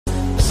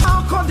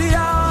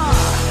Makodia.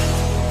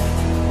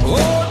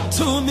 Oh,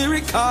 to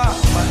Miracle.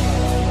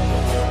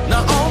 Na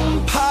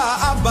Ompa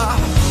Abba.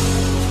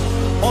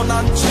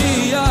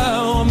 Onantia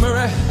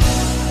Omre.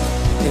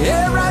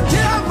 Era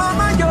dia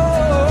mama yo.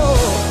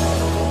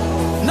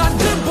 Na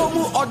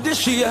debomu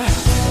odishia.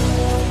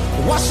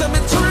 Wase me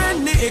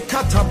treni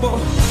ekatabo.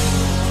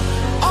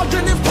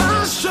 Odeni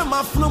pasha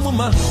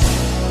maflumuma.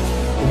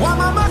 Wa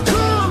mama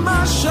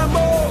kuma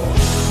shabo.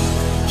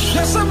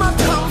 Shesa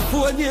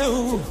matamfu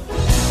new.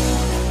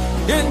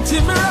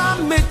 Intimira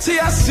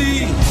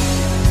metiasi.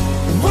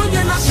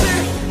 Wonye na se.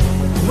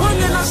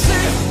 Wonye na se.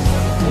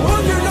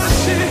 Wonye na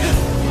se.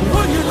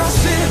 Wonye na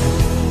se.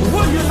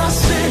 Wonye na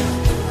se.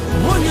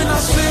 Wonye na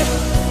se.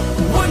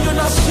 Wonye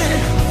na se.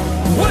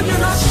 Wonye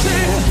na se.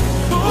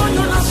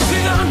 Wonye na se.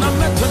 Na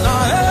metana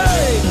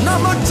hey. Na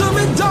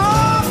matami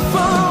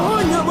dafa.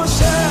 Wonye mo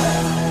se.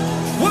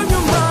 Wonye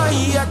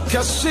mai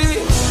akasi.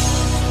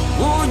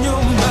 Wonye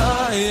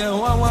mai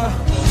wawa.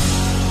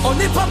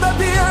 Onipa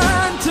baby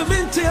and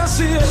minti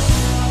asi.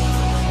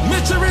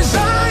 Miti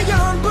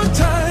resign good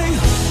time.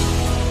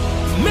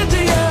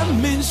 Miti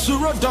min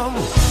surodom.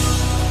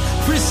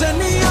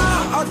 Prisenia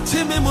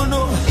atimi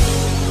mono.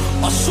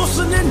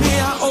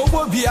 Osusenia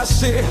obo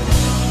biase.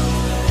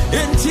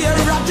 Enti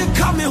eradi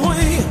kami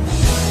hui.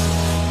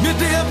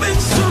 Miti min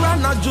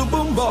surana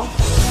jubumbo.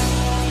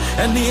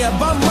 Eni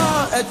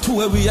ebama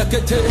etuwe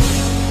wiyakete.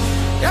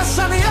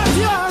 Yasani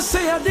ya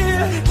say adi.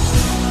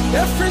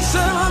 Every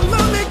time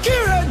I'm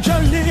making a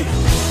journey,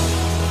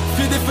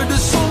 feed it for the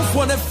song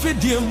for the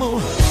video,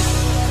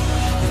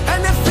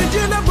 and if you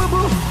did a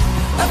boo,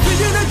 I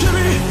feel in a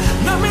jury,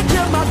 now me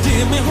get my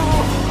dear me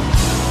home.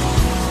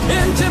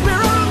 And to be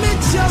around me,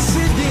 just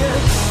dear,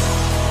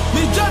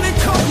 me Johnny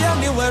call you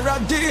anywhere I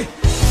did.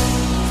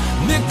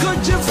 Me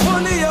could you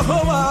funny a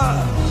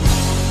hoa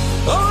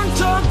on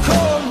top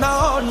call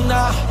now,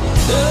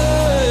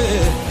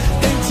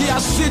 ain't ya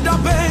see the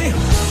bay?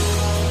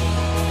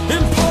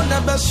 Impona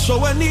beso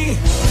ani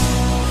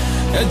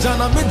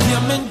ejana media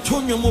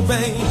mentonyo mu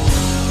ben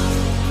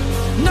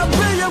na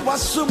beye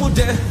wasumu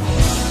de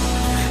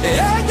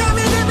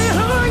ejana me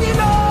honey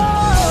no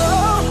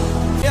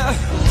yeah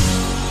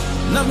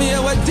na me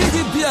wa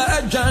didi bia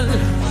ejan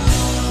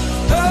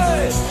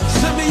hey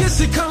se me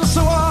yesi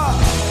kansoa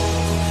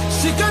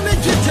sikane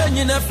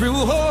jitenyi na free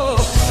ho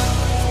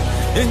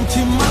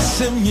enti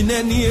masem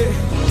nyinanie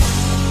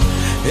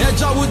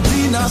eja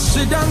wudina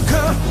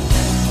sidanka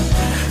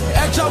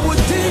Eja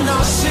wudina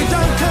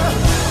sidanka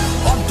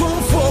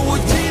Odunfo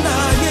wudina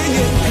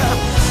yeyenka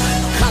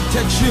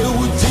Kateche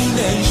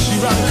wudina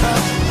ishiranka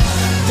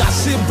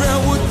Dasibre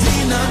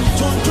wudina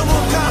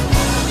ntontomoka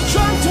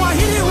Chantwa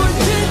hii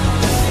wudina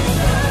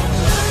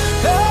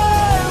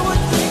Hey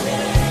wudina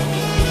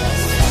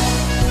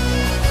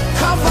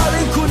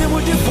Kavari kuni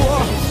wudifo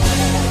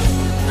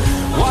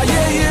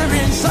Waye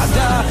yerin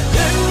sada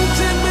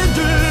Enti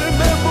midri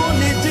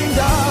mebuni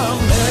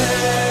dindame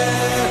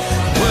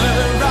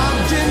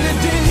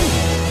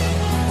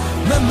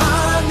the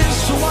man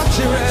is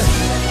watching it.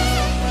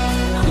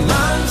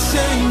 Man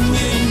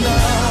singing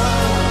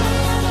now.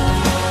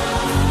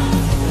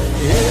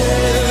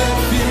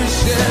 If you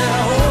say,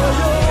 oh,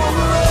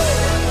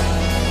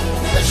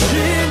 you're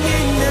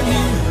singing and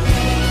you,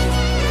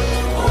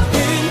 oh,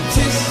 it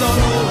is so.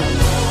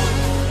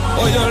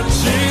 Oh, you're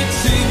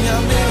cheating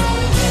at me.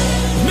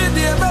 Me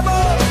dear, babo,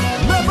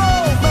 me,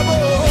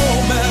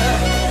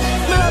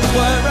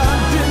 where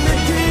I'm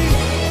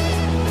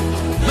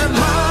the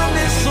man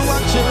is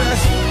watching.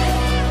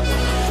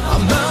 A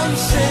man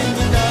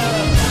singing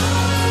up.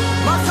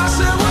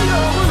 Makase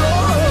woyo woyo.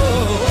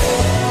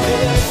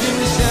 If you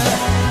say,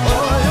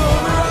 oh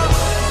you're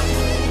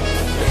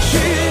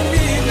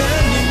chini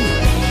nani.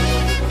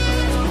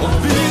 Oh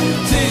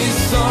binti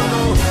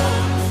sono.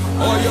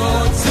 Oh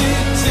you're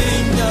titi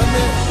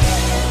nyame.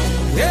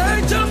 Yeah,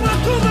 jama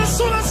kuma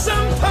sula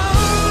sampa.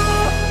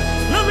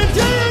 Na mi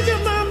dege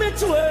mami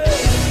tuwe.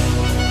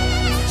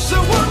 So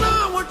one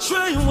hour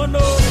train one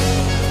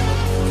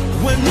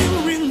when you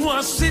ring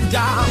was sit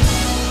down,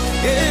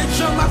 it's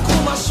a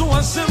macuma so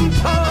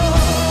simple.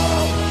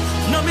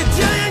 No, me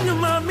telling you,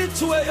 mommy,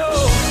 to yo.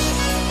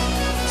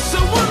 So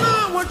one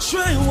hour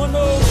train one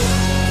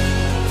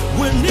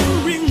when you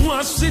ring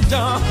was sit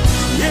down,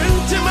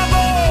 into my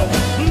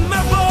boy.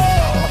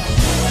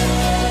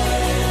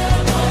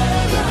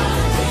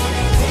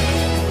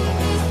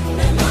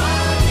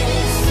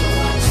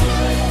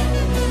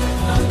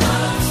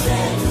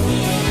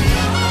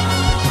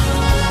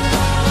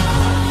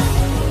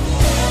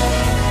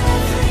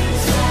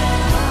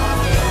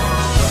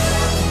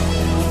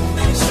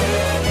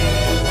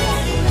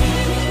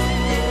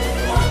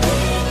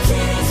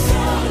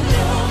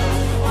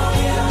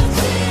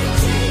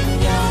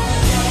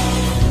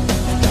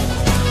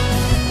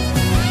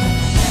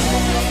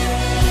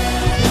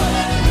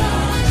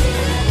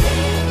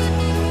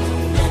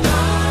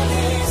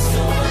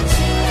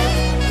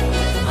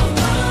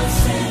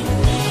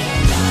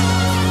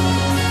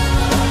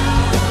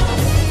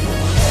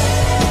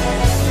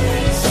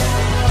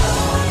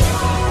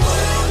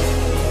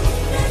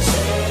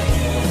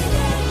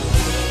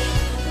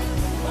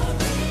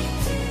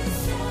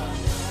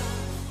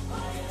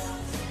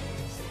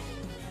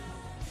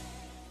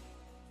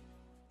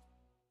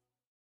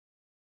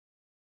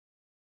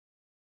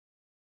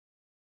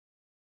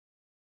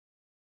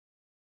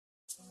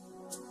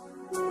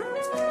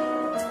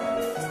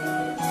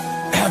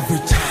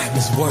 Every time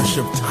is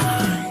worship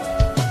time.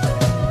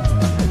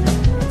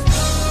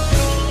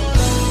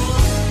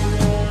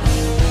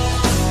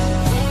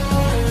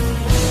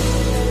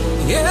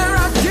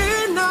 Yeah, I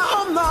did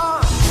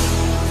not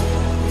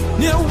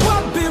near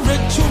what be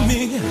read to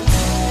me.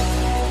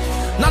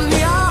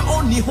 Nania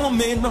only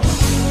home no.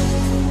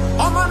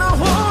 I'm on a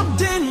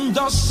holding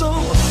the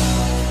soul.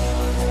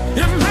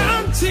 You're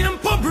mountain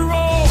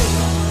pobro.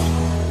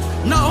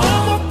 Now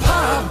I'm a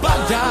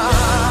pabada.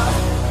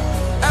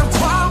 And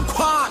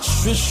quite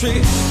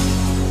sweet.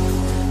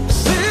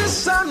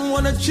 Sis and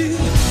wanna cheat.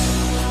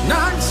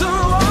 Not to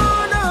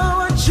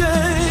honor a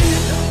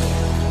chain.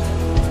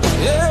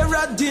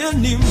 Yeah, I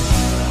didn't him.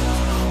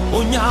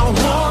 On your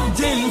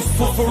holding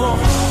for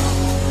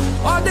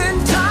or then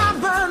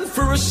taban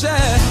for a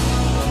share.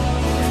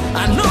 I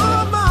know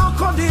about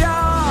Kodia.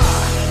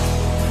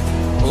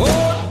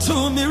 Oh, to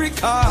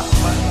Mirica.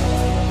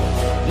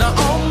 Now,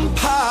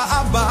 pa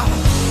aba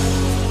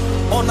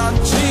on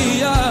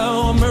Antia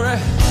Omere.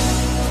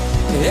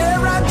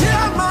 Here I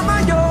dear Mama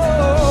yo.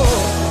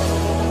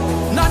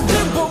 Not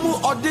the bomu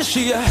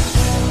audition.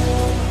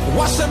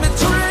 Was a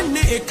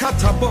metreni a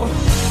catabo.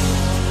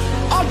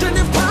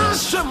 Ordinary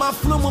passion, my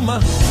flumma.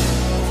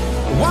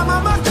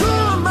 Wamama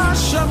kuma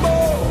shabo.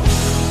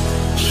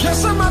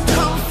 Yes, I'm a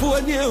come for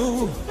you.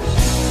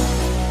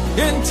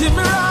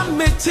 Intimira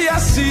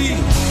metiasi.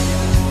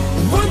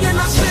 When you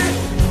not see,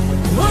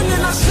 when you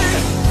not see,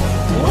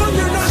 when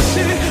you not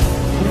see,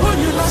 when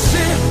you not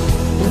see,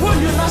 when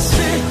you not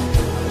see,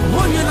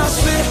 when you not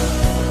see,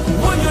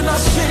 when you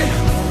not see,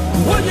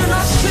 when you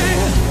not see,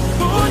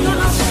 when you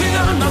not see,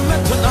 and I'm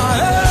at tonight.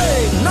 Hey,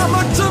 now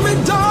I'm to me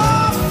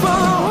dark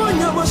when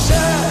you must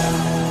say,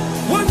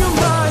 when you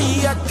my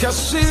can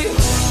see,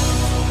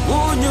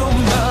 when you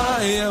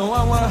my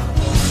wawa,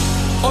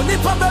 only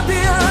papa be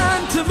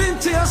and to me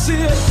to see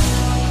it.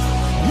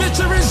 Me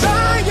to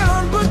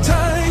resign, but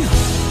time.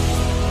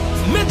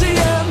 Me to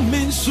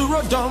mean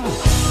surodom.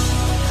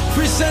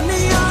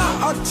 Prisenia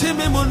or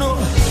Timimuno.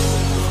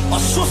 Or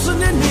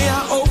Susania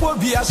or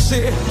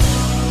Bobiase.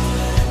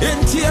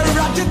 Intia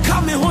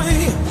Radicami Hui.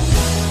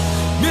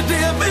 Me to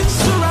mean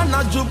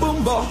Surana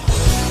Jubumbo.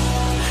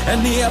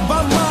 And the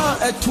Abama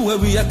at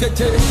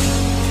Tuawiakete.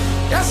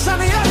 Yes,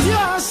 and I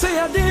say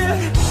I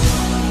did.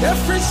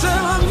 Every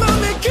summer,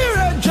 Mammy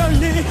Kira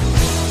Johnny.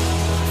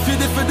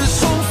 Feed for the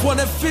song for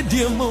the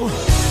video.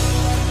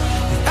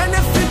 And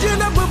if you did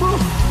a boo,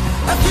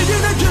 if you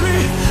did a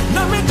jury,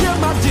 now make your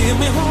body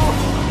me home.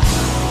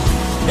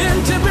 And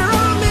to be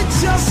wrong, it's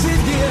just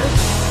dear.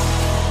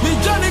 Me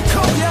Johnny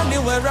called you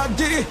anywhere I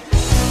did.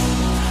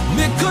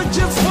 Me could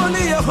you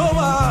funny a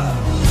hoa.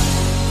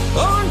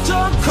 On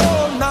top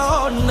call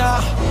now. And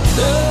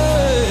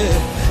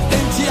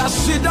I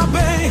see the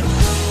bay.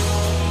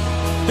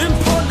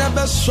 Import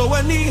never show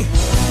any.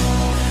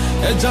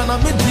 Ejana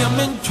media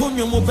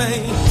mentunyo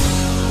mubei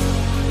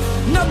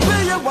na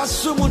beya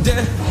wasumude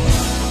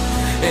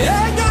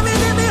ega mi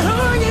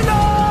honyi no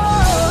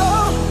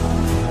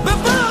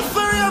baba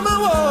for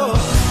mawo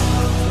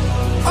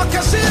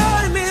akasi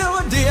ai mi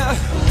odia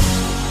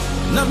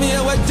na mi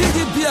e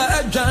didi bia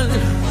ejan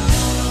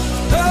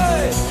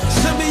hey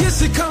se mi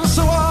yisi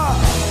kansoa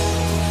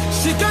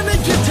sikane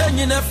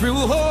jitenyi na free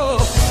ho.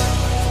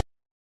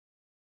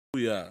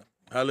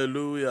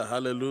 Hallelujah,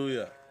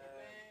 hallelujah.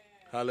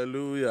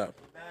 Hallelujah.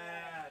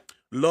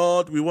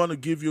 Lord, we want to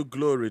give you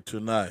glory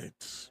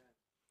tonight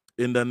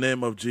in the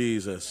name of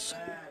Jesus.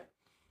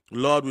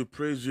 Lord, we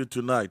praise you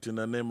tonight in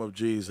the name of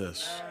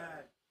Jesus.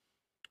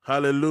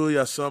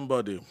 Hallelujah,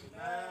 somebody.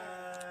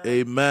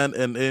 Amen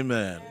and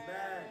amen.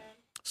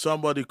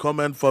 Somebody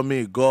comment for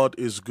me, God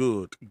is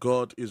good.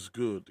 God is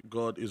good.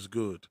 God is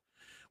good.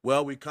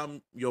 Well, we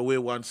come your way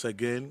once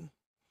again.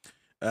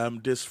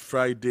 This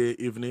Friday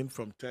evening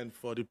from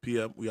 10:40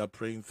 p.m. we are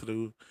praying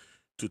through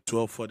to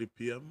 12:40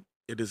 p.m.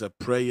 It is a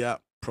prayer,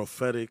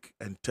 prophetic,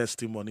 and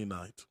testimony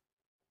night.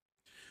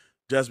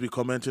 Just be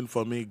commenting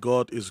for me,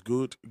 God is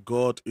good,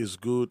 God is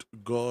good,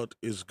 God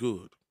is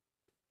good.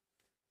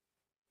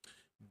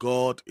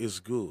 God is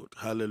good.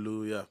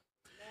 Hallelujah.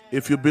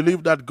 If you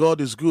believe that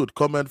God is good,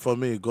 comment for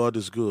me, God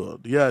is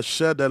good. Yeah,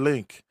 share the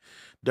link.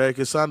 Derek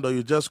Isando,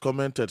 you just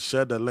commented,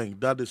 share the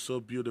link. That is so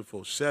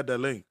beautiful. Share the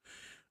link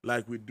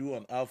like we do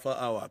on Alpha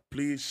Hour.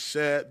 Please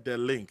share the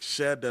link.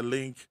 Share the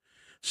link.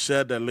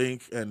 Share the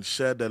link and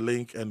share the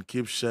link and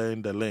keep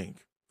sharing the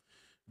link.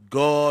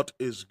 God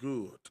is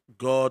good.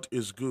 God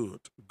is good.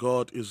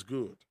 God is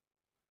good.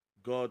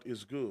 God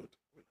is good.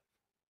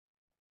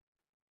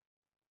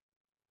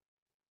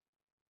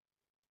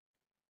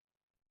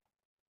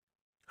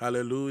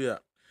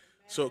 Hallelujah.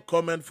 So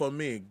comment for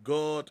me,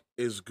 God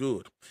is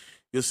good.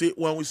 You see,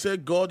 when we say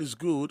God is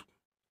good,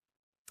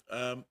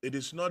 it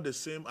is not the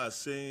same as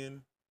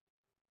saying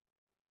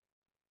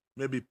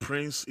maybe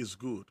Prince is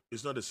good.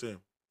 It's not the same.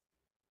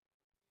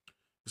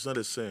 It's not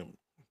the same.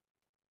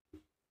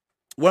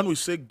 When we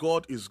say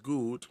God is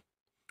good,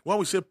 when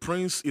we say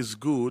Prince is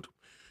good,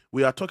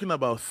 we are talking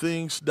about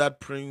things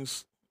that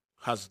Prince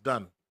has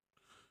done.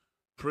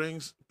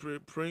 Prince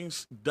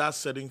does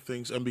certain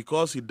things, and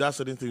because he does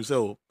certain things,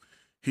 so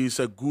He's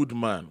a good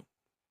man.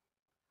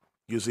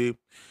 You see,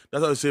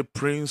 that's why we say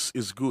Prince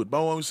is good.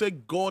 But when we say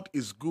God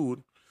is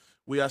good,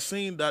 we are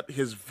saying that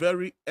his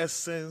very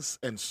essence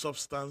and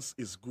substance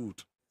is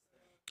good.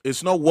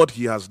 It's not what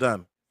he has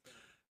done.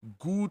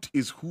 Good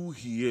is who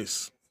he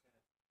is.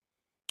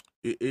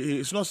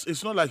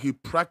 It's not like he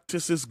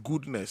practices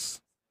goodness.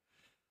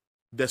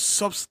 The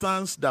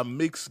substance that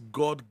makes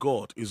God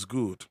God is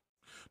good.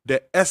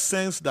 The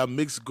essence that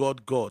makes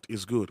God God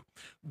is good.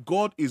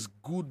 God is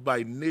good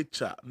by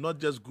nature, not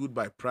just good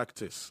by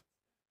practice.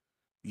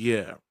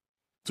 Yeah.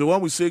 So when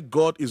we say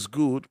God is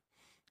good,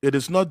 it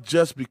is not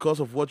just because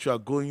of what you are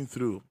going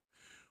through.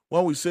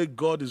 When we say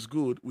God is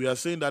good, we are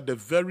saying that the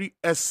very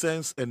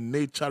essence and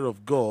nature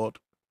of God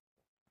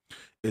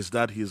is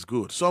that he is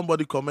good.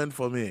 Somebody comment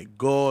for me.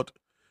 God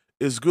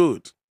is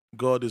good.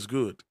 God is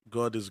good.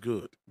 God is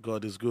good.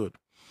 God is good.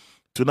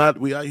 Tonight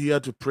we are here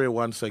to pray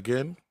once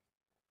again.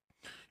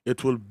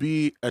 It will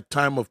be a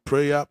time of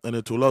prayer, and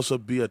it will also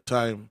be a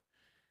time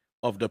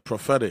of the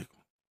prophetic.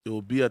 It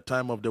will be a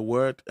time of the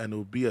word, and it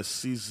will be a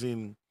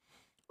season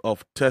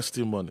of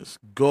testimonies.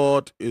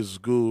 God is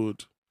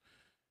good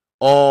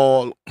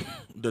all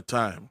the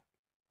time.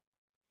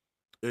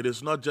 It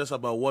is not just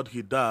about what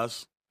he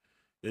does,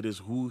 it is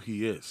who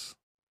he is.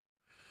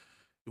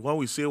 When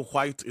we say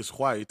white is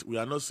white, we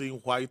are not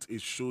saying white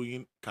is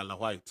showing color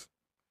white.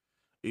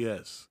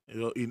 Yes.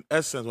 In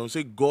essence, when we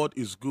say God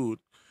is good,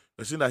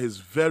 we're saying that his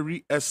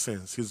very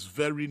essence, his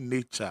very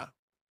nature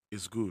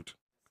is good.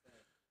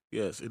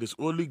 Yes, it is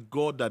only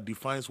God that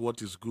defines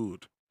what is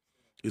good.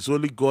 It's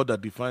only God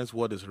that defines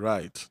what is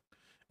right.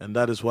 And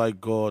that is why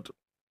God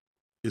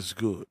is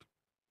good.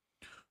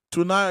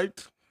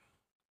 Tonight,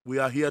 we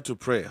are here to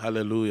pray.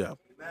 Hallelujah.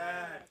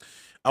 Amen.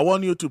 I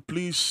want you to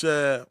please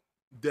share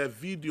the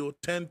video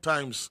 10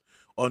 times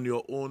on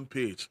your own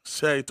page.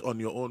 Share it on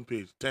your own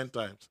page 10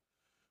 times.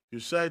 You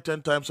share it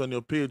 10 times on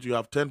your page, you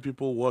have 10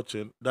 people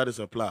watching. That is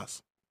a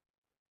plus.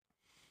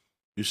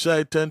 You share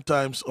it 10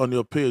 times on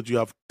your page, you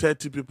have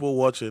 30 people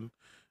watching.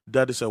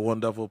 That is a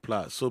wonderful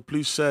plus. So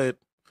please share it.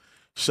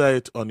 Share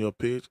it on your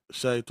page.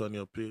 Share it on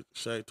your page.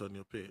 Share it on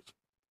your page.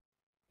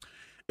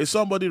 Is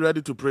somebody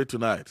ready to pray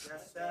tonight?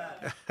 Yes,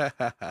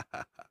 sir.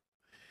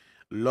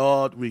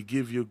 Lord, we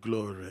give you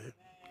glory.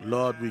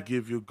 Lord, we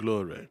give you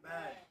glory.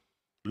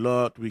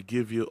 Lord, we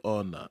give you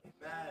honor.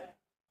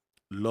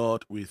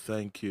 Lord, we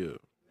thank you.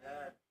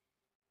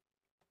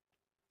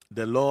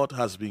 The Lord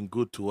has been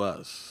good to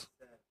us.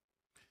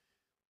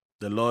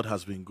 The Lord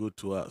has been good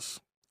to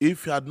us.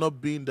 If it had not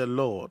been the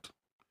Lord,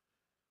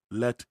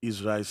 let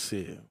Israel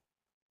say.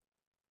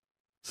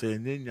 Say,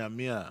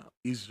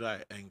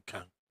 Israel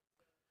enka.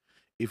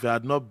 If it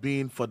had not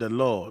been for the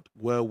Lord,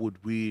 where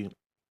would we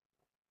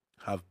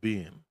have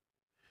been?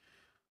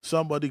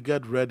 Somebody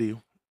get ready,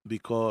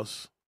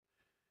 because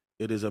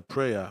it is a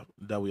prayer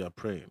that we are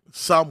praying.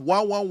 Psalm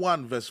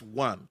 111 verse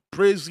 1.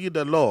 Praise ye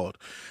the Lord.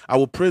 I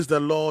will praise the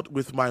Lord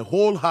with my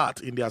whole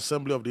heart in the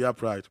assembly of the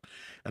upright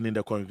and in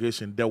the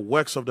congregation. The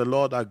works of the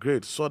Lord are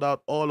great. Sort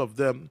out all of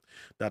them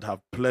that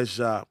have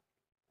pleasure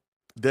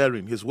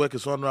therein. His work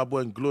is honorable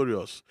and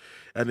glorious,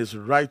 and his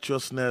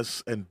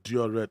righteousness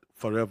endureth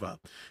forever.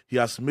 He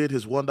has made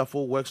his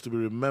wonderful works to be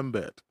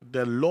remembered.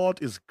 The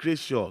Lord is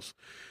gracious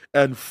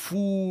and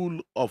full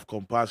of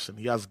compassion.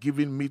 He has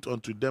given meat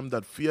unto them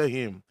that fear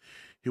him.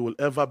 He will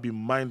ever be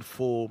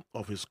mindful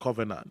of his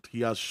covenant.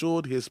 He has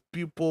showed his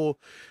people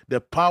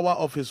the power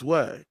of his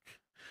work,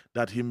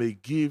 that he may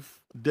give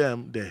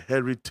them the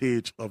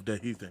heritage of the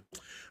heathen.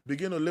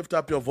 Begin to lift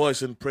up your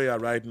voice in prayer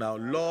right now.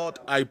 Lord,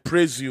 I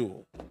praise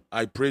you.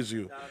 I praise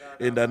you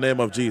in the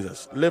name of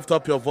Jesus. Lift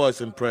up your voice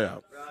in prayer.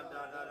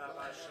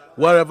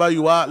 Wherever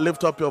you are,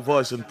 lift up your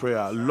voice in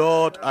prayer.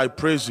 Lord, I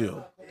praise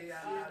you.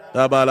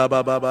 Shapanda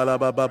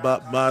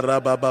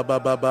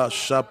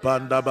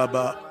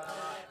baba,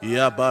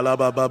 Yabala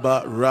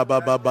baba,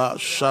 Rababa,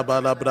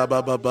 Shabala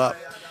brababa,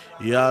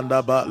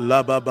 Yandaba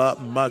lababa,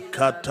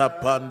 Makata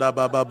panda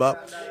baba,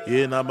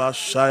 Inama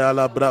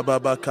Shayala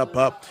brababa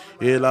kapa,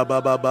 Ela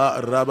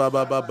baba,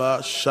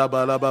 Rababa,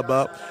 Shabala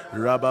baba,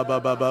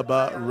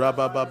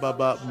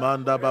 Rababa,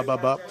 Manda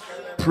baba.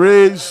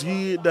 Praise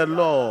ye the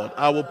Lord.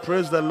 I will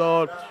praise the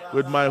Lord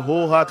with my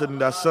whole heart in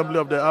the assembly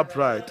of the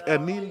upright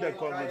and in the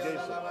congregation.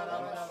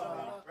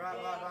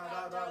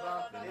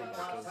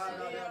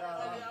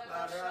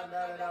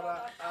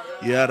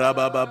 Ya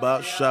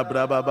rababa,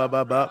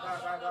 shabrababa,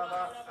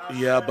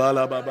 ya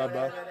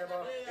balababa,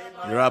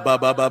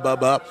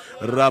 rabababa,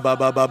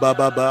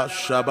 rabababa,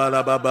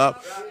 shabalababa,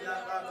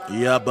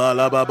 ya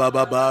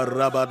balababa,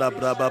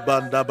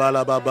 rabadabrabanda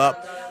balababa.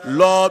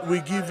 Lord,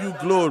 we give you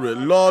glory.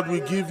 Lord, we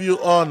give you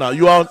honor.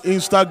 You are on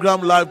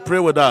Instagram Live, pray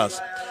with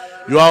us.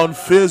 You are on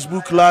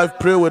Facebook Live,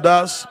 pray with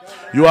us.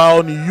 You are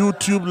on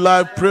YouTube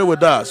Live, pray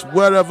with us.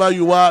 Wherever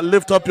you are,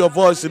 lift up your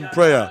voice in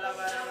prayer.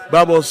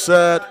 Bible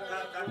said,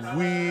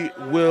 we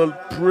will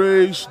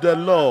praise the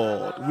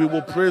Lord. We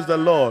will praise the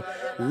Lord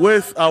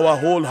with our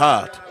whole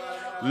heart.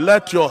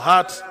 Let your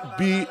heart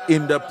be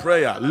in the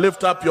prayer.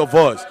 Lift up your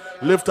voice.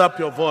 Lift up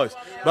your voice.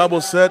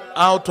 Bible said,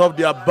 out of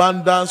the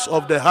abundance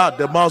of the heart,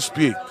 the mouth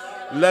speak.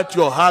 Let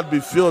your heart be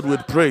filled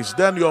with praise,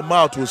 then your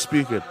mouth will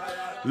speak it.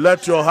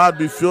 Let your heart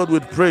be filled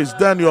with praise,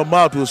 then your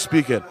mouth will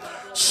speak it.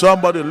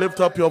 Somebody lift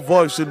up your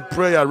voice in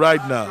prayer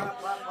right now.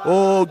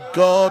 Oh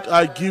God,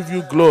 I give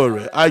you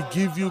glory. I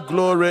give you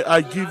glory.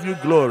 I give you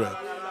glory.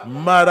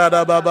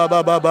 Marada baba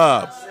baba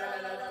baba.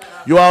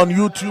 You are on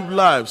YouTube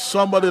Live.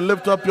 Somebody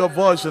lift up your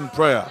voice in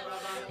prayer.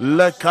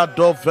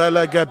 Lekado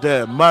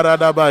velegede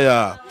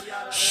maradabaya.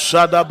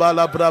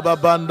 Shadabala braba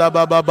banda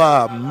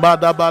baba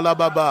madabala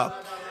baba.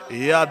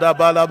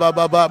 Yadabala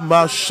baba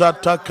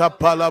mashata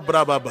kapala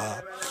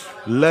brababa.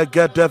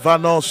 Legede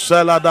vano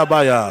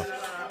seladabaya.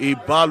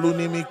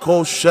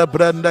 Ibalunimiko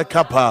shebrende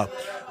kapa.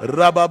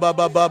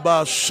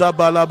 Rabababa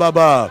shabala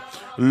baba.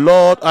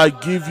 Lord, I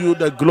give you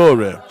the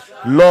glory.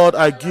 Lord,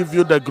 I give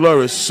you the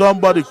glory.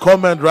 Somebody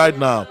comment right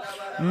now.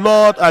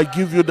 Lord, I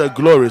give you the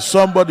glory.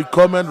 Somebody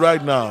comment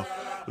right now.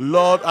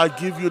 Lord, I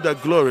give you the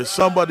glory.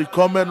 Somebody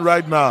comment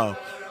right now.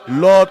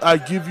 Lord, I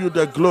give you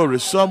the glory.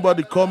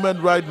 Somebody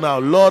comment right now.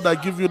 Lord, I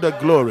give you the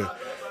glory.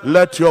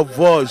 Let your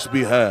voice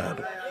be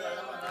heard.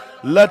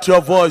 Let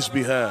your voice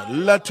be heard.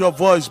 Let your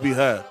voice be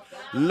heard.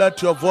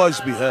 Let your voice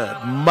be heard.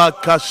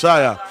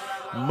 Makashaya.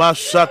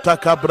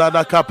 Mashataka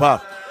brada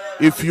kapa.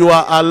 If you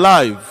are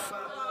alive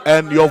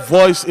and your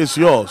voice is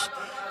yours,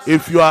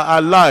 if you are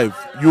alive,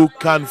 you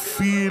can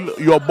feel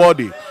your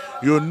body.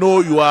 You know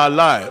you are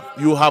alive.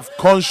 You have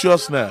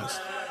consciousness.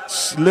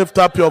 Lift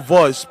up your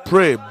voice.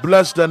 Pray.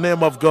 Bless the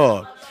name of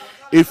God.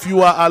 If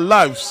you are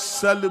alive,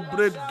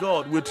 celebrate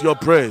God with your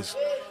praise.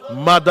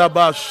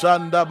 Madaba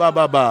shanda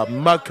bababa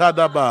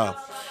makadaba.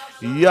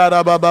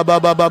 Yara baba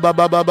baba baba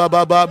baba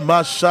baba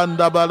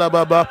mashanda baba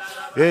baba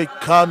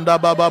ekanda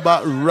baba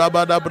baba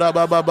rabada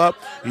baba baba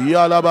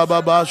yala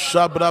baba baba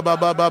shabra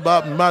baba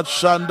baba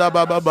mashanda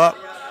baba baba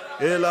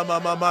ela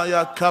mama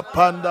maya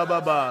kapanda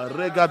baba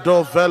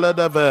regado vele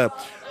deve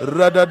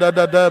rada da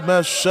da da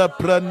me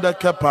sheprende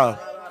kapa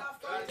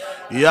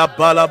ya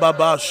bala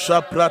baba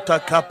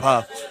shaprata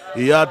kapa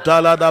ya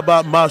dala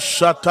daba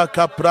mashata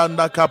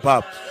kapranda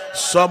kapa.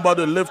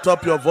 Somebody lift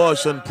up your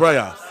voice in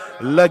prayer.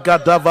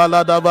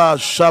 Legadavaladava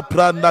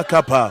shapranda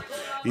kapa.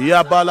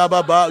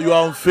 Yabalababa. You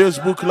are on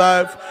Facebook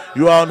Live.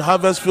 You are on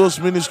Harvest Fields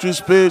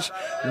Ministries page.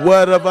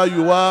 Wherever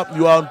you are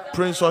on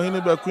Prince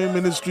Ohinibe Queen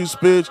Ministries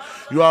page.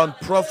 You are on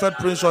Prophet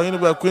Prince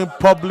Ohinibe Queen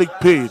public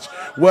page.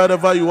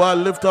 Wherever you are,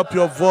 lift up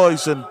your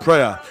voice in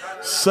prayer.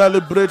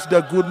 Celebrate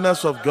the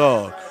goodness of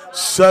God.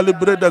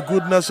 Celebrate the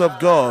goodness of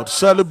God.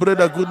 Celebrate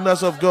the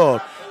goodness of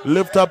God.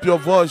 Lift up your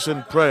voice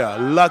in prayer.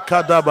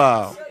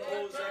 Lakadaba.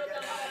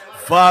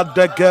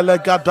 Father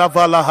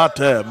Gelegatavalah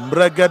hate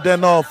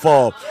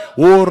mregedenofo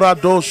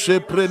uradoshe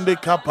prende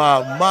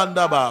kapa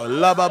mandaba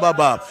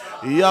labababa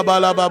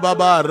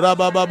yabalababa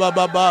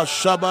rabababa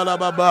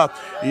shabalababa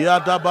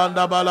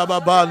yadabanda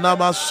balababa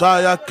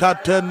namasaya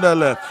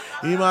katendele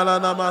imana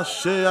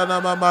namasheya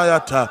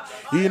namamayata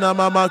ina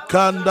mama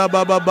kanda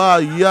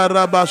bababa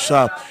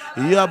yarabasha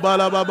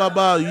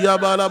yabalababa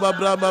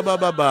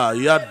yabalababa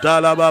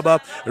yadalababa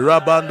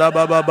rabanda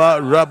bababa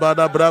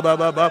rabada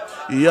brababa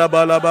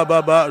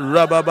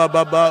yabalababa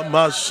Rabababa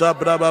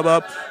Mashabra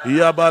Baba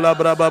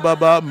Yabalabra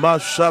Baba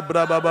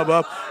Mashabra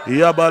Baba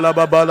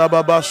Yabalababa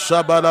Baba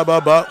Shabala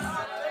Baba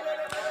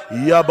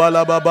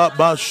Yabalababa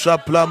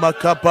Mashapla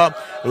Makapa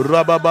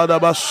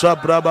Rabababa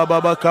Shabra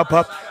Baba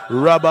Kapa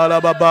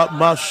Rabalababa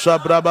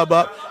Mashabra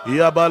Baba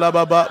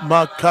Yabalababa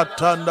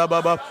Makatanda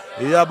Baba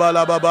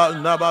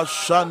Yabalababa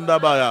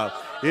Nabashanda Baya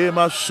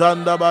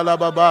Imashanda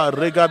balababa,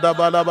 regada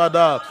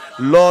balabada.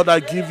 Lord, I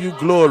give you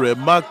glory.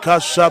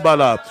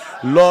 Makashabala.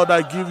 Lord,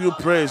 I give you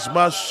praise.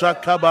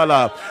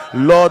 Mashakabala.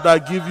 Lord, I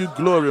give you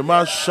glory.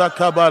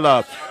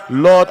 Mashakabala.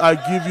 Lord, I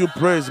give you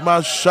praise.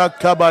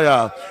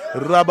 Mashakabaya.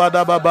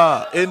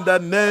 Rabadababa. In the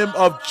name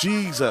of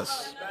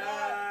Jesus.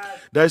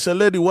 There is a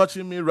lady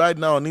watching me right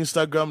now on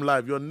Instagram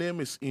Live. Your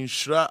name is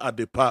Inshra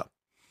Adepa.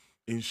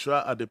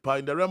 Inshra Adepa.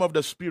 In the realm of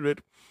the spirit,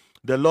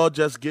 the Lord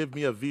just gave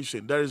me a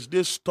vision. There is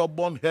this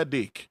stubborn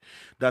headache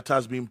that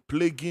has been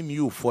plaguing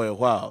you for a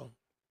while.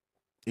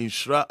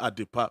 Inshra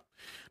Adepa.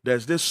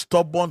 There's this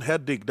stubborn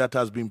headache that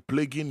has been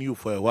plaguing you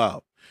for a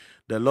while.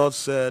 The Lord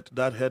said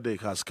that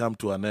headache has come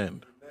to an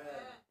end.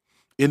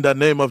 In the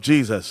name of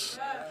Jesus.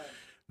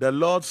 The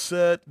Lord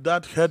said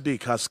that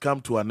headache has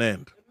come to an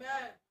end.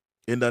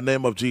 In the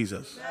name of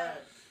Jesus.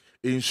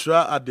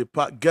 Inshra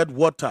Adepa, get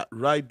water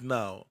right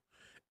now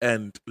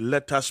and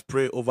let us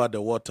pray over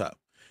the water.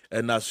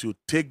 And as you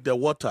take the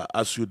water,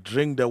 as you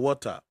drink the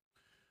water,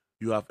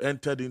 you have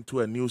entered into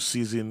a new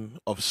season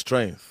of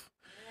strength.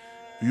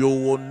 You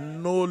will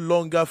no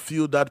longer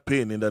feel that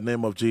pain in the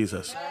name of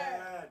Jesus.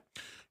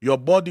 Your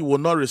body will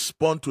not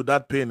respond to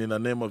that pain in the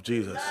name of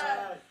Jesus.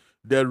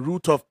 The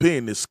root of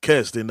pain is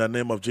cursed in the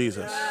name of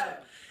Jesus.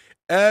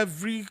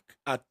 Every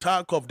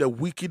attack of the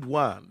wicked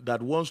one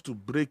that wants to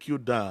break you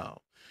down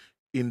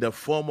in the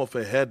form of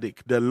a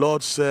headache, the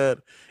Lord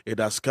said it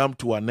has come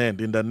to an end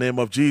in the name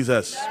of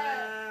Jesus.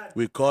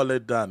 We call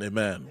it done.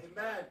 Amen.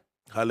 Amen.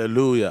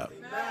 Hallelujah.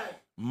 Amen.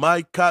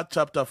 Micah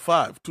chapter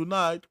 5.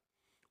 Tonight,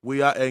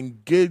 we are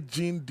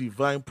engaging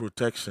divine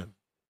protection.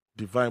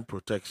 Divine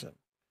protection.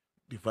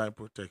 divine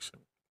protection.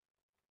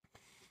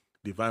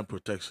 Divine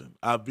protection.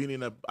 I've been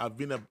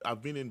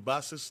in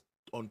buses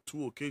on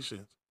 2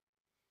 occasions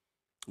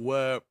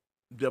where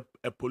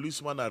a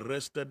policeman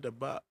arrested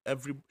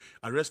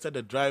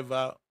the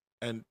driver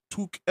and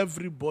took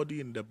everybody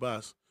in the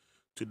bus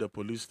to the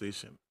police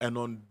station. And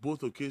on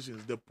both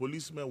occasions, the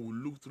policeman will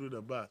look through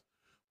the bus,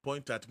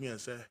 point at me and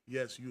say,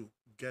 "Yes, you,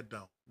 get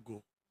down,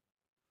 go."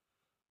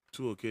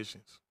 2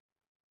 occasions.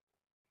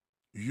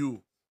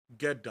 You,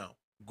 get down,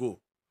 go.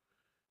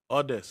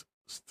 Others,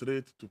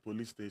 straight to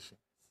police station.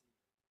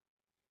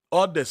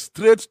 Others,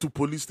 straight to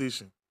police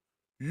station.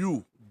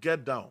 You,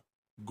 get down,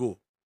 go.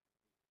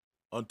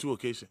 On 2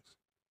 occasions.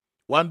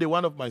 One day,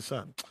 one of my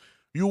sons,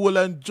 you will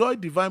enjoy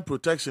divine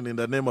protection in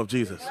the name of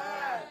Jesus.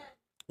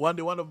 One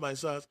day, one of my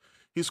sons,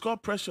 he's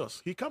called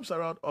Precious. He comes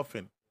around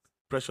often.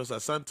 Precious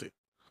Asante.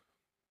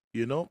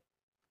 You know,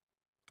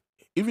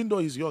 even though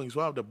he's young, he's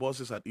one of the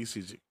bosses at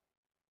ECG.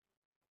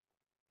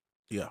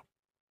 Yeah.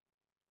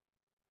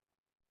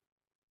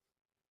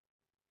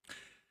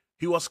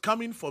 He was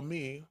coming for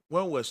me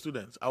when we were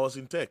students. I was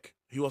in tech.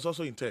 He was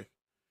also in tech.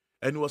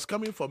 And he was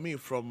coming for me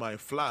from my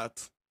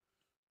flat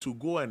to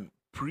go and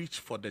preach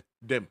for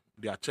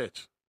their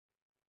church.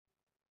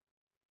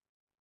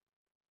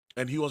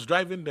 And he was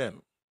driving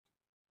them.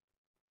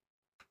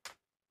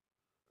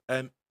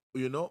 And,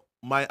 you know,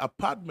 my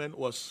apartment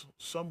was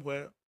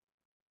somewhere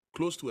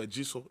close to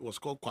Ejiso. It was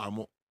called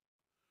Kwamo.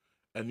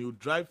 And you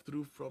drive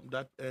through from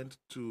that end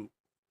through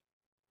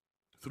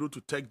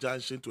to Tech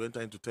Junction to enter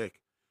into Tech.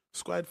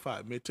 It's quite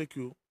far. It may take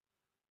you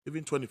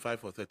even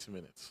 25 or 30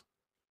 minutes.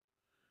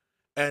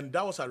 And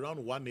that was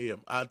around 1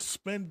 a.m. I'd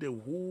spent the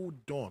whole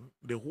dawn,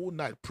 the whole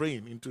night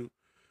praying into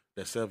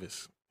the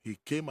service. He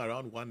came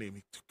around 1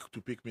 a.m.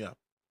 to pick me up.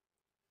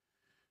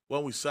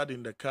 When we sat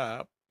in the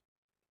car,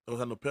 it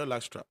was an Opel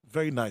Astra.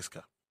 Very nice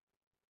car.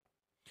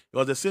 It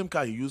was the same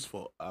car he used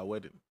for our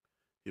wedding.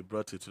 He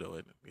brought it to the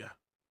wedding. Yeah.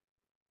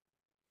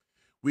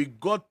 We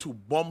got to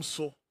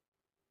Bomso.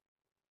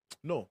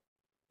 No.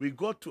 We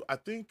got to, I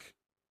think,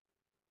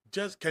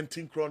 just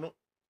Kentin Chrono.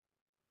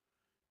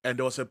 And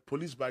there was a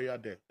police barrier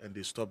there, and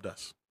they stopped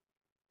us.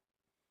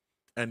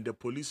 And the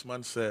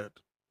policeman said,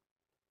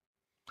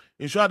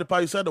 "Insure the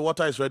party," said, "The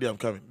water is ready, I'm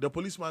coming." The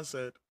policeman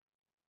said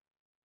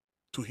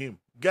to him,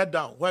 "Get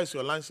down, where is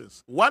your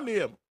license?" 1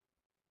 a.m.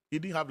 He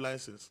didn't have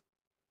license.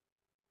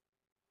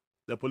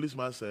 The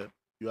policeman said,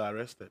 "You are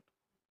arrested."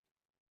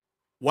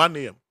 1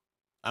 a.m.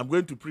 I'm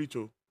going to preach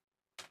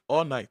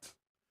all night.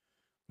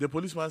 The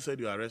policeman said,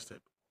 "You are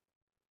arrested."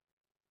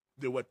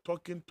 They were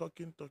talking.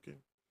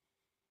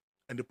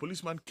 And the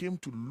policeman came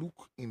to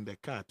look in the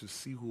car to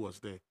see who was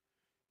there.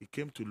 He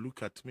came to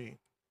look at me.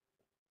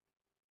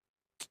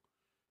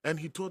 And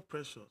he told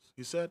Precious,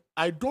 he said,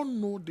 "I don't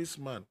know this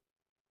man.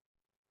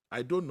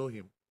 I don't know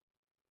him.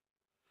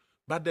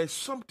 But there's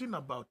something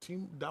about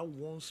him that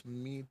wants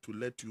me to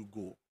let you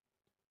go."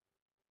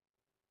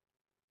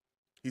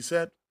 He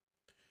said,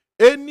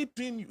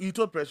 anything, he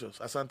told Precious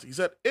Asante, he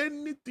said,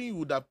 anything you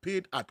would have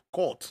paid at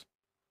court,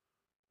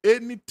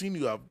 anything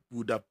you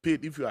would have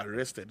paid if you are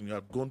arrested and you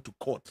have gone to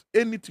court,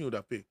 anything you would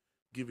have paid,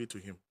 give it to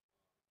him.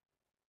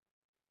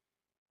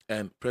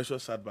 And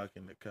Precious sat back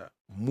in the car,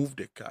 moved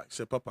the car. He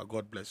said, "Papa,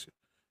 God bless you."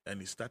 And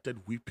he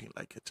started weeping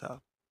like a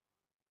child.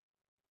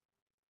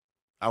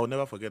 I will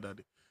never forget that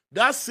day.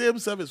 That same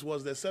service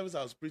was the service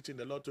I was preaching.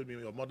 The Lord told me,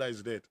 "Your mother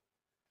is dead."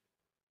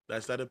 I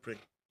started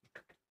praying.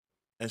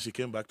 And she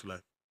came back to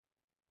life.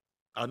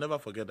 I'll never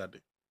forget that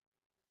day.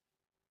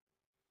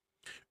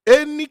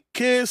 Any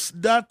case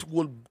that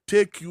will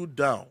take you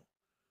down,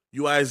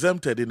 you are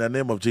exempted in the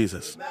name of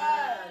Jesus.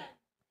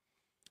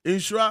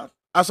 Insure,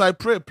 as I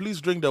pray,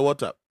 please drink the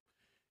water.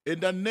 In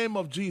the name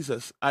of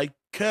Jesus, I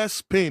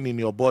curse pain in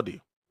your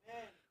body.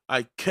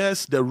 I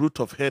curse the root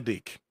of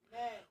headache.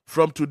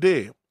 From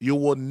today, you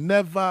will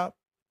never,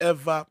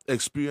 ever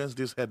experience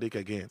this headache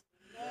again.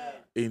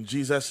 In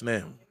Jesus'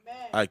 name,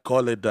 I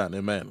call it done.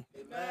 Amen.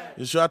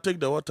 Insure, take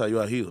the water, you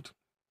are healed.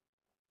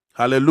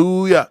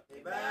 Hallelujah.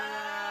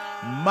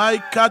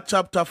 Micah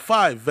chapter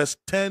 5, verse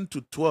 10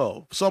 to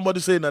 12. Somebody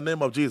say, in the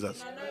name of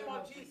Jesus.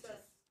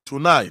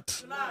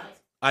 Tonight,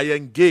 I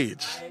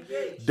engage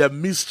the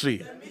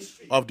mystery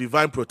of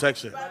divine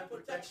protection.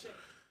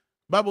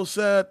 Bible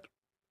said,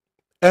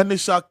 "And it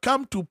shall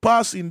come to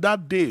pass in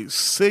that day,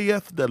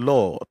 saith the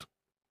Lord,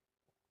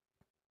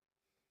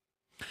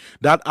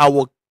 that I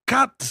will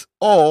cut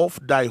off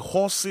thy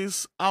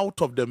horses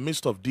out of the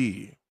midst of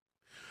thee,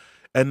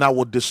 and I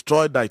will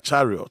destroy thy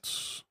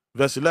chariots."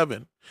 Verse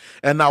 11,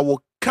 "And I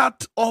will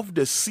cut off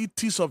the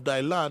cities of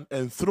thy land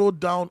and throw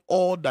down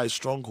all thy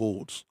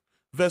strongholds."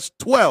 Verse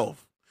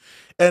 12,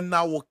 "And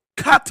I will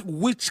cut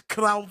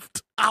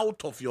witchcraft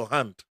out of your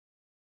hand."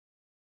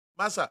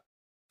 Master,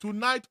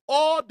 tonight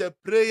all the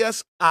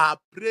prayers are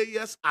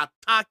prayers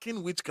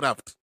attacking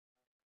witchcraft.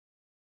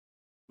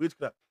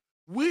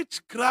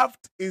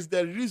 Witchcraft is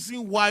the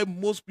reason why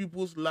most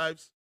people's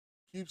lives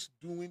keeps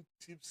doing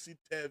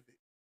tipsy-turvy.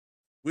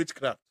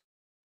 Witchcraft.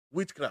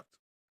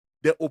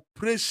 The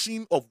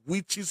oppression of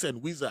witches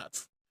and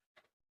wizards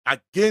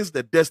against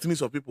the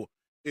destinies of people.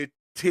 It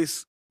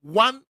is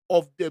one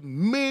of the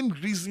main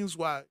reasons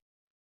why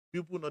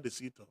people not the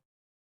seat of.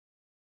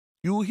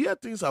 You will hear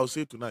things I will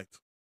say tonight.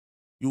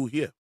 You will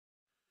hear.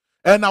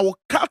 And I will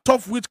cut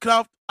off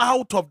witchcraft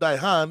out of thy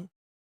hand,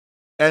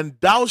 and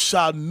thou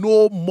shalt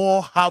no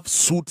more have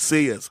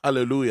soothsayers.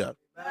 Hallelujah.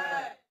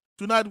 Amen.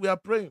 Tonight we are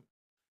praying.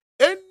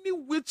 Any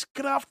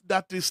witchcraft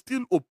that is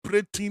still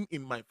operating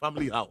in my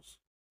family house,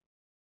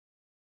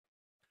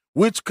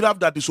 witchcraft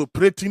that is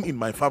operating in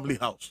my family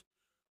house,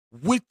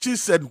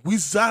 witches and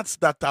wizards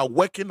that are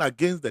working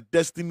against the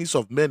destinies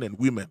of men and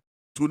women,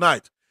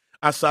 tonight,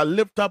 as I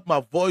lift up my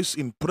voice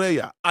in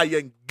prayer, I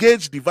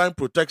engage divine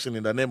protection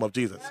in the name of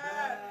Jesus. Yes.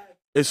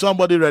 Is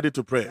somebody ready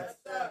to pray? Yes,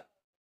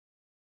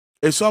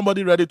 is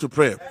somebody ready to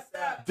pray? Yes,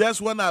 just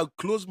when I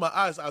closed my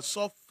eyes, I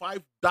saw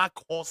 5 dark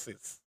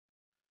horses.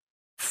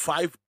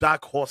 5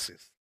 dark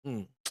horses.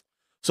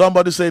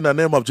 Somebody say in the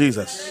name of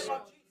Jesus.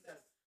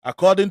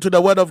 According to the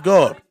word of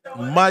God,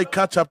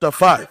 Micah chapter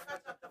 5,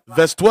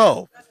 verse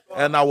 12.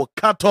 And I will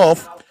cut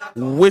off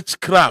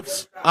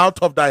witchcrafts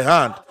out of thy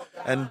hand,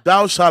 and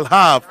thou shalt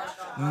have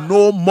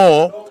no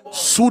more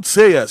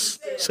soothsayers.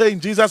 Say in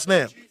Jesus'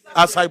 name,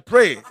 as I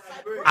pray,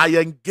 I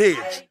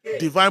engage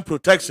divine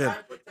protection.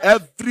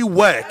 Every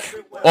work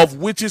of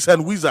witches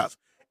and wizards,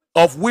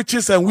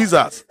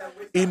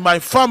 in my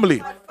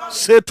family,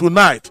 say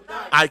tonight,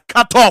 I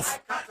cut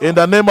off in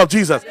the name of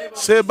Jesus.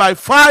 Say by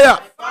fire,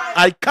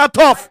 I cut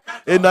off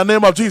in the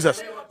name of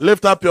Jesus.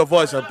 Lift up your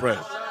voice and pray.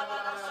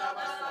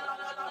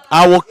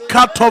 I will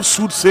cut off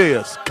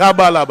soothsayers.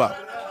 Kabalaba.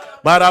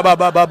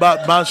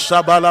 Barabababa,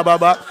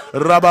 Mashabalababa,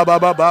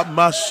 Rabababa,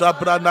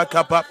 Mashabrana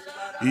Kappa,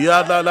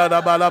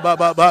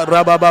 Yadalabalababa,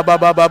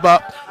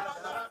 Rabababa,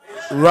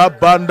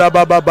 Rabanda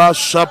Baba,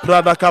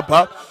 Shaprana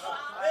Kappa,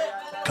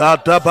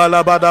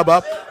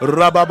 Katabalabadaba,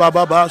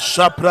 Rabababa,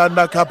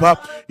 Shaprana Kappa,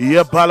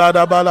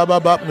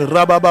 Yepaladabalababa,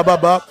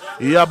 Rabababa,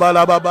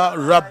 Yabalababa,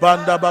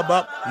 Rabanda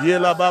Baba,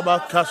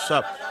 Yelababa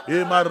Kasha.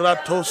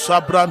 Emarato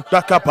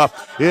Sabranta Kapa,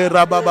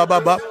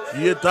 Erabababa,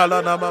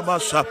 Yetalana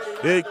Mamasha,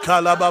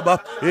 Ekalababa,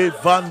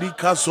 Evandi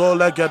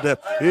Kazolegade,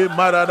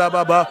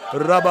 Emaradababa,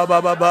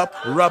 Rabababa,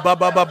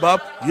 Rabababa,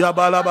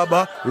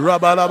 Yabalababa,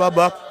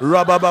 Rabalababa,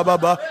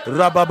 Rabababa,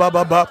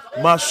 Rabababa,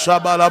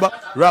 Mashabalaba,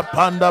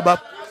 Rapandaba,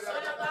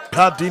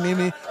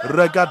 Kadinimi,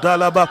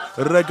 Regadalaba,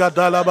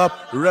 Rebalababa,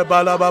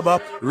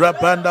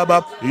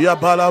 Rapandaba,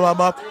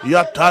 Yabalababa,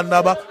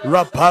 Yatandaba,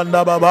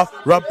 Rapandababa,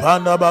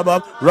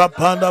 Rapandababa,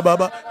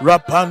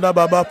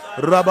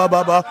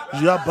 Rabababa,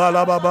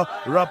 Yabalababa,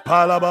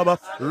 Rapalababa,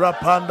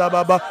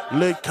 Rapandababa,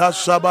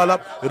 Lekashabala,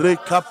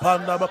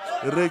 Rekapandaba,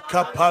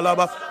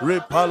 Rekapalaba,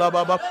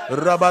 Repalababa,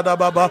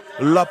 Rabadababa,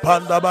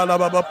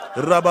 Lapandabalababa,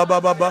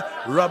 Rabababa,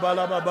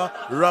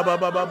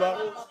 Rabababa,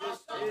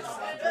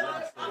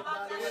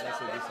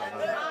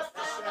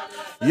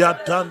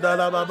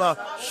 Yatandala baba,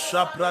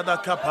 Shaprada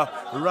Kappa,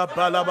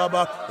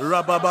 Rabalababa,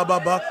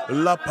 Rabababa,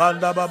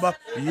 Lapanda baba,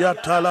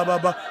 Yatala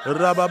baba,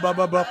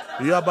 Rabababa,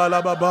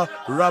 Yabalababa,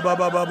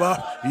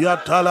 Rabababa,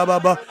 Yatala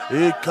baba,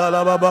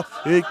 Ekalababa,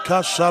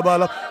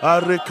 Ekashabala,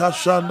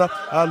 Arikashanda,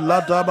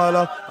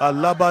 Aladabala,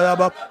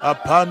 Alabayaba,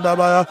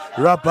 Apandabaya,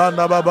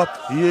 Rapanda baba,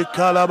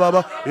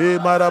 Yekalababa,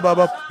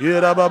 Emarababa,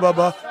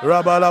 Yerababa,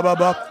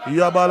 Rabalababa,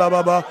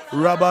 Yabalababa,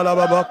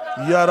 Rabalababa,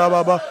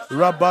 Yarababa,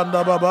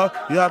 Rabanda baba,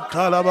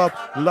 Yatalaba,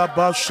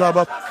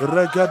 Labashaba,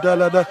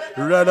 Regadalada,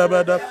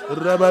 Relabada,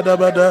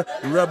 Rabadabada,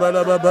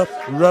 Rabalababa,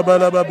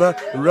 Rabalababa,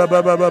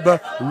 Rabababa,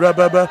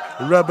 Rababa,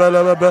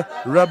 Rabalababa,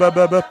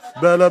 Rabababa,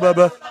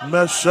 Balababa,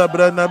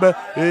 Meshabranaba,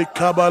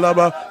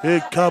 Ekabalaba,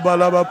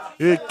 Ekabalaba,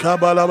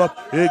 Ekabalaba,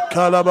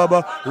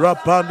 Ekalababa,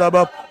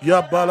 Rapandaba,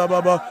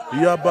 Yabalababa,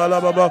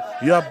 Yabalababa,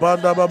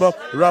 Yabandababa,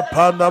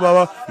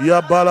 Rapandababa,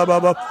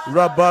 Yabalababa,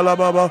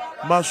 Rabalababa,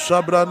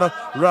 Mashabrana,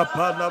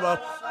 Rapandaba,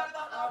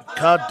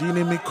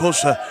 Kadini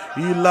Mikosa,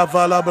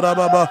 Ilavala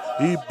Brababa,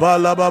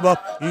 Ibalababa,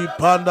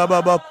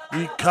 Ipandababa,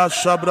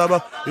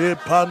 Ikashabraba,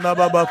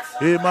 Epandababa,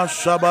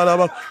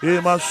 Emashabalaba,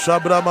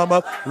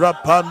 Emashabramama,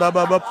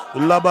 Rapandababa,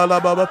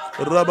 Labalababa,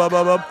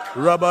 Rabababa,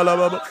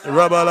 Rabalababa,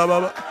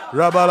 Rabalababa,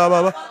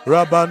 Rabalababa,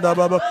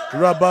 Rabandababa,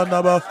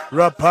 Rabandaba,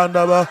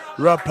 Rapandaba,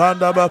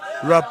 Rapandaba,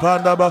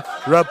 Rapandaba,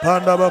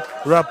 Rapandaba,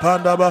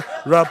 Rapandaba,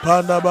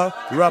 Rapandaba,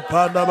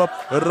 Rapandaba,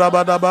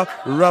 Rabadaba,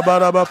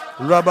 Rabadaba,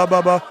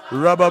 Rabababa,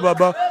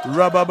 Rabababa,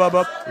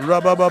 Rabababa,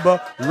 Rabababa,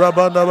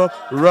 Rabandaba,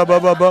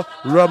 Rabababa,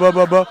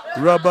 Rabababa,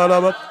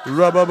 Rabalaba,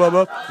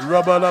 Rabababa,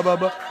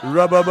 Rabalababa,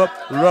 Rababa,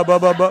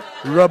 Rabababa,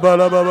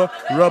 Rabalababa,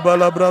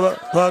 Rabalabraba,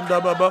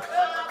 Pandababa,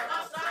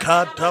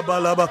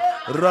 Katabalaba,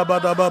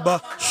 Rabadababa,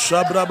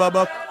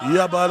 Shabrababa,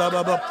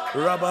 Yabalababa,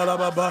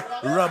 Rabalababa,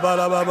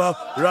 Rabalababa,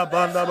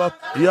 Rabandaba,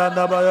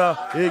 Yanabaya,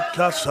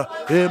 Ekasa,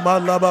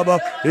 Emalababa,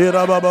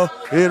 Erababa,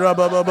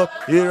 Erababa,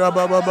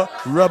 Erababa,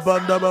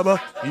 Rabandababa,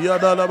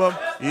 Yadalababa,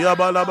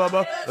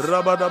 Yabalababa,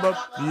 Rabadaba,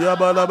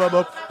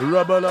 Yabalababa,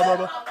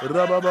 Rabalababa,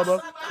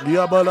 Rabababa,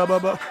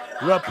 Yabalababa,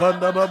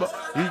 Rapandababa,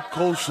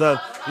 Ikosa,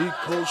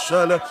 Iko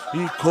Shale,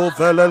 Iko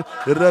Vele,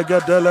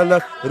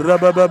 Regadelele,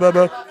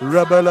 Rabababa,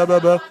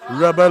 Rabalababa,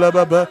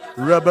 Rabalababa,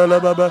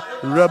 Rabalababa,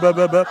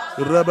 Rabababa,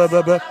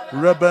 Rabababa,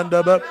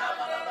 Rabandaba.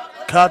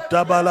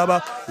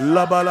 Katabalaba,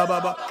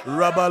 labalababa,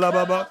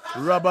 rabalababa,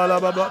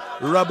 rabalababa,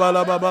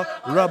 rabalababa,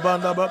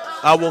 rabandaba.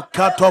 I will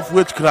cut off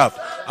witchcraft.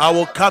 I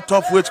will cut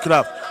off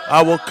witchcraft.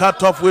 I will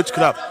cut off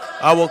witchcraft.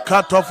 I will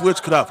cut off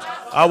witchcraft.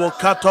 I will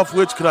cut off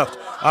witchcraft.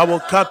 I will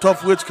cut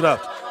off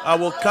witchcraft. I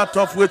will cut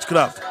off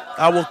witchcraft.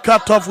 I will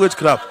cut off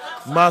witchcraft.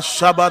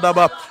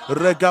 Mashabadaba,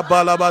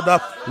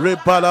 regabalabada,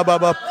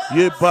 repalababa,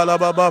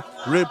 yepalababa,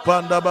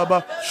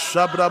 repandababa,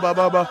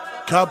 shabrababa,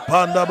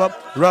 kapandaba,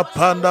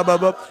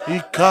 rapandababa,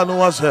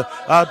 ikanuase,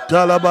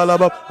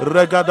 atalabalaba,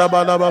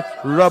 regadabalaba,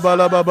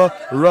 rabalababa,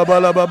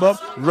 rabalababa,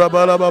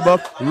 rabalababa,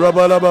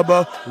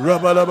 rabalababa,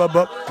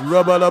 rabalababa,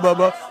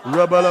 rabalababa,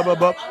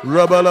 rabalababa,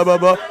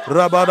 rabalababa,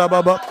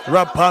 rabadababa,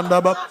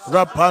 rapandaba,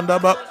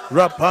 rapandaba,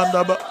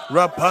 rapandaba,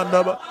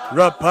 rapandaba,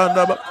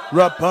 rapandaba,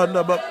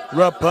 rapandaba,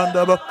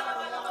 rapandaba,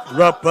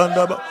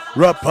 rapandaba,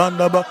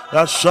 rapandaba,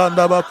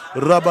 ashandaba,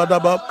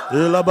 rabadaba,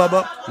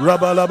 elababa,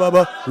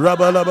 rabalababa,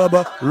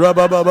 rabalababa,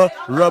 rabababa,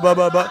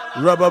 rabababa,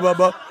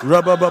 rabababa,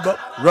 rabababa,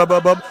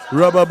 rabababa,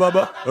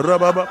 rabababa,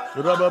 rababa,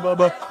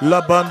 rabababa,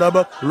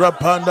 labandaba,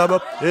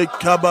 rapandaba,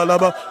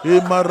 ekabalaba,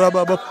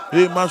 emarababa,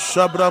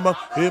 emashabrama,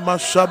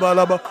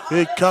 emashabalaba,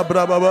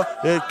 ekabrababa,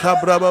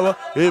 ekabrababa,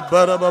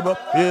 ebarababa,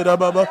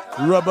 erababa,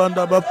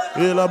 rabandaba,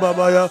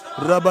 elababaya,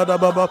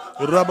 rabadababa,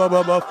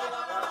 rabababa,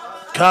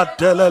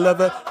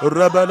 Katelelebe,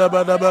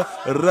 Rabalababa,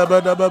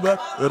 Rabadababa,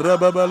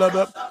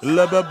 Rababalaba,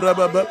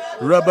 Lababrababa,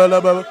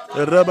 Rabalababa,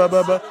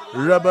 Rabababa,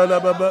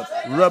 Rabalababa,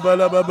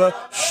 Rabalababa,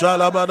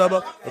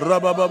 Shalabadaba,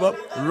 Rabababa,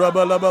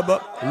 Rabalababa,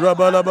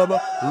 Rabalababa,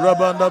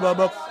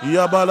 Rabandababa,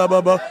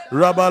 Yabalababa,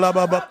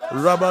 Rabalababa,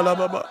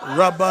 Rabalababa,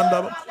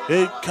 Rabandaba,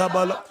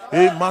 Ekabala,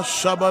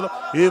 Emashabala,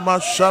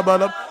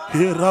 Emashabala,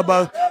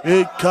 Iraba,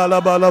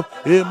 Ekalabala,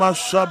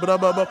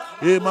 Emashabrababa,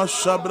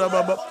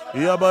 Emashabrababa,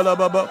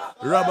 Yabalababa,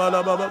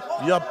 Rabalababa,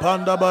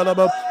 Yapanda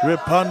Balaba,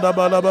 Repanda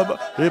Balababa,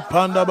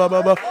 Epanda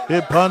Baba,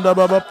 Epanda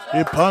Baba,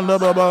 Epanda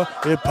Baba,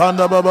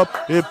 Epanda Baba,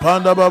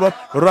 Epanda Baba,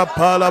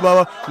 Rapala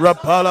Baba,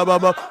 Rapala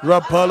Baba,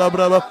 Rapala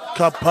Braba,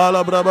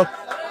 Kapala Braba,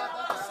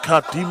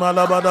 Katima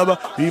labadaba,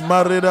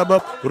 imaredaba,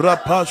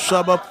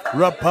 rapashaba,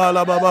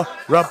 rapala baba,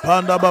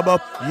 rapanda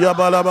baba,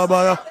 yabala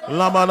baba,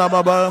 lamana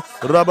baba,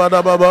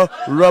 rabada baba,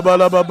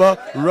 rabala baba,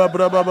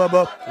 rabra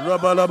baba,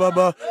 rabala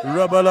baba,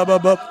 rabala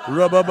baba,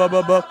 rababa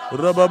baba,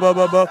 rababa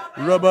baba,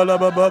 rabala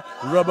baba,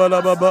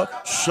 rabala baba,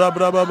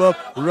 shabra baba,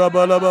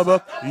 rabala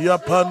baba,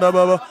 yapanda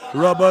baba,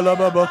 rabala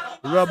baba,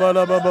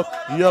 rabala baba,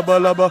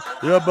 yabala baba,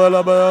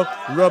 yabala baba,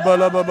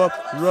 rabala baba,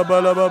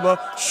 rabala baba,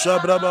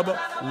 shabra baba,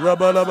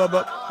 rabala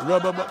baba,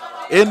 rababa.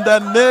 In the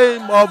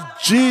name of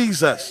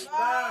Jesus.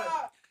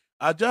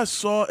 I just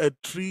saw a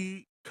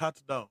tree cut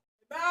down.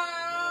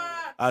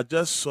 I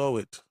just saw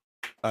it.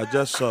 I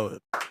just saw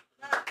it.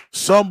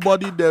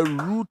 Somebody, the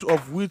root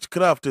of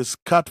witchcraft is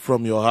cut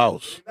from your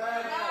house.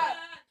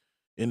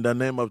 In the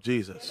name of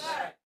Jesus.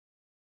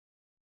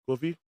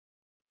 Kofi,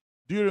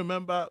 do you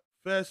remember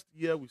first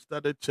year we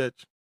started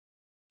church?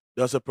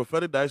 There was a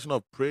prophetic direction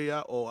of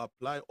prayer or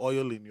apply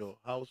oil in your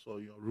house or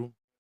your room.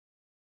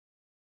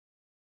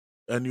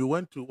 And you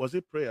went to, was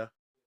it prayer?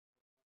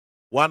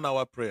 1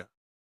 hour prayer.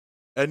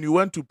 And you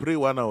went to pray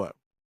 1 hour.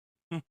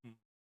 Do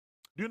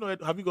you know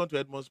it? Have you gone to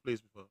Edmond's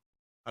place before?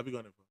 Have you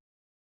gone before?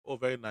 Oh,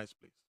 very nice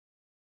place.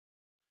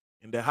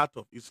 In the heart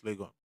of East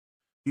Legon.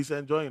 He's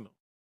enjoying it.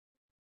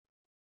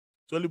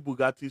 It's only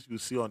Bugattis you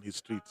see on his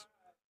street.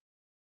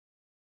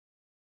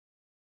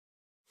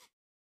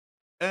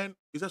 And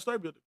it's a story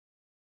building.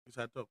 It's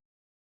at top.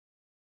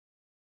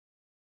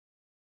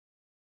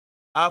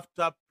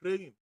 After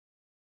praying,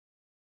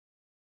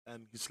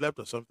 and he slept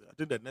or something, I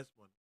think the next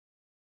morning,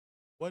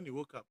 when he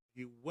woke up,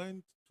 he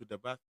went to the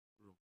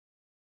bathroom.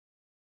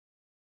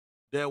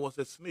 There was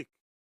a snake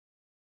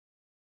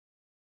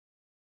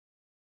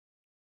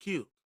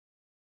killed,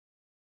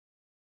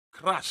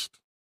 crushed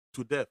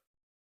to death.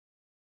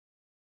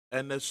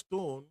 And a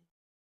stone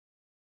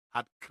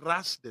had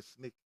crushed the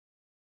snake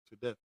to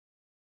death.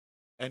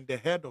 And the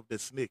head of the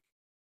snake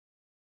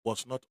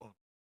was not on.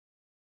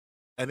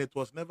 And it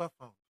was never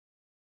found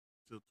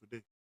till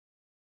today.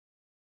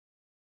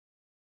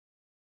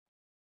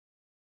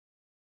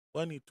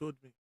 When he told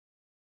me,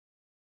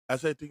 I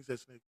said, I think it's a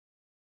snake.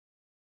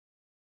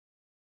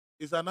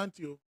 It's an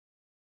antio.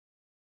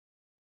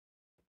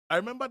 I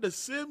remember the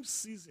same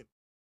season,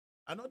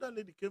 another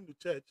lady came to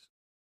church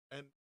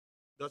and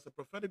there was a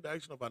prophetic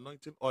direction of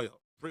anointing oil.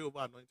 Pray over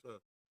anointing oil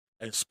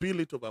and spill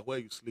it over where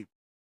you sleep.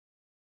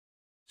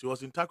 She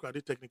was in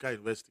Takoradi Technical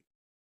University.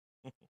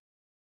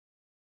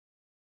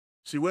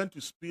 She went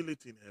to spill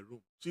it in her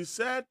room. She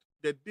said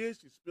the day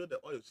she spilled the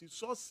oil, she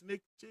saw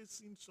snake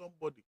chasing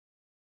somebody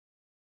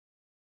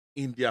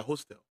in their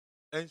hostel.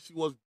 And she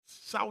was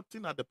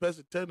shouting at the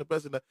person, telling the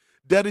person that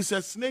there is a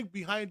snake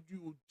behind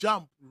you.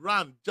 Jump,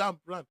 run,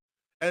 jump, run.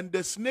 And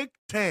the snake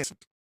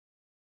turned.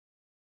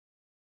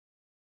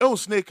 Oh,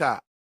 snake.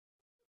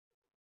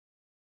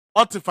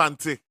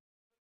 Otifante.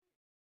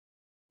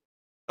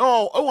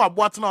 Oh,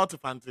 what's not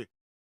Otifante?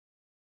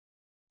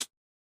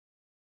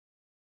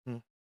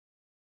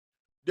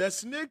 The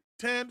snake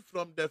turned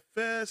from the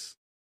first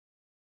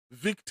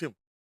victim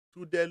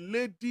to the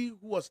lady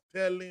who was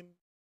telling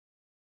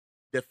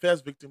the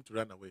first victim to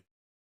run away.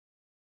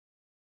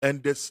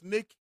 And the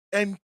snake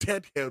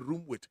entered her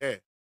room with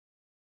her.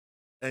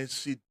 And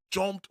she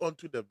jumped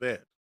onto the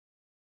bed.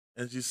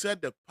 And she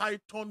said the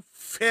python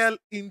fell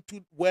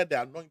into where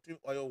the anointing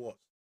oil was.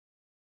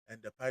 And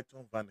the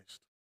python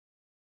vanished.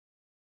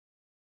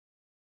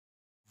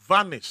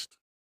 Vanished.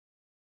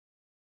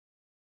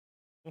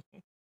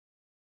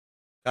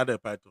 Kada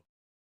python.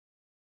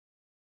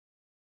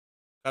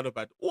 Kada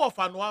python. Who of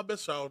an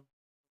sound?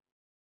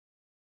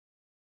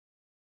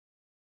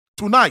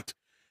 Tonight,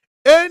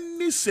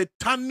 any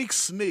satanic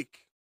snake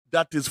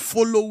that is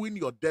following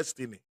your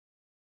destiny,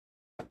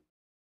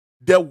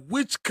 the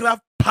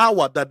witchcraft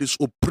power that is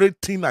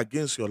operating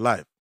against your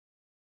life,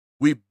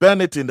 we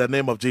burn it in the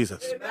name of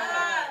Jesus.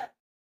 Amen.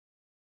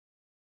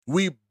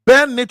 We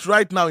burn it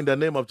right now in the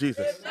name of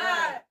Jesus. Amen.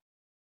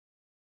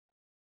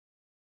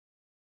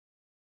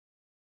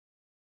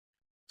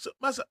 So,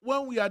 Master,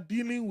 when we are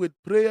dealing with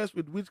prayers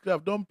with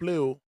witchcraft, don't play.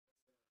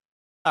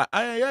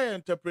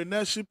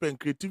 Entrepreneurship and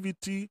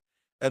creativity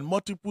and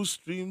multiple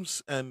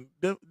streams and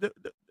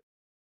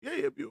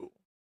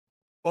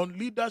on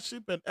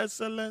leadership and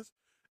excellence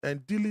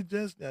and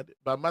diligence.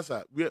 But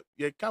Master, we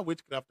can't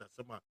witchcraft as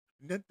someone.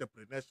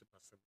 Entrepreneurship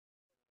as someone.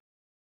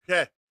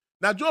 Yeah.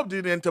 Now job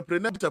did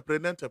entrepreneur.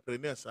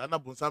 So Anna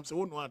Bonsam say,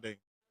 "Oh no, then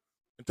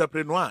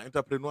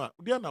entrepreneur.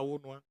 They are now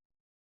one.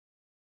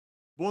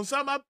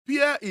 Bonsam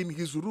appear in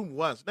his room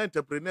once. Now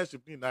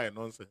entrepreneurship is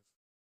nonsense,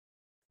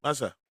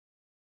 Master.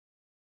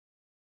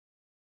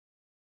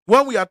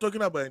 When we are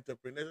talking about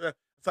entrepreneurship,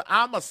 so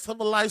I'm a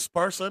civilized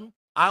person.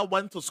 I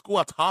went to school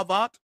at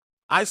Harvard.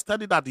 I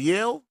studied at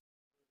Yale.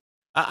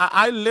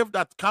 I lived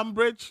at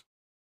Cambridge.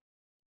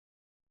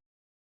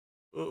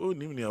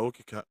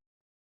 Okay.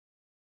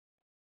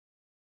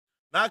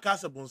 Now,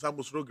 Casa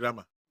Bonsamos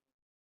grammar.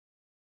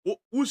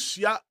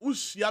 Usia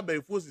by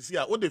force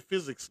here. What the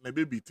physics na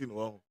be beating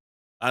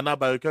and now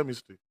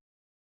biochemistry.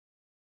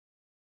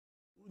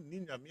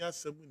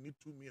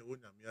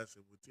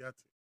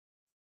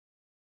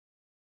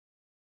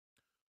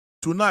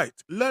 Tonight,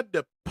 let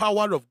the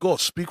power of God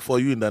speak for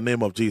you in the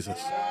name of Jesus.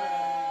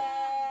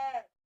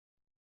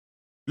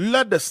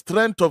 Let the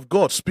strength of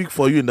God speak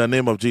for you in the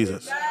name of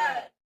Jesus.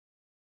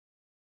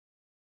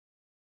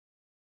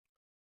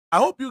 I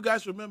hope you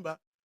guys remember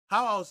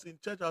how I was in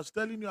church. I was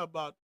telling you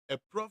about a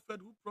prophet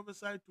who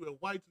prophesied to a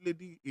white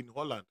lady in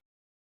Holland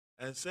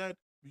and said,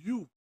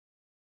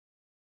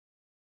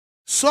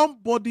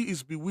 somebody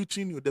is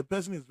bewitching you. The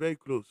person is very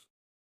close.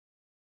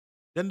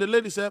 Then the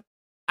lady said,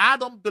 I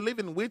don't believe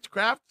in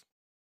witchcraft.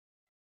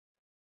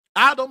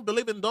 I don't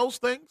believe in those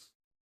things.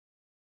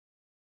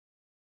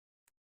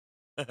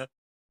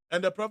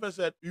 And the prophet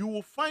said, you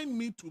will find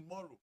me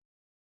tomorrow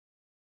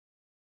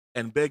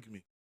and beg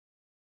me.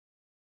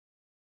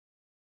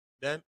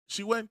 Then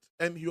she went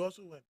and he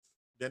also went.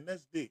 The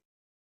next day,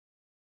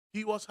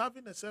 he was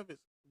having a service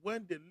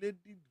when the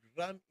lady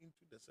ran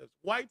into the service.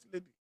 White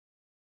lady.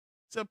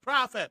 Said,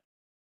 prophet.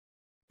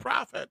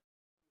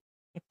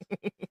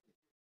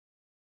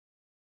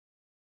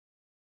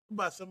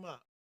 Basama,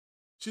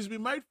 she's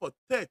been married for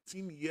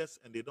 13 years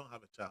and they don't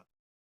have a child.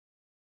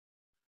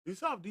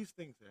 Some of these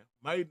things,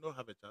 married not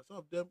have a child. Some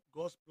of them,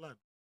 God's plan.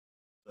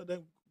 Some of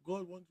them,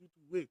 God wants you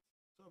to wait.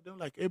 Some of them,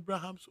 like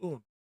Abraham's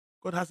own.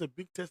 God has a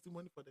big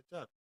testimony for the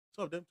child.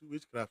 Some of them to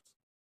witchcraft.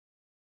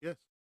 Yes.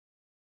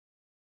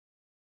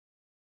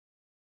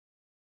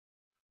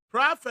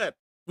 Prophet,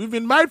 we've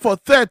been married for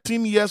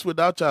 13 years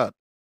without child.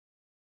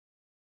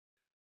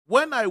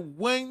 When I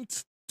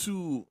went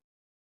to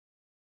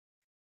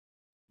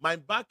my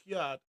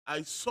backyard,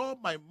 I saw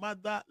my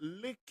mother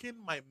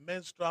licking my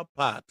menstrual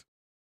pad.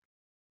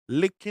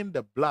 Licking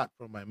the blood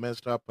from my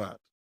menstrual pad.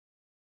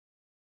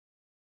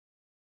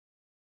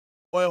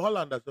 Or a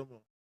Holland as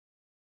well.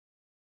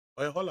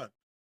 Or a Holland.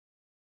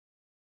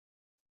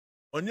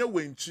 Onye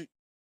wenchi.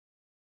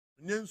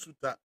 Onye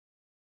nsuta.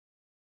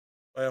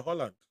 Or a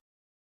Holland.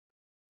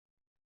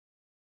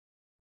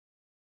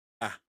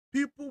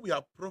 People we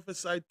have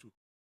prophesied to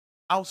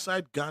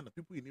outside Ghana,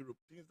 people in Europe,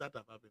 things that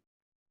have happened.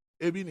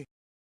 Ebini.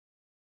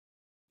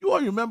 You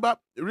all remember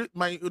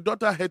my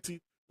daughter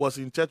Hetty was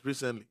in church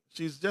recently.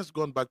 She's just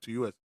gone back to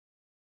US.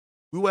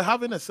 We were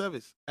having a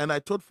service and I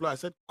told Flo, I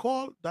said,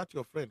 call that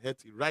your friend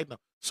Hetty right now.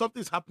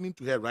 Something's happening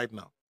to her right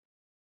now.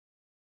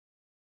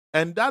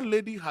 And that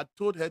lady had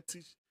told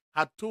Hetty,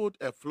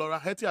 Flora,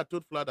 Hetty had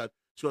told Flora that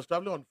she was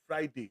traveling on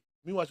Friday.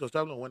 Meanwhile, she was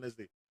traveling on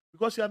Wednesday.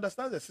 Because she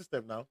understands the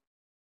system now.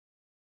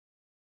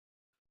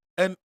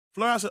 And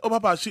Flora said, oh,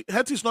 Papa,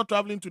 Hetty's not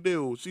traveling today.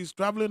 Oh, she's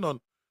traveling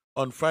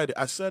on Friday.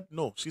 I said,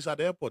 no, she's at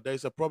the airport. There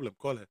is a problem.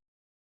 Call her.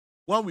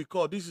 When we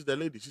call, this is the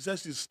lady. She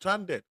says she's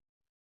stranded.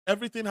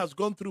 Everything has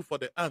gone through for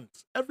the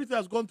ants. Everything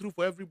has gone through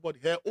for everybody.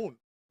 Her own.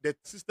 The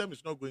system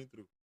is not going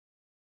through.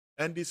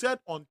 And they said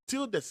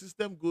until the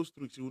system goes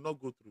through, she will not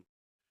go through.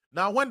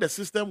 Now, when the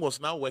system was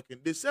now working,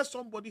 they said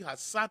somebody has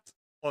sat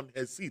on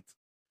her seat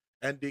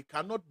and they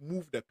cannot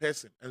move the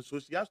person. And so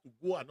she has to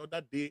go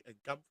another day and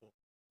come for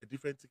a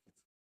different ticket.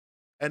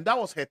 And that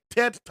was her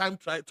third time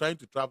trying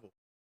to travel.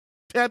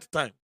 Third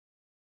time.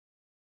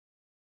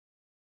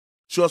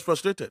 She was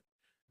frustrated.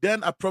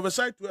 Then I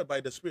prophesied to her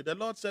by the Spirit. The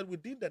Lord said,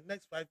 within the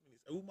next 5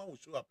 minutes, a woman will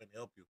show up and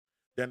help you.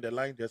 Then the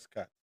line just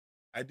cut.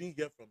 I didn't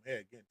hear from her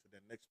again till the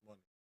next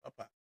morning.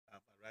 Papa, I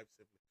have arrived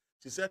safely.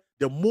 She said,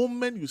 the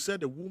moment you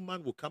said a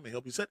woman will come and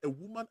help, you said a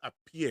woman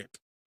appeared.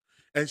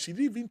 And she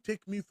didn't even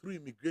take me through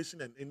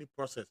immigration and any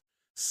process.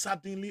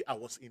 Suddenly, I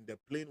was in the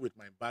plane with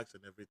my bags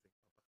and everything.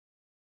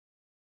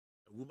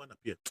 A woman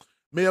appeared.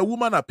 May a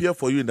woman appear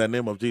for you in the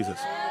name of Jesus.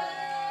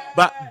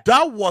 But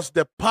that was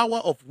the power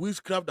of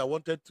witchcraft that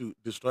wanted to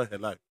destroy her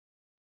life.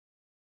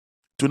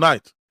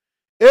 Tonight,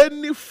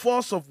 any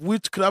force of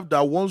witchcraft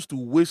that wants to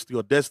waste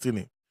your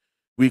destiny,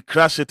 we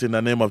crush it in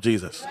the name of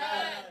Jesus.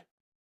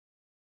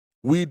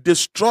 We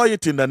destroy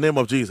it in the name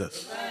of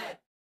Jesus.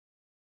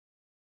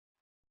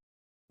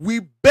 We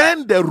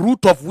burn the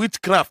root of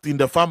witchcraft in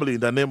the family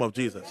in the name of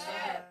Jesus.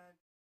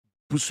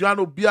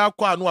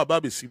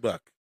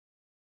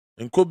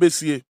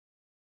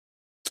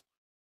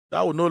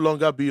 That will no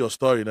longer be your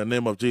story in the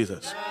name of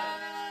Jesus.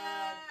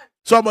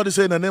 Somebody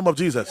say in the name of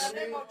Jesus.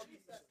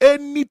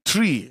 Any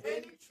tree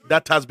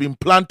that has been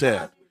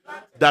planted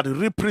that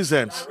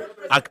represents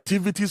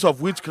activities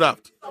of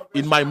witchcraft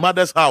in my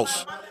mother's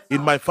house, in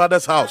my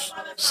father's house,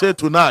 say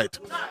tonight,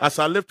 as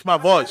I lift my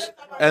voice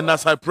and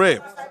as I pray,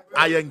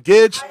 I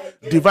engage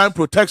divine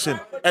protection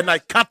and I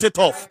cut it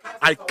off.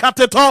 I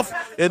cut it off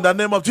in the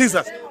name of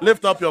Jesus.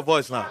 Lift up your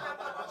voice now.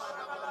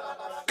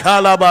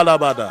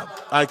 Kalabalabada.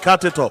 I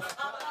cut it off.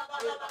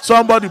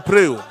 Somebody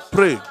pray,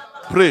 pray,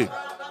 pray,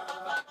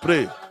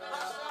 pray.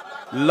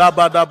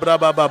 Labada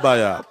braba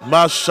babaya,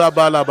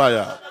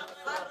 mashabalabaya,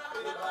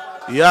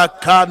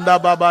 yakanda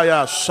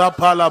babaya,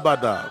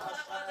 shapalabada.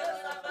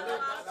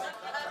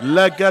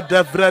 Lega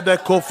devrede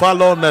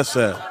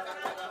kofalonese.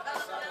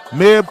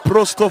 Me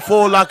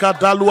prostofo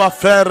lakadalu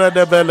afere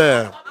de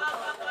bele.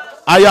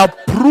 I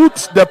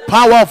uproot the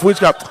power of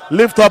witchcraft.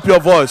 Lift up your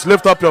voice,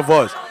 lift up your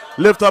voice.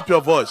 Lift up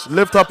your voice,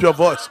 lift up your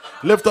voice,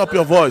 lift up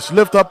your voice,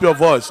 lift up your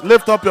voice,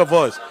 lift up your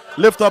voice,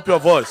 lift up your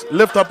voice,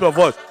 lift up your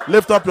voice,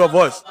 lift up your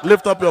voice,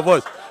 lift up your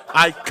voice.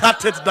 I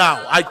cut it down,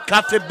 I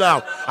cut it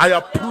down. I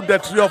uproot the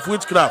tree of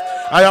witchcraft.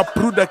 I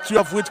uproot the tree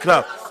of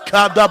witchcraft.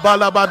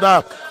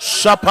 Kadabalabada,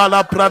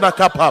 Shapala Prada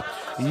Kappa,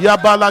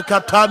 Yabala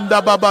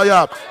Katanda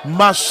Babaya,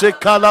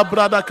 Mashekala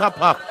Brada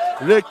Kappa,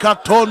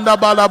 Rekatonda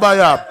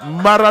Balabaya,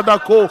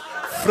 Maradako,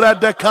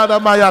 Fredekana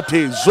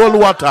Mayati,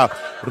 Zolwata.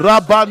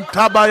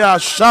 Rabantabaya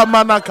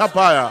Shamana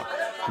Kapaya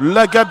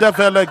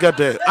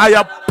Legede. I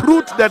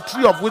uproot the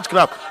tree of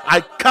witchcraft.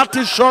 I cut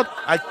it short,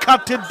 I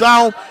cut it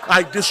down,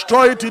 I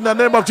destroy it in the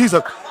name of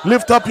Jesus.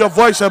 Lift up your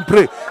voice and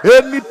pray.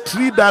 Any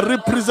tree that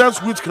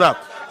represents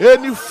witchcraft,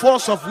 any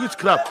force of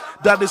witchcraft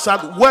that is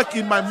at work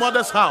in my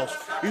mother's house,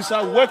 is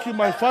at work in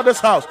my father's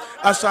house,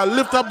 as I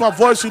lift up my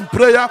voice in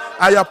prayer,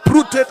 I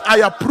uproot it, I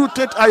uproot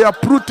it, I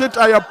uproot it,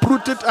 I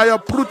uproot it, I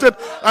uproot it,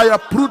 I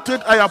uproot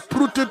it, I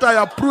uproot it, I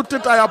uproot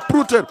it, I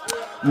uproot it.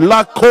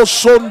 La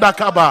kosonda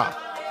kaba.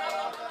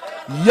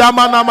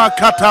 Yamanama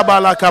kataba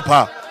la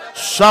kapa.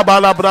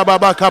 Shabala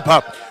brababa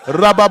kapa.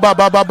 Rababa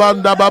baba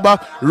banda baba.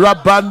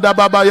 Rabanda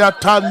baba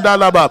yatanda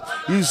laba.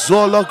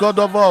 Izolo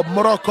godovo.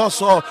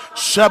 Mrokoso.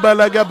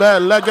 Shabelegebe.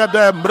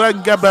 Legede.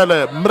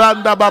 Mrengebele.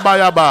 Mranda baba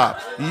yaba.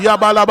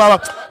 Yabala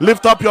baba.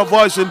 Lift up your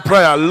voice in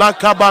prayer. La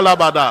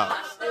kabalabada.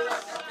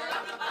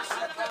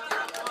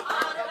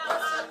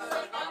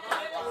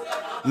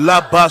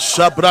 La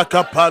basha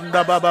braka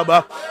panda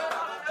baba.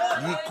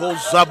 Yiko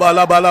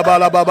zabala bala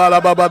bala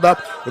bala baba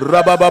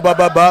rababa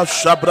baba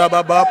shabra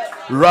baba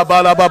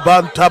rabala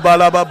baba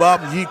tabala baba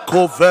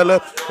yiko vele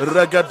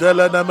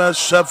regadele neme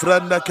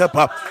shefrende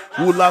kepa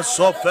ula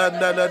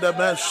sofende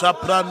neme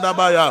shapranda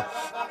maya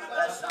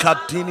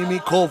katini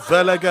miko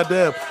vele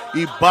gade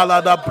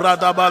ibalada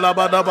brada bala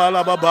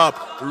bala baba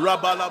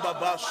rabala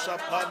baba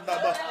shapanda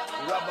baba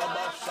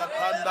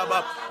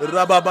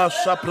Rababa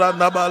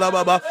Shapranda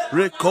Balababa,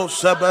 Rico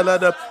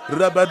Sabelada,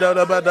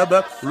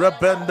 Rabada,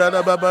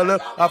 Rabenda Babala,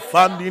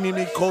 Afandini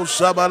Miko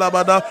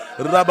Sabalabada,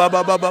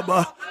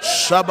 Rababa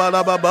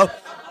Shabalababa.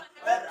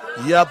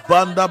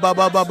 Yabanda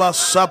baba baba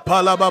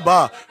sapala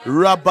baba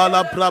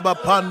rabala braba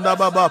panda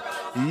baba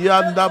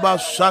yandaba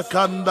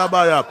shakanda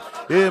baya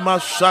ema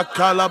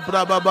shakala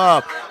braba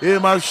baba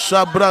ema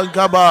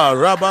shabranka ba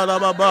rabala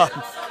baba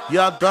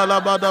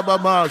yadala bada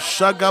baba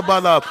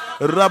shagabala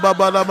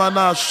rababala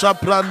mana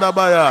shapranda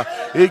baya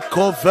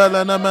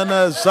ikovelena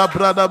mene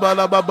zabrada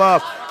bala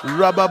baba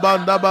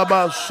rababanda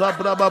baba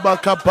shabra baba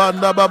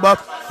kapanda baba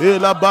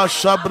Elaba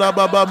shabra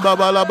baba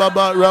baba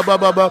baba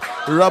rababa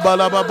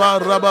rabala baba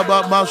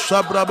rababa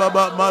mashabra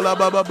baba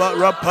malababa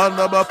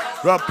rapanda baba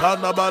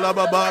rapanda bala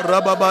baba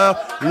rababa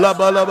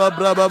labala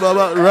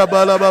baba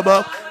rabala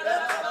baba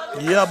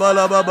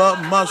yabala baba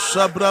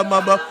mashabra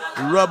baba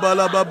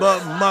Rabalababa,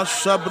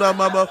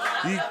 Mashabramaba,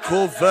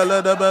 Iko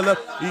Veledebele,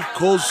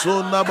 Iko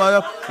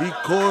Zonabaya,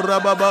 Iko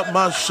Rababa,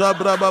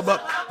 Mashabrababa,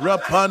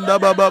 Rapanda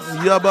Baba,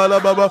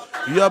 Yabalababa,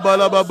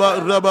 Yabalababa,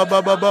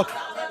 Rabababa,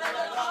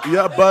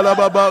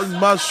 Yabalababa,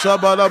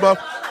 Mashabalaba,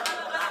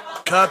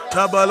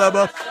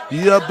 Katabalaba,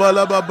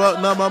 Yabalababa,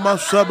 Namama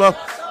Shaba,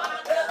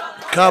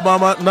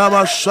 Kabama,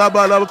 Nama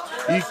Shabalaba,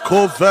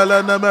 Iko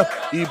Veleneme,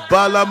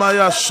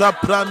 Ibalamaya,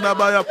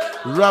 Shapranabaya,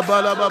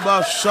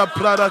 Rabalababa,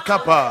 Shaprada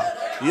Kapa,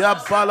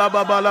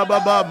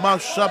 Yabalababa,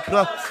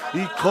 Mashapra,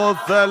 Iko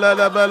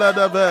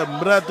Velenebe,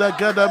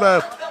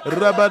 Mredegedebe,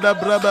 Rabada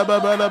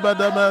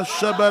Brababababadame,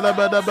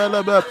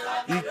 Shabalababababa,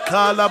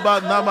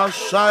 Ikalaba, Nama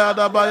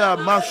Shayadabaya,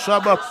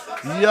 Mashaba,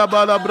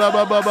 Yabala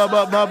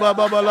Brabababa,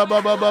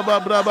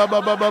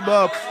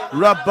 Brabababa,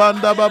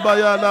 Rabanda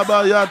Babaya,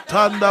 Nabaya,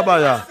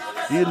 Tandabaya.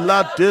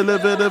 Ila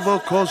televedevo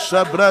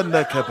kosa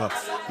brande kepa.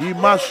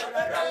 Imash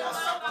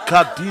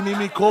kadini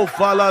miko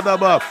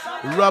faladaba.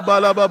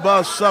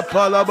 Rabalababa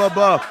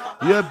sapalababa.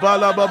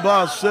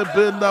 Yebalababa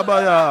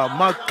sebendabaya.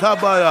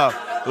 Makabaya.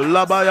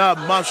 Labaya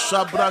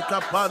masabraka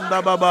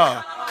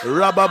pandababa.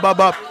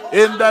 Rabababa.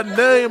 In the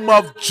name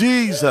of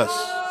Jesus.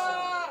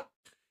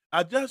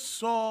 I just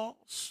saw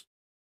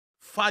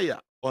fire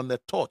on the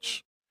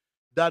torch.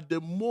 That the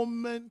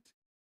moment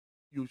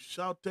you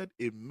shouted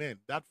amen,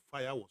 that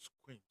fire was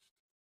quenched.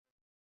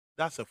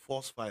 That's a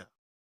false fire.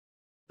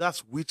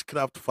 That's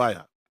witchcraft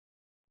fire.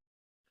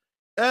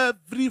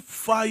 Every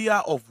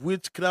fire of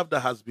witchcraft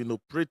that has been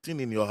operating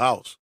in your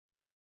house,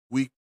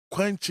 we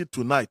quench it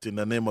tonight in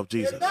the name of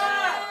Jesus.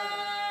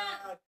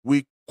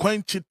 We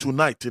quench it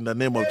tonight in the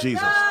name of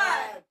Jesus.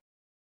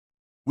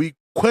 We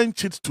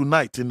quench it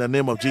tonight in the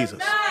name of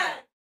Jesus.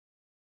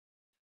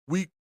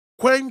 We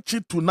quench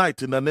it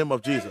tonight in the name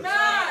of Jesus.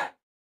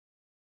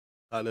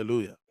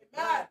 Hallelujah.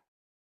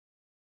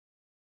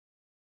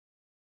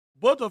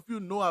 Both of you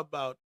know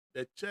about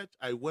the church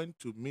I went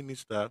to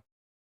minister,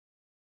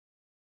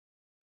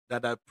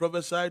 that I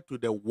prophesied to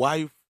the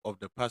wife of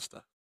the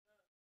pastor.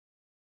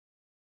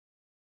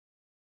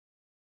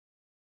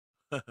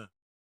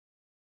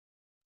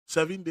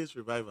 Seven days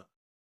revival.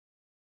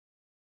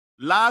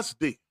 Last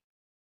day,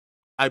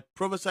 I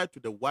prophesied to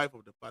the wife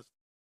of the pastor.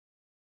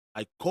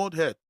 I called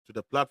her to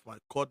the platform. I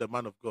called the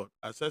man of God.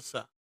 I said,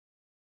 sir,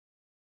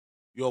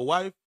 your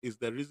wife is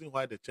the reason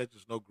why the church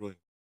is not growing.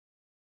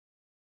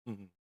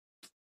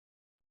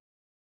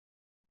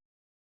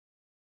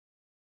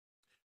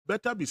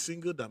 Better be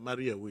single than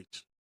marry a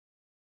witch.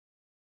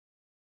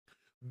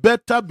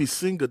 Better be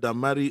single than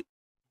marry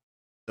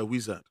a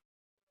wizard.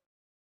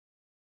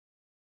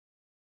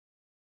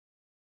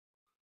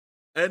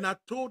 And I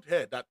told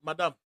her that,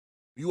 madam,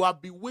 you are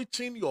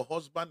bewitching your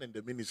husband in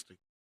the ministry.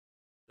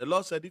 The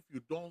Lord said, if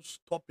you don't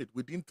stop it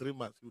within 3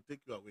 months, he will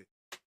take you away.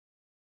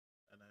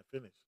 And I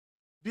finished.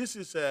 This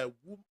is a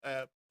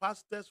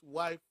pastor's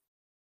wife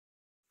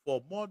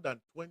for more than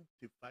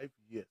 25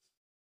 years.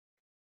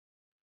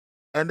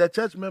 And the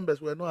church members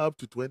were not up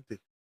to 20.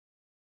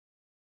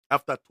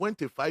 After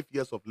 25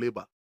 years of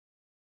labor.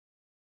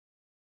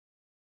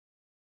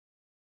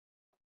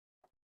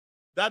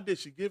 That day,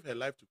 she gave her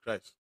life to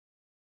Christ.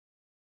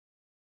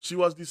 She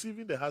was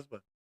deceiving the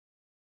husband.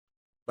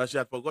 But she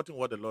had forgotten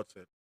what the Lord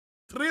said.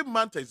 3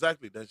 months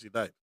exactly, then she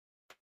died.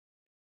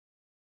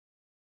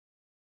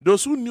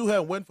 Those who knew her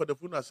and went for the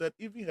funeral said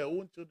even her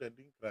own children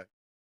didn't cry.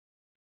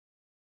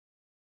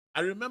 I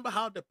remember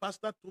how the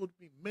pastor told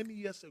me many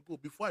years ago,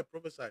 before I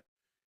prophesied,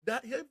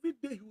 that every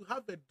day you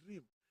have a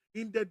dream.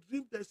 In the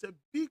dream, there's a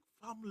big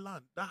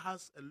farmland that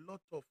has a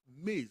lot of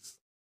maize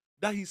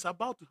that he's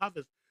about to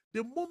harvest.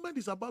 The moment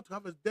he's about to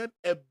harvest, then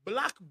a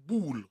black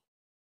bull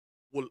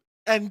will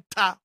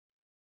enter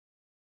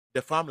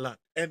the farmland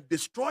and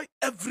destroy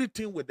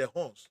everything with the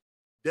horns.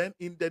 Then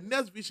in the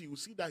next vision, you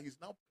see that he's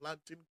now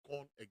planting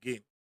corn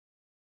again.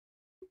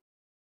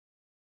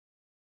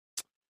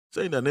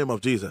 Say in the name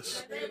of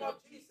Jesus.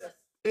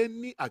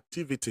 Any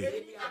activity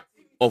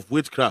of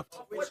witchcraft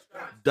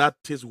that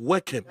is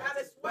working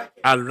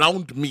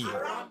around me,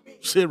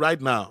 say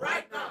right now,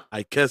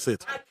 I curse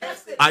it.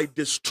 I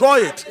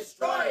destroy it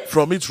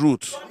from its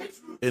roots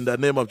in the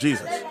name of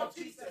Jesus.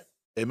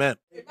 Amen.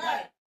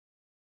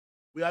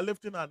 We are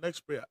lifting our next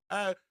prayer.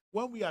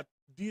 When we are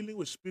dealing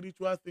with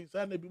spiritual things,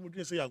 and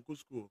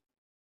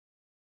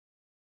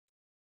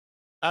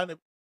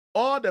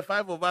all the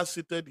 5 of us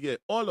seated here,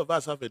 all of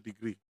us have a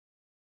degree.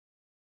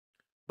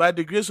 By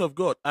the grace of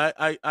God,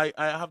 I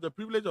have the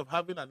privilege of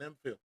having an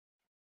MPhil.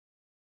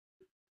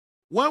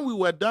 When we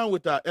were done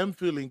with our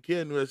MPhil in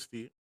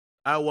KNUST,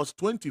 I was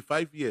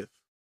 25 years.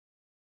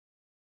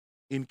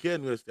 In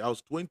KNUST, I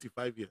was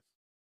 25 years.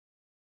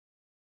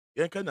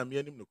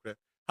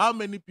 How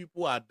many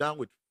people are done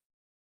with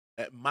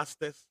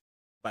masters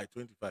by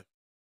 25?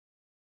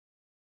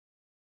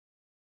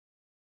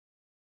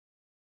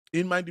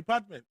 In my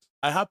department,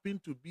 I happen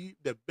to be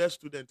the best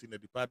student in the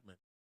department.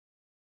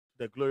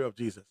 The glory of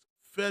Jesus.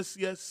 First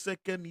year,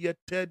 second year,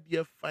 third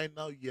year,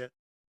 final year,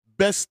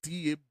 best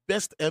TA,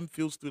 best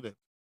MPhil student.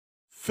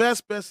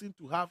 First person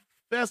to have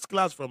first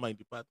class from my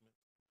department.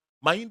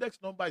 My index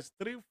number is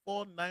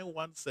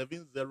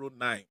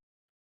 3491709.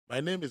 My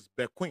name is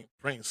Bequin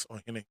Prince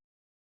Ohene,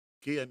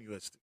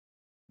 KNUST.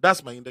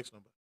 That's my index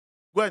number.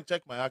 Go and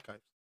check my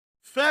archives.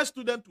 First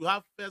student to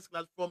have first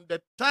class from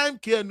the time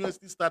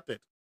KNUST started.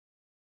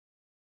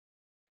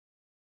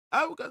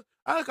 I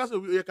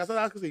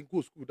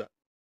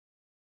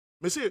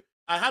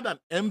had an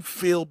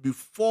MPhil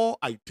before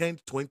I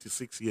turned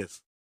 26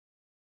 years,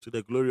 to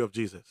the glory of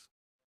Jesus.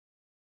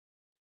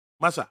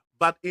 Master,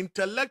 but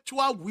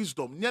intellectual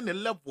wisdom, near the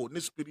level, ni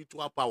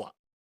spiritual power.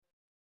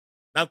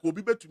 Now, could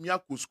be to me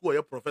a school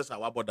or professor.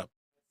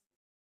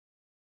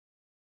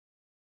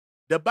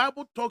 The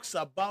Bible talks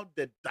about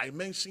the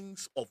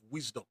dimensions of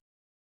wisdom.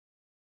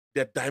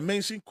 The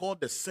dimension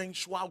called the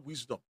sensual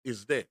wisdom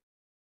is there.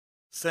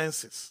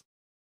 Senses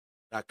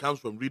that comes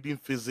from reading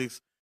physics,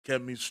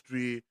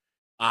 chemistry,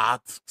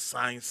 art,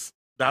 science.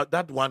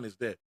 That one is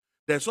there.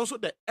 There's also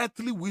the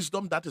earthly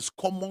wisdom that is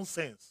common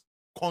sense,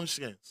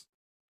 conscience.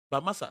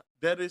 But Master,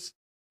 there is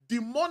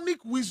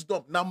demonic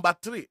wisdom, number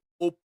 3,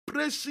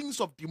 operations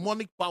of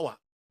demonic power,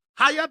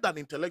 higher than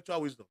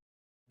intellectual wisdom.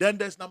 Then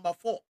there's number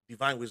 4,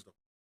 divine wisdom,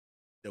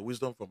 the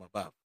wisdom from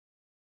above.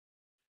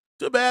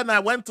 Too bad I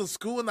went to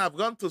school and I've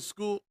gone to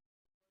school.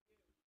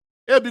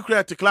 Every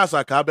creative class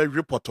I can be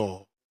reporter.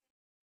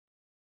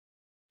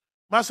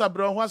 Master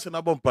Brown, what's in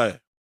a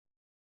bumpire?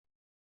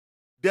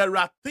 There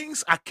are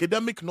things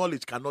academic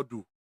knowledge cannot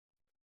do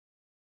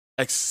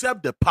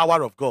except the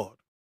power of God.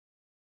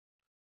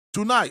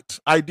 Tonight,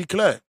 I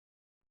declare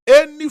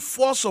any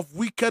force of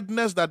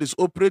wickedness that is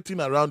operating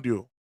around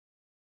you,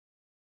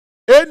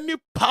 any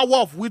power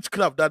of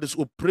witchcraft that is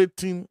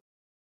operating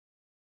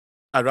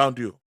around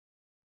you,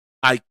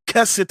 I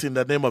curse it in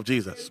the name of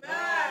Jesus.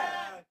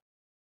 Amen.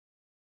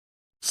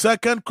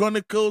 2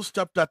 Chronicles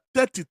chapter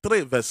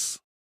 33 verse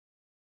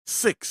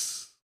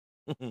 6.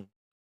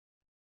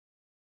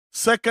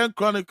 2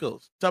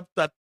 Chronicles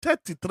chapter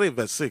 33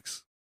 verse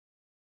 6.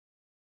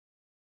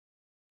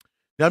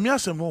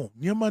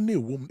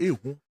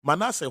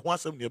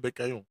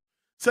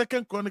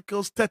 Second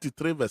Chronicles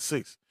 33 verse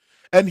 6.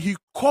 And he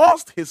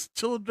caused his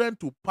children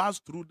to pass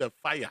through the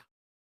fire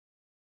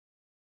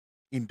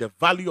in the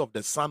valley of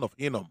the son of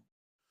Hinnom.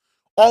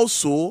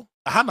 Also,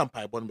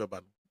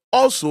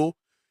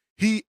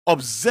 he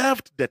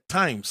observed the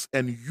times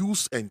and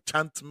used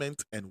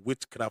enchantment and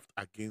witchcraft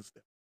against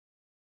them.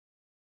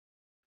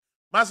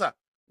 Master,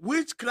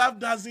 witchcraft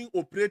doesn't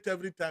operate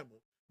every time.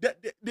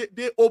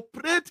 They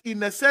operate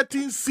in a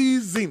certain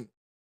season.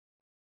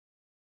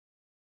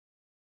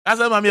 As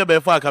a mammy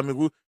before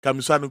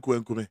Kamisanu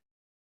Kuenkume.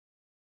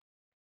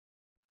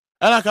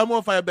 And I come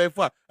on fire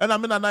before, and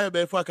I'm in an eye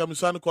before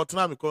Kamisanu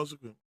Kotanami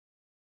consequence.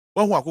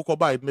 One who I could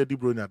buy it, Neddy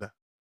Brunada.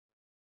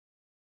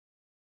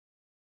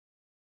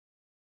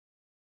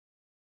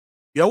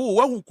 Yawu,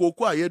 one who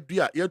cocoa,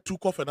 yet two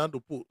coffin and the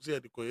pool, say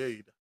the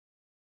Koyeda.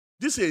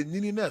 This is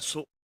Nini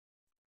so.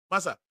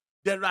 Master,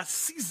 there are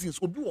seasons.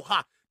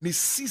 Obuha, the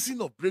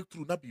season of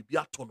breakthrough na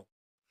bibia tono.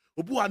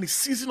 Obuha, the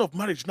season of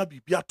marriage na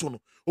bibia tono.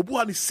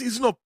 Obuha, the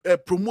season of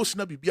promotion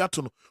na bibia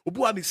tono.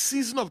 Obuha, the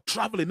season of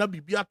traveling na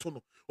bibia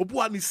tono.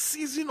 Obuha, the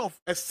season of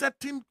a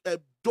certain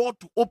door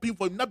to open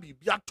for him na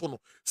bibia tono.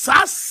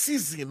 Sa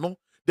season, no.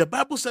 The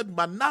Bible said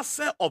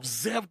Manasseh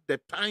observed the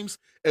times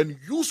and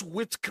used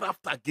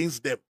witchcraft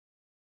against them.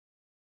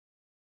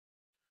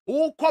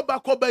 Oh,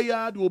 koba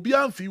ya, the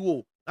obian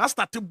fiwo. I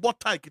started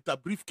bottle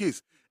kita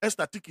briefcase. I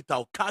started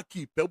kita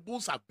kaki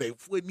pebbles are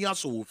benfu enia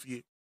so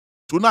ofie.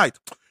 Tonight,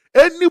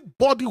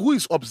 anybody who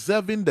is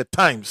observing the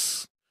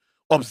times,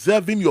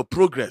 observing your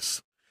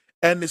progress,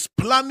 and is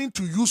planning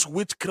to use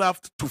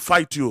witchcraft to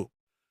fight you,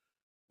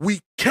 we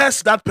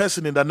curse that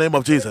person in the name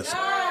of Jesus.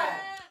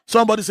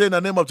 Somebody say in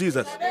the name of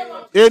Jesus.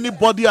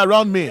 Anybody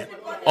around me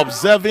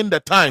observing the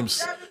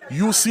times,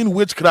 using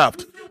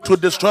witchcraft to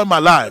destroy my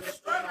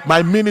life,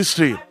 my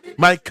ministry,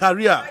 my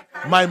career,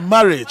 my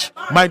marriage,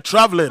 my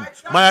traveling,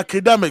 my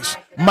academics,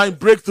 my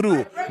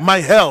breakthrough, my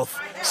health.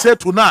 Say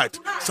tonight,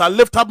 so I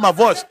lift up my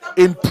voice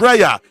in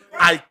prayer.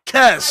 I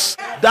curse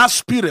that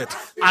spirit.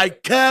 I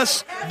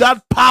curse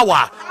that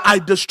power. I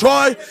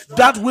destroy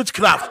that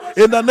witchcraft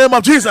in the name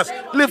of Jesus.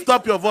 Lift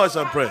up your voice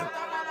and pray.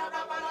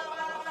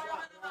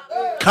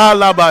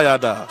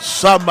 Kalabayada,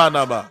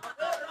 Samanaba.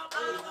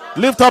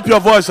 Lift up your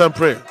voice and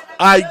pray.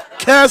 I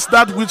curse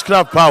that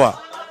witchcraft power.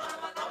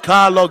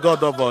 Kalo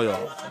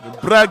Godoboyo.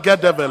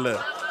 Bregedevele.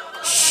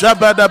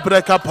 Shabada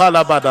Breka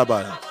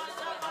Palabadabaya.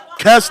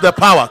 Curse the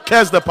power.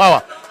 Curse the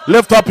power.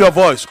 Lift up your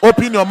voice.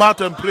 Open your mouth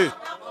and pray.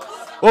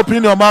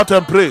 Open your mouth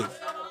and pray.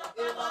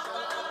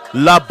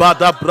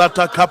 Labada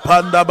brata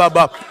kapanda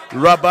baba,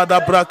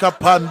 rabada braka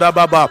panda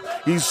baba,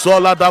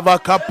 isola dava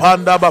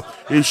kapanda baba,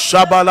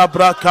 ishabala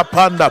braka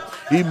panda,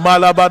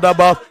 imalabada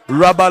baba,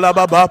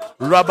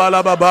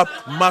 rabala baba,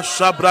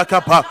 mashabra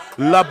kapa,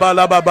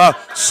 labala baba.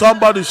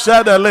 Somebody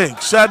share the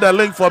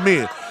link for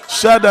me.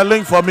 Share the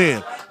link for me.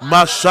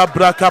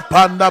 Mashabra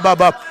kapanda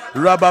baba,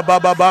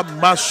 Rabababa,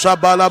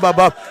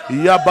 Mashabalababa,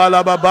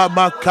 Yabalababa,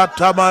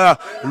 Makatamaya,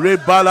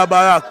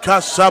 Rebalabaya,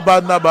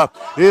 Kasabanaba,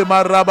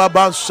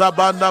 Emarababa,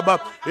 Sabanaba,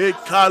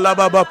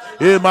 Ekalababa,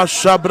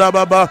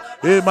 Emashabrababa,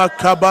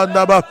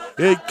 Emakabandaba,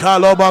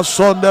 Ekaloma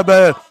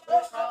Sondebe,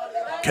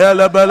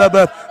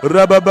 Kelebelebe,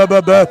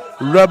 Rebebebe,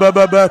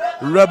 Rebebebe,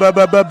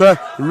 Rebebebe,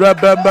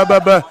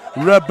 Rebebebe,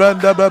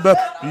 Rebendebebe,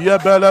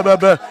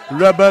 Yebelebebe,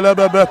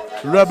 Rebelebebe,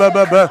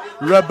 Rebebebe,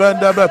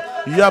 Rebendebe,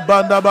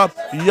 Yabandaba,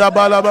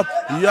 Yabalaba,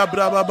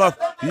 Yabrababa,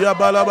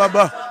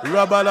 Yabalababa,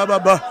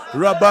 Rabalababa,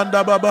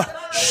 Rabandababa,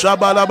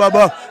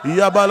 Shabalababa,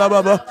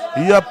 Yabalababa,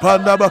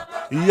 Yapandaba,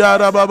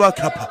 Yarababa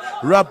Kappa,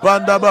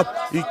 Rabandaba,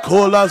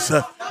 Ikolas,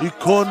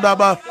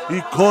 Ikondaba,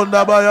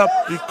 Ikondabaya,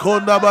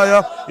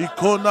 Ikondabaya,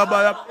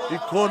 Ikondabaya,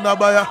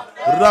 Ikonabaya,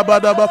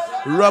 Rabadaba,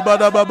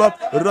 Rabadababa,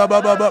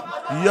 Rabababa,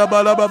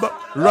 Yabalababa,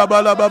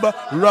 Rabalababa,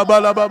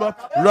 Rabalababa,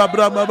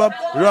 Rabramaba,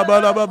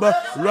 Rabalababa,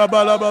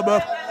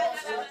 Rabalababa,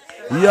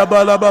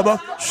 Yabalababa,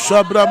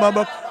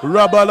 Shabramaba,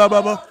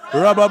 Rabalababa,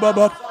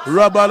 Rabababa,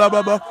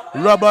 Rabalababa,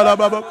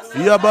 Rabalababa,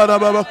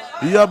 Yabalababa,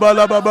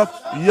 Yabalababa,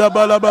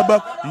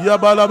 Yabalababa,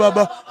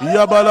 Yabalababa,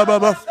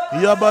 Yabalababa,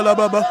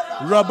 Yabalababa,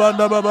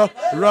 Rabandababa,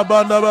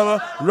 Rabandababa,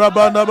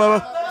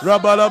 Rabandababa,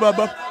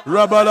 Rabalababa,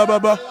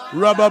 Rabalababa,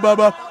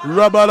 Rabababa,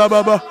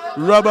 Rabalababa,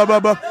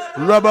 Rabababa,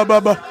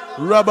 Rabababa,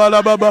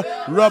 Rabalababa,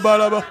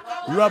 Rabalaba,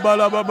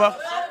 Rabalababa,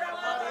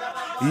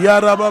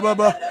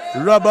 Yarababa,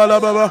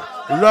 Rabalababa,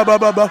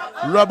 Rabababa,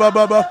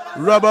 Rabababa,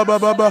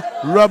 Rabababa,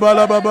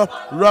 Rabalababa,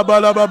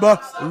 Rabalababa,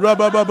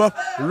 Rabababa,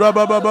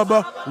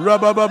 Rabababa,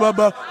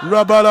 Rabababa,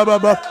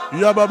 Rabalababa,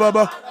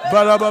 Yabababa,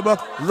 Barababa,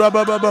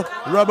 Rabababa,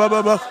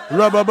 Rabababa,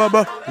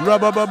 Rabababa,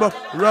 Rabababa,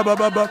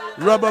 Rabababa,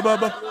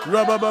 Rabababa,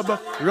 Rabababa,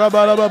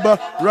 Rabalababa,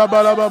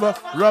 Rabalababa,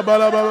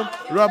 Rabalababa,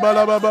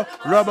 Rabalababa,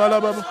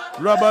 Rabalababa,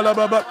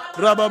 Rabalababa,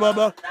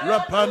 Rabababa,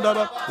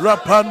 Rapandaba,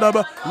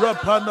 Rapandaba,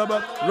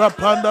 Rapandaba,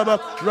 Rapandaba,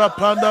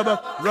 Rapandaba,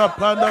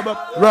 Rapandaba,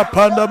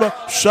 Rapandaba,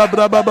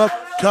 Shabrababa,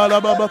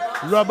 Kalababa,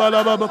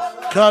 Rabalababa,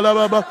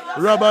 Kalababa,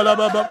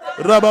 Rabalababa,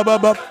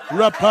 Rabababa,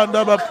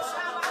 Rapandaba,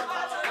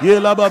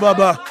 Ela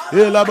bababa,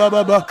 ela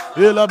bababa,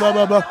 ela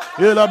bababa,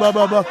 ela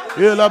bababa,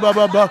 ela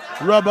bababa,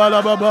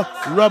 rabalababa,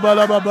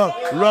 rabalababa,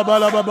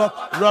 rabalababa,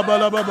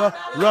 rabalababa,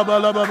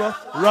 rabalababa,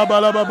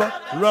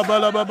 rabalababa,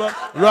 rabalababa,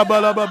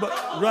 rabalababa,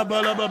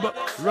 rabalababa,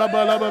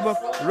 rabalababa,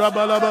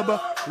 rabalababa,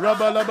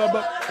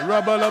 rabalababa,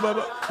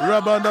 rabalababa,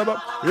 rabalababa,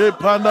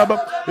 epandaba,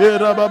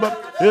 erababa,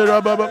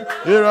 erababa,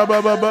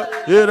 erababa,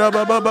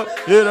 erababa,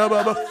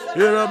 erababa,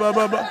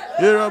 erababa,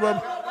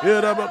 erababa,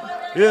 erababa,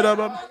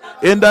 erababa.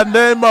 In the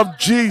name of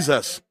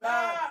Jesus.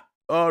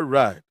 All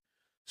right.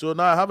 So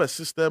now I have a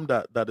system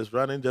that is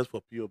running just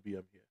for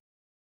POBM here.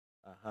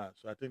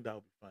 So I think that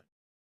will be fine.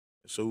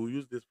 So we'll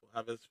use this for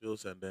Harvest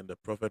Fields and then the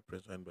Prophet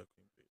Prince Weinberg.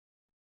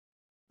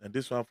 And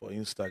this one for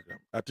Instagram.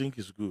 I think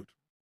it's good.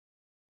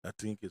 I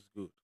think it's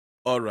good.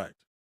 All right.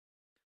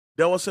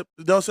 There was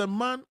a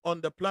man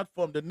on the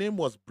platform. The name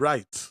was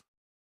Bright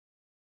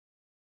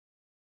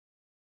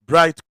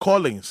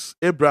Collins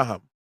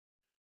Abraham.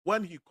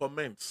 When he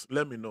comments,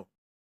 let me know.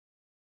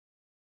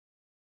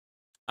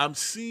 I'm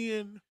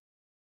seeing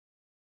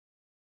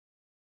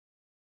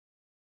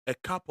a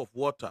cup of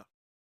water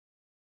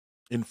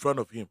in front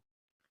of him.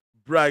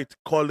 Bright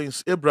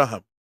Collins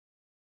Abraham.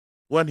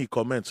 When he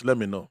comments, let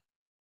me know.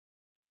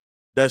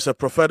 There's a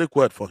prophetic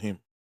word for him.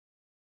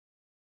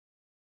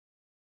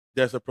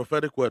 There's a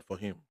prophetic word for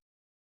him.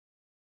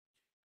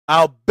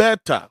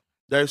 Alberta.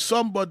 There is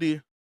somebody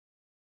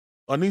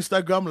on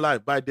Instagram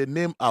Live by the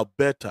name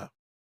Alberta.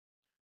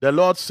 The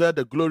Lord said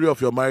the glory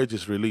of your marriage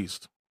is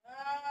released.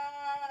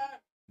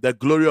 The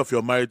glory of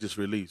your marriage is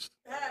released.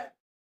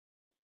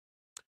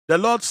 The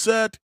Lord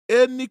said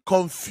any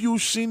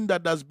confusion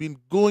that has been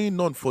going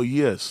on for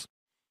years,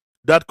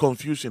 that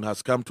confusion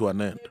has come to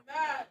an end.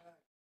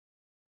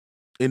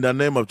 In the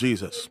name of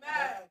Jesus.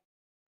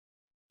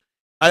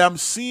 I am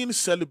seeing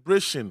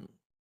celebration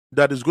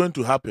that is going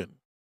to happen.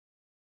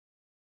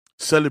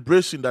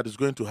 Celebration that is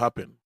going to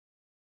happen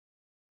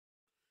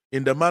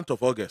in the month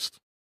of August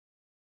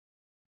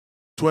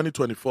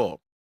 2024.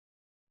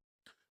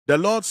 The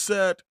Lord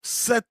said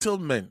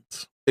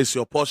settlement is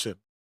your portion.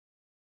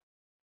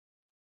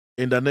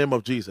 In the name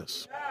of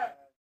Jesus.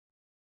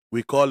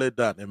 We call it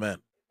that. Amen.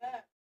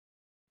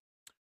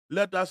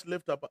 Let us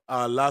lift up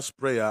our last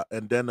prayer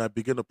and then I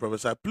begin to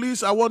prophesy.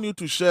 Please, I want you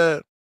to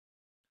share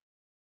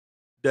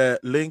the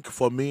link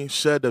for me.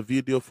 Share the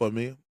video for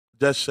me.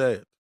 Just share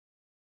it.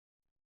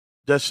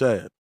 Just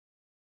share it.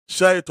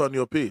 Share it on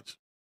your page.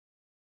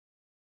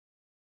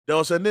 There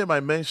was a name I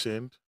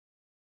mentioned.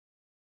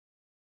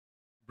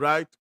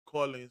 Bright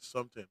Collins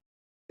something.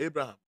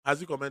 Abraham. Has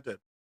he commented?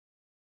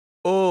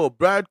 Oh,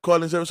 Bright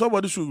Collins.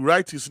 Somebody should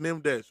write his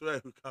name there so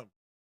I will come.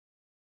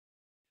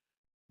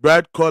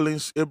 Bright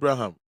Collins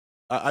Abraham.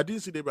 I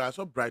didn't see the Abraham. I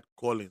saw Bright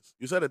Collins.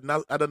 You said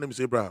the other name is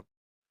Abraham.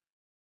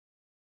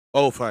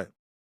 Oh, fine.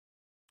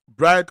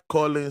 Bright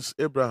Collins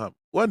Abraham.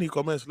 When he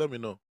comments, let me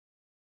know.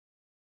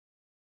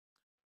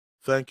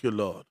 Thank you,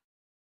 Lord.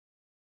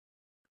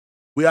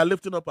 We are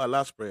lifting up our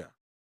last prayer.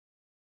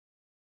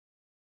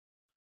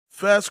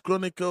 First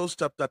Chronicles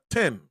chapter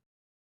 10,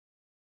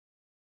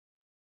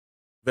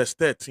 verse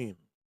 13.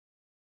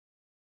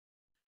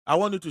 I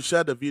want you to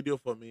share the video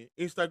for me.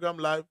 Instagram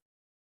Live.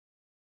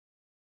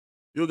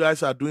 You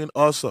guys are doing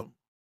awesome.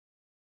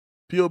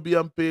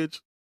 POBM page.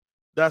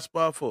 That's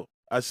powerful.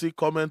 I see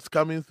comments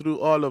coming through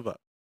all over.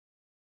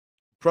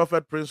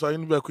 Prophet Prince or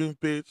Inver Queen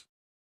page.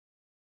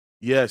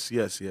 Yes.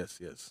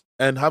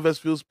 And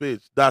Harvest Fields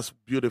page. That's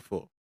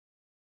beautiful.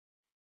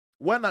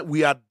 When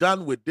we are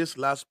done with this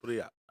last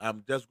prayer,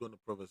 I'm just going to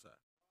prophesy.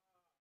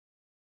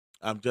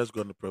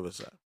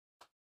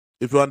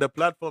 If you're on the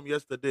platform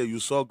yesterday, you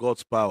saw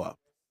God's power.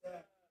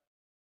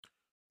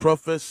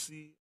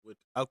 Prophecy with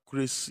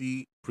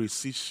accuracy,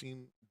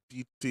 precision,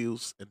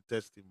 details, and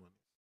testimony.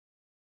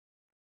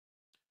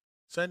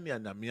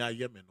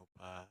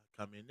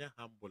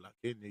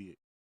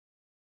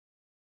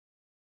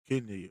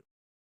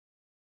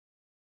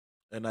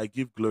 And I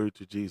give glory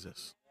to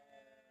Jesus.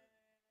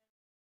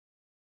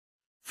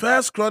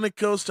 First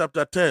Chronicles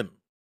chapter 10,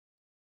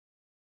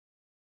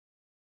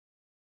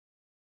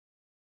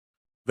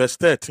 verse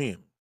 13.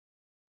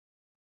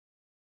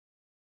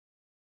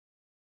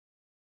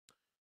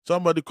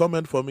 Somebody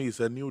comment for me.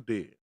 It's a new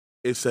day.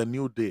 It's a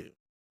new day.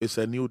 It's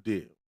a new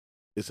day.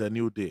 It's a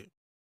new day.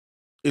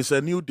 It's a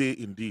new day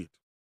indeed.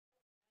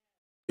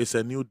 It's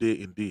a new day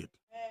indeed.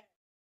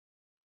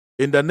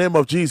 In the name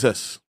of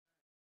Jesus,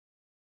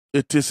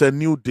 it is a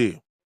new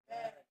day.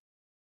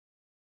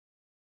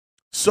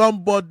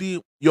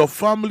 Somebody, your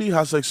family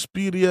has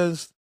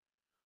experienced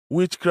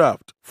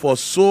witchcraft for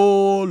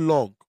so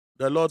long.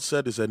 The Lord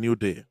said it's a new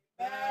day.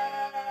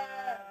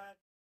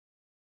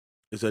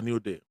 It's a new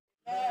day.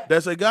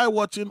 There's a guy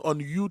watching on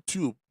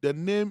YouTube. The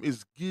name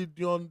is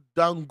Gideon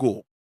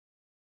Dango.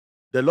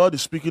 The Lord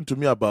is speaking to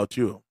me about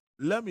you.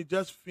 Let me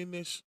just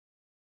finish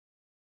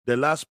the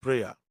last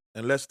prayer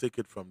and let's take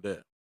it from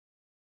there.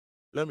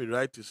 Let me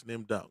write his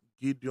name down.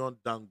 Gideon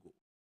Dango.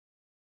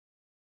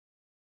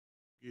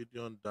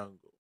 Gideon Dango.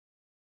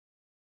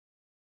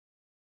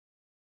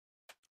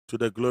 To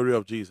the glory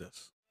of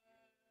Jesus.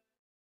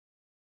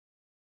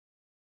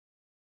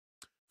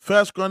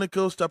 First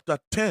Chronicles chapter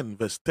 10,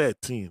 verse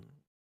 13.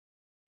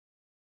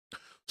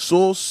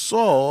 So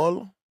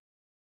Saul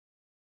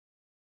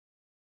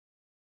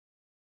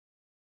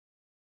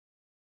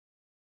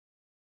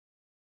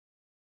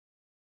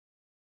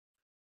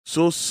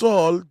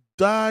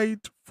died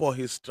for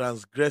his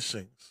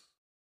transgressions.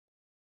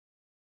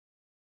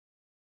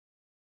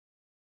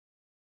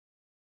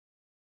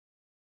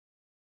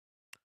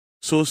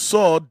 So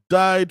Saul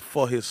died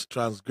for his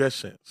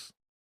transgressions.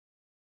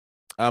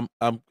 I'm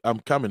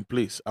coming,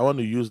 please. I want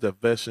to use the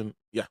version.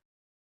 Yeah.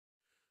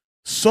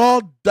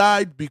 Saul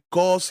died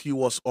because he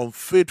was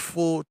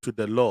unfaithful to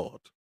the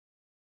Lord.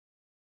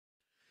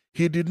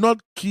 He did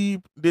not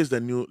keep, this is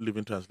the New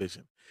Living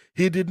Translation.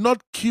 He did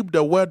not keep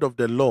the word of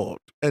the Lord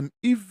and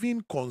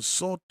even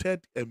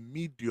consulted a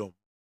medium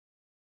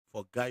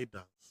for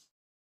guidance.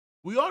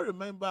 We all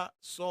remember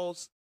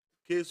Saul's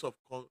case of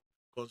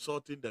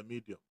consulting the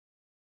medium.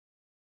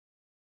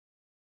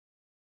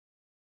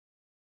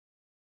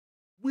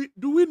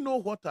 Do we know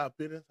what our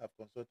parents have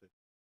consulted?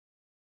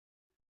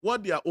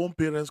 What their own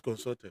parents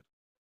consulted?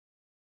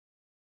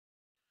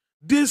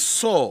 This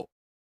Saul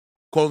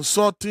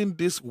consulting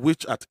this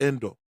witch at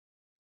Endor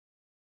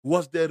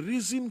was the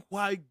reason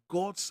why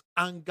God's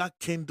anger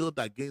kindled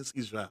against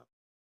Israel.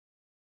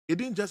 It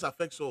didn't just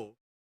affect Saul,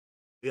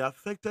 it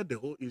affected the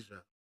whole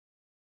Israel.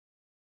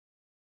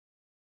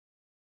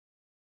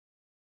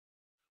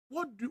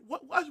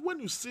 When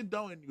you sit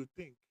down and you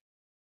think,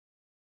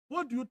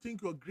 what do you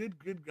think your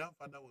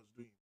great-great-grandfather was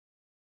doing?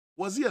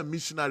 Was he a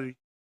missionary?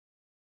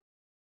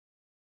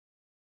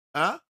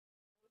 Huh?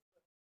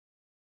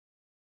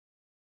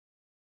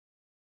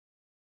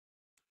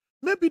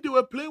 Maybe they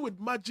were playing with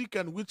magic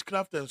and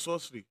witchcraft and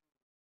sorcery.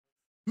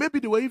 Maybe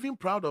they were even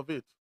proud of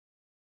it.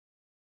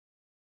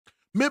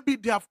 Maybe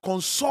they have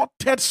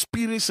consulted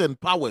spirits and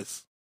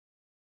powers.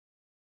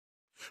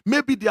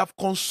 Maybe they have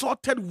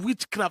consulted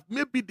witchcraft.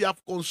 Maybe they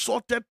have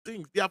consulted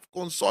things. They have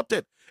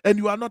consulted and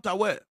you are not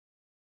aware.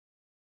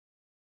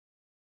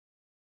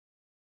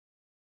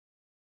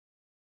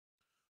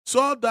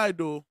 Saul died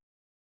though.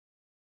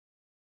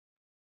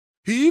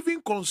 He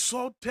even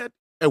consulted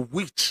a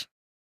witch.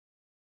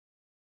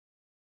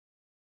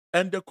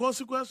 And the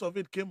consequence of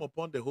it came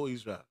upon the whole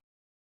Israel.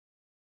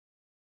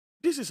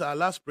 This is our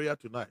last prayer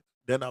tonight.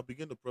 Then I'll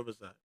begin to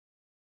prophesy.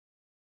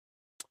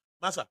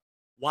 Master,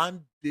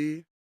 one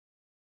day,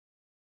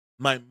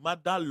 my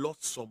mother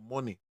lost some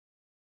money.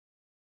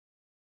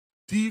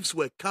 Thieves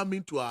were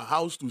coming to our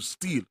house to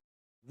steal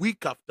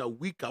week after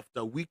week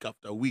after week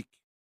after week.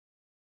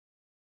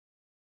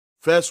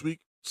 First week,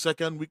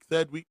 second week,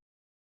 third week.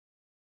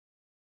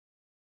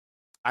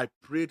 I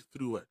prayed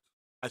through it.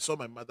 I saw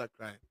my mother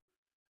crying.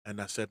 And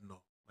I said,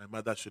 no, my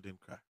mother shouldn't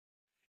cry.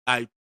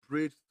 I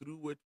prayed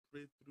through it.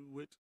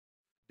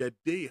 The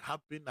day it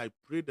happened, I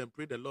prayed and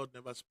prayed. The Lord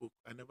never spoke.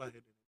 I never heard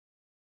it.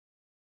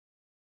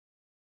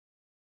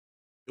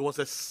 It was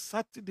a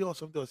Saturday or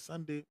something, or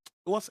Sunday.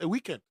 It was a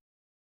weekend.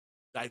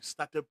 I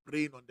started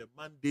praying on the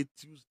Monday,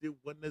 Tuesday,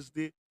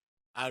 Wednesday.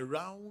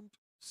 Around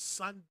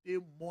Sunday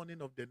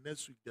morning of the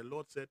next week, the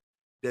Lord said,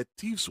 the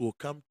thieves will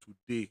come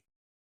today,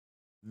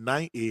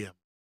 9 a.m.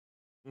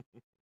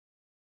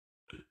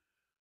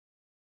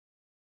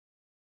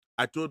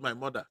 I told my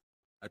mother,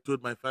 I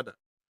told my father,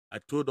 I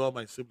told all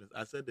my siblings,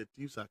 I said, the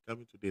thieves are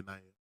coming today, 9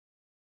 a.m.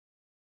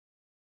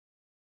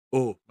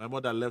 Oh, my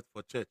mother left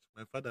for church.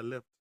 My father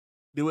left.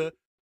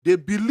 They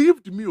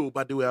believed me,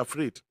 but they were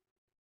afraid.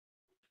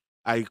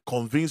 I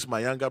convinced my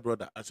younger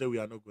brother. I said, we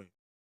are not going.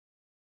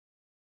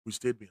 We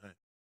stayed behind.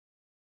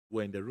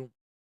 We're in the room.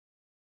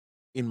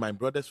 In my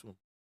brother's room,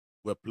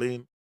 we're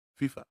playing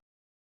FIFA.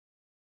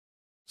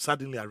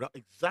 Suddenly, around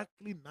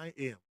exactly 9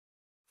 a.m.,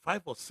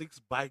 5 or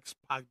 6 bikes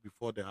parked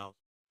before the house,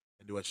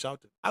 and they were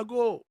shouting, I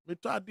go, me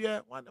to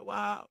dear,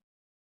 wow.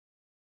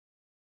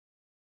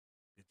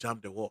 They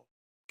jumped the wall,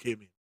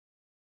 came in,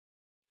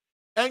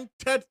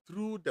 entered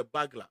through the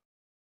burglar.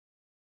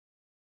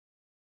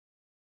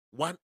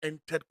 One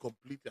entered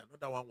completely,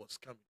 another one was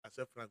coming. I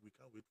said, Frank, we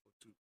can't wait for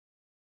 2.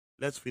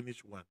 Let's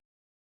finish 1.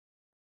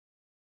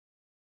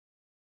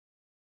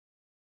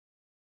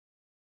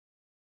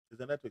 Is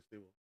the network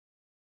stable?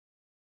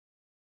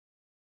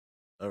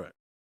 All right.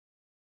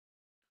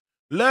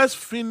 Let's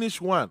finish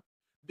 1.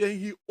 Then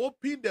he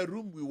opened the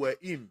room we were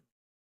in.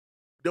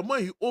 The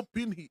moment he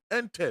opened, he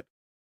entered.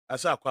 I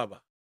said, Akwaba.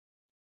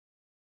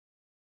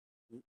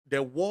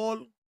 The wall,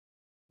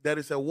 there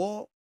is a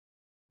wall.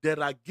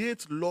 There are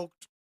gates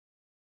locked.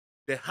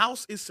 The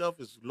house itself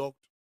is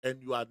locked.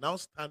 And you are now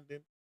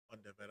standing on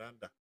the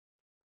veranda.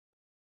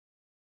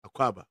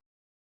 Akwaba.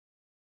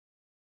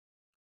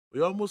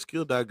 We almost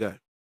killed that guy.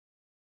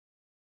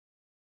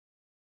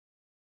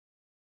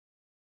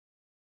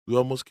 We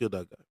almost killed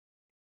that guy.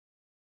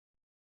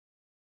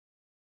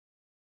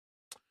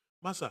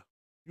 Massa,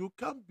 you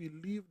can't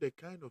believe the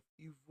kind of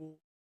evil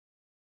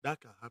that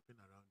can happen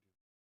around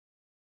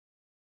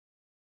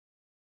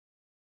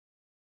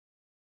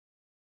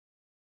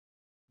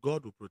you.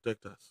 God will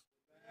protect us.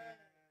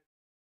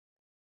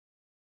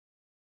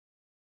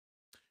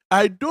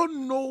 I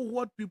don't know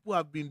what people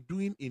have been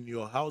doing in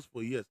your house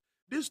for years.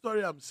 This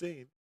story I'm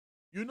saying,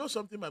 you know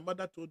something my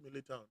mother told me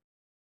later on?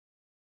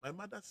 My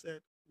mother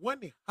said,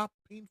 when it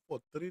happened for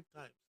 3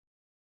 times,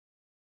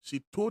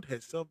 she told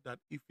herself that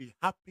if it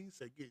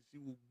happens again, she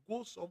will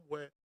go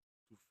somewhere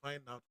to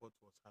find out what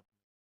was happening.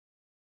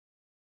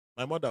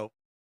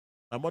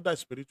 My mother is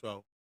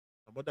spiritual.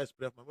 My mother is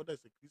spiritual. My mother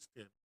is a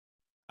Christian.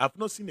 I've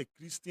not seen a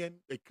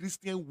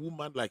Christian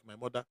woman like my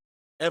mother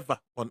ever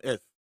on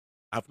earth.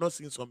 I've not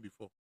seen some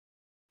before.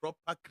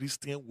 Proper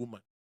Christian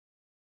woman.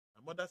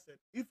 My mother said,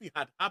 if it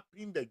had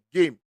happened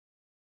again,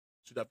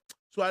 should have.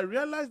 So I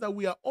realized that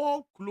we are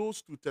all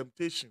close to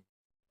temptation.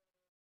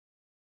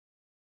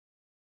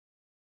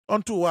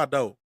 Unto what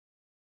though?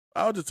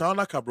 How the town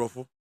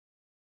kabrofo?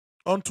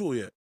 Unto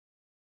yeah.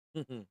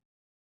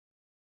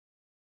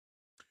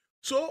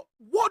 So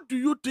what do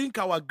you think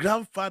our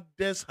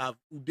grandfathers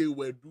they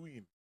were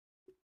doing?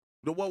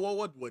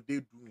 What were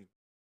they doing?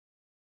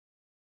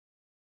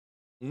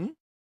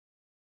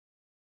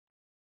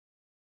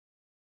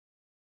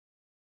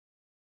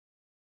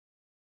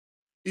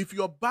 If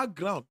your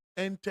background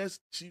enters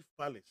Chief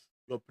Palace,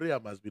 your prayer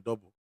must be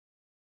double.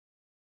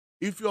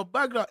 If your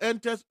background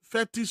enters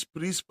Fetish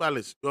Priest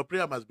Palace, your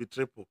prayer must be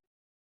triple.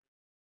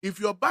 If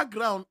your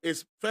background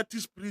is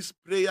Fetish Priest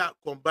prayer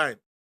combined,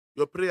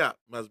 your prayer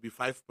must be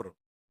 5 pro.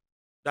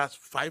 That's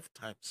 5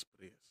 times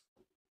prayers.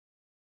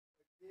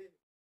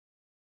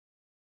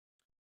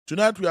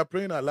 Tonight we are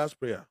praying our last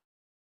prayer.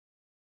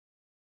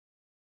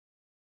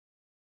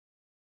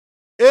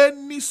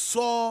 Any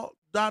soul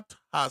that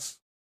has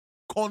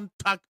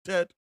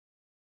contacted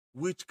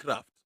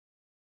witchcraft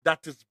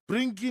that is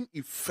bringing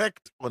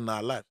effect on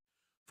our lives.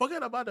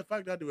 Forget about the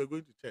fact that they were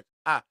going to church.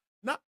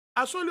 Now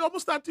I saw you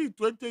almost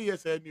 20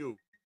 years ago.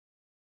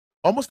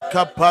 Almost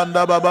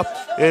kapanda baba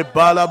e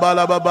bala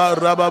bala baba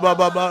rababa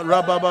baba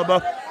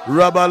rababa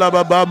rabala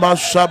baba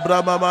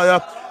mashabra mamaya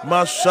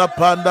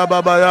mashapanda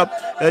baba ya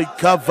e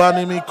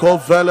kavani mi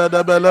kovela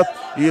de bele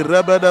I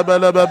rebe de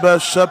bele bebe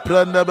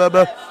shaprende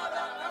bebe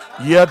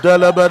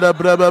yedele bebe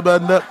brebe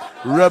bende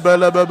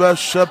rebele bebe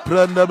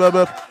shaprende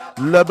bebe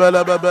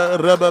lebele bebe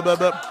rebe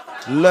bebe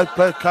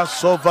lepe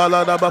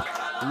kasovala baba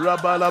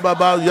rabala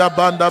baba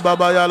yabanda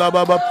baba ya la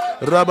baba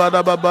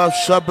rabada baba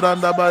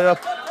shabranda baba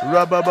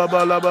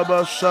Rababa la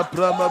baba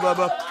shaprama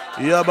baba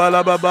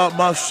yabala baba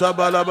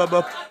mashabala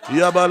baba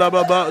yabala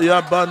baba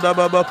yabanda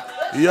baba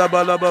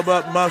yabala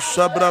baba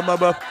mashabrama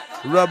baba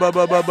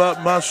rababa baba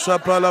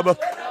mashapala baba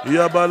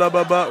yabala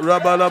baba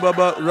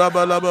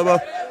rabala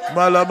baba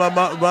mala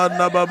mama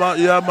wana baba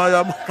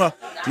yamaya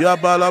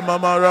yabala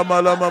mama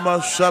ramala mama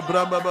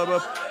shabrama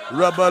baba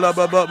rabala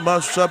baba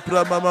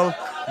mashaprama mama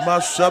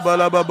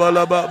mashabala baba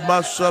laba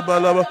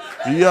mashabala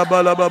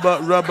yabala baba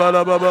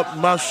rabala baba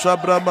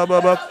mashabrama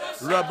baba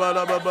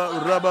Rabala baba,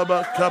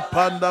 rababa,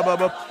 kapanda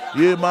baba,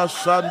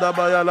 yemasanda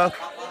bayala,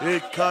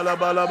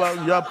 ekalabalaba,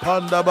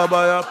 yapanda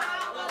babaya,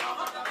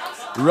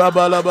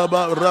 rabala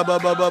baba,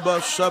 rababa baba,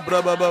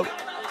 shabra baba,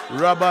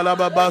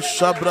 Rabalababa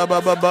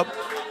Shabrababa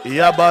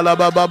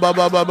Yabalababa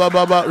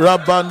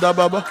Rabanda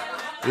Baba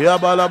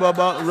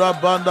Yabalababa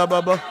Rabanda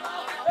Baba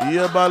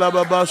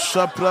Yabalababa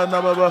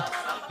Shaprana Baba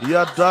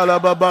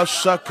Yadalababa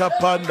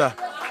Shakapanda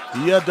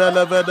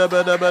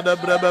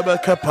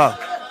Yadalababa Kapa.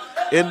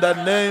 In the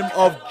name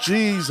of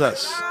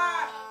Jesus.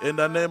 In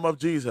the name of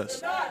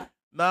Jesus.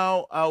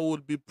 Now I will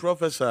be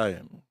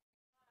prophesying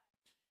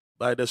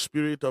by the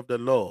Spirit of the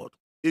Lord.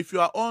 If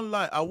you are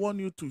online, I want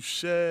you to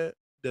share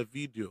the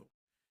video.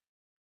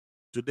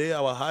 Today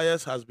our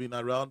highest has been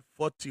around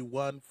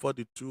 41,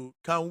 42.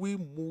 Can we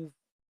move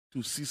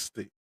to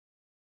 60?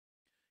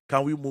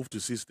 Can we move to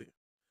 60?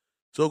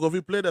 So if we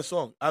play the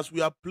song, as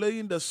we are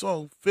playing the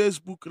song,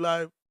 Facebook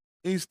Live,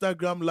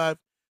 Instagram Live,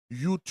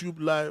 YouTube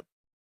Live,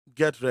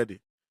 get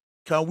ready.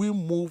 Can we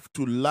move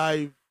to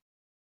live?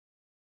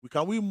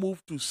 Can we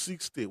move to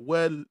 60?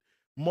 Well,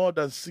 more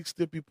than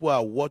 60 people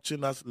are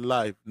watching us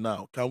live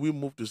now. Can we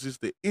move to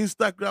 60?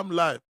 Instagram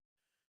Live,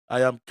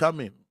 I am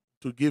coming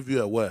to give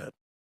you a word.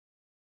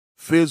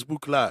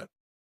 Facebook Live,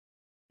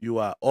 you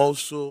are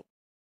also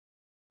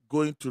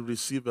going to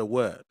receive a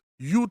word.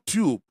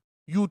 YouTube,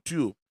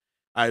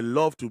 I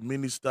love to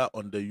minister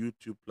on the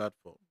YouTube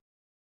platform.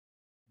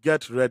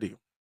 Get ready.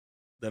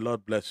 The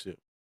Lord bless you.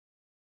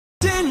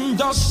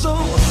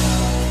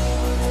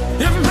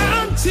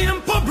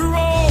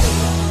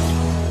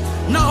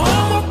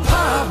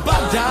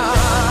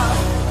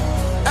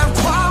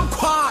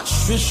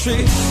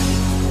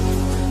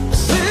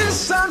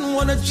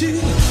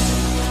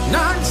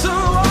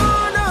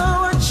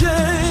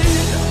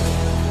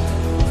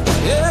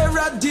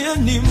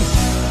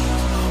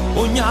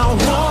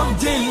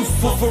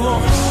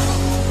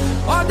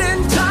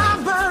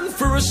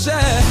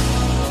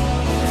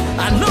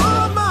 I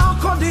know my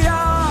Kodia.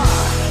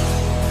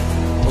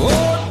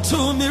 Oh, to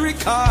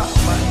Mirica.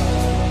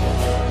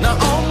 Now,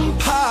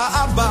 pa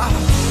Abba.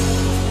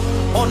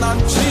 On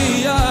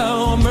Antia,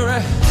 Omere.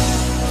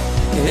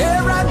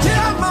 Era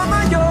dear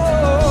Mama Yo.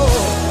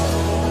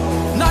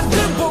 Not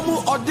the Bomu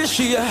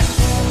Odishia.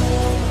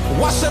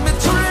 Was a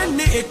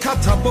metreni a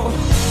catabo.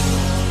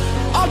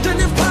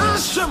 Ordinary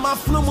passion, my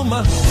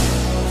flumma.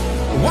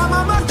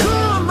 Wamama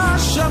Kuma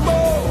Shabo.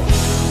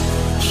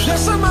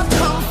 Just a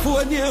come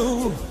for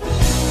you.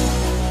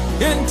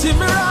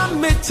 Intimira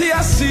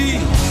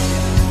metiasi.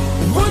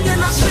 When you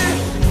not see,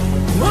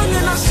 when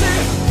you not see,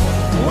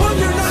 when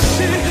you not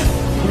see,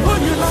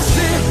 when you not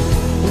see,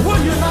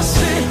 when you not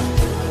see,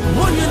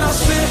 when you not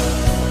see,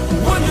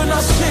 when you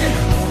not see,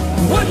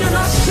 when you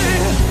not see,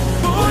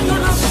 when you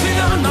not see,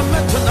 and I'm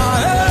at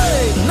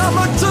hey, now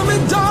my tummy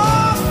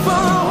dog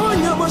for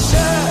you must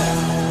share.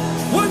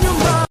 When you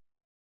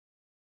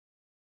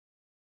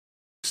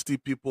 60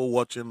 people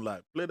watching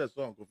live. Play the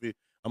song, Kofi.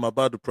 I'm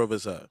about to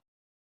prophesy.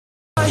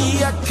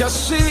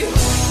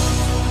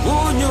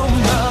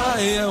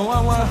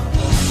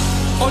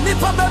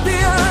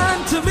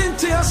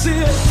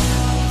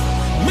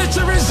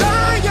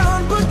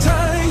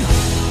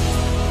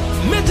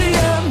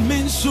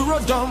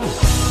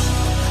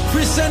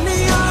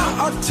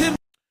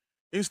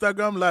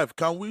 Instagram Live,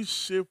 can we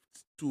shift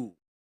to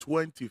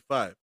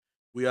 25?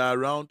 We are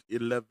around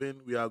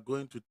 11. We are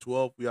going to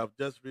 12. We have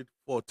just read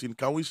 14.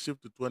 Can we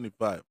shift to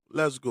 25?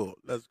 Let's go.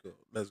 Let's go.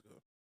 Let's go.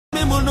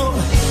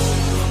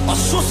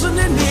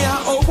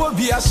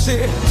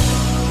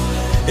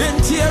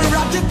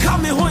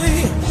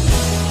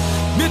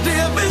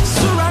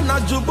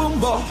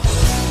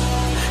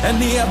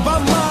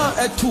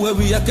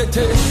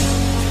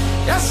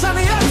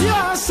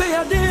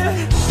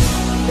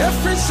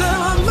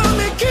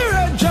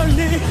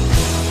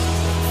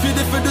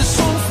 For the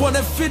song for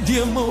the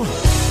video,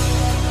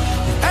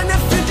 and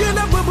if you did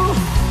a bubble,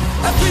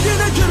 if you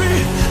did a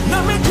jury,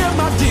 now me get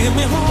my dear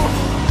me home.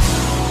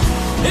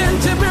 And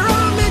to be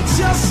around me,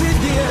 just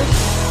dear.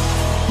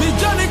 Me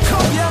Johnny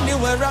come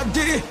anywhere I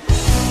did.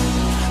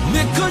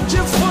 Me could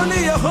you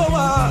funny a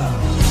hoa.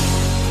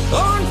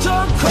 On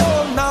top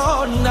call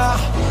now. And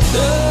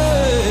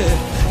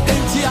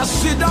I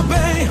see the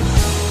bay.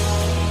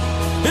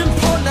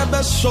 Import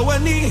never show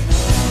any.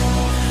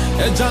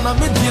 Ejana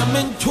media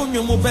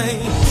mentunyo mubei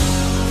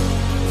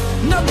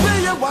na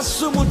beye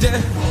wasumude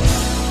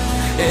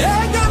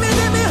ega mi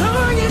me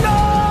hangino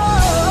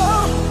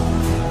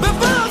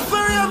beba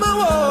faria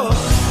mawo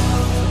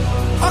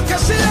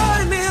okasi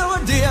ai mi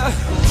odia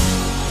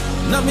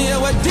na mi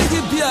ewa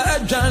didi bia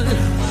ejan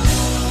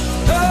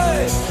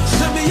hey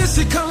se mi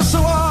yesi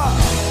kansoa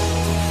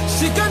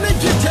sikane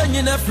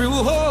jitenyi na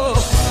friwo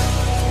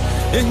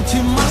enti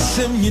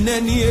masem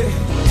nyinanie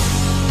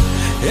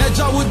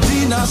Eja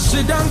Wudina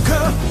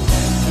Sidanka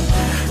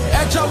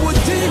Eja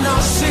Wudina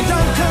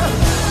Sidanka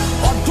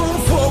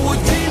Odunfo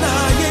Wudina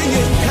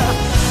Yenka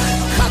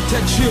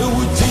Kateche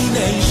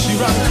Wudina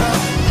Shiranka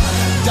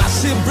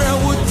Dasibre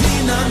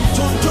Wudina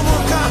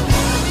Tontomoka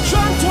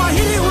Chantwa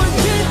Hili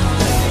Wudina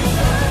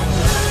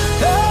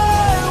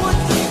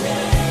Wudina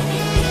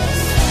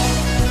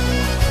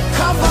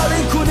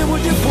Kavari Kuni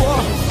Wudifo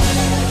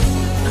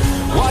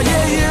Waye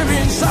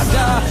Yerin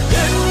Sada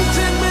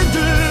Ente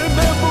Medre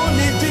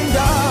Meboni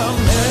Dingam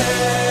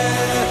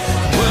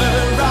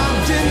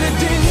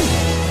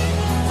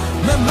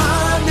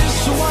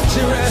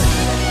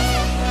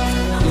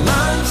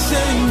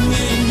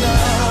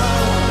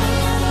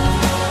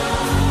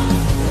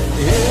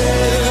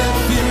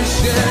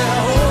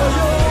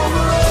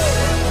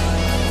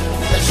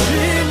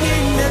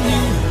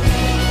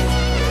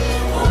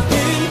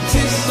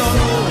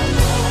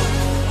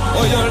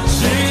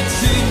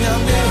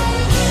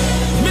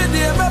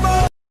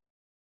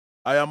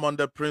I am on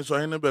the Prince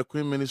Ohene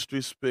Queen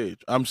Ministries page.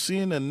 I'm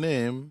seeing a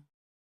name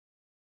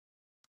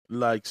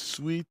like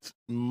Sweet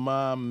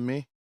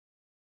Mommy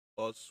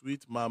or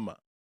Sweet Mama.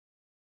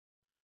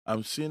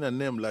 I'm seeing a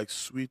name like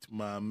Sweet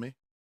Mommy.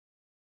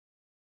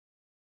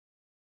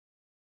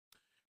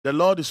 The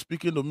Lord is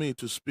speaking to me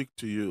to speak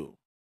to you.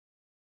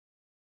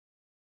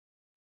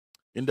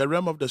 In the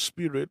realm of the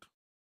Spirit,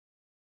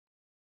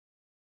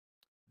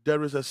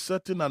 there is a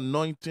certain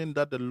anointing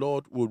that the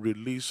Lord will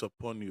release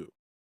upon you.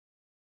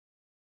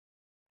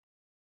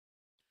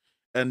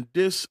 And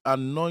this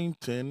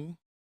anointing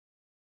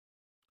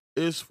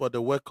is for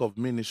the work of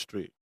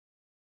ministry.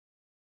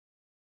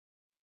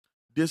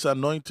 This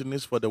anointing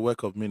is for the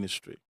work of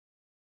ministry.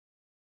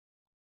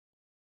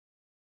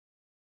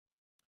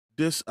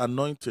 This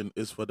anointing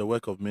is for the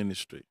work of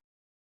ministry.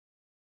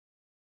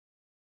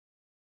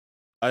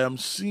 I am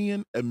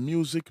seeing a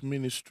music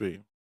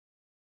ministry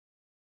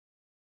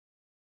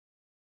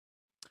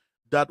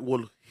that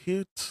will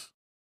hit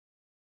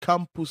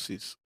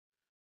campuses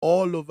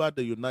all over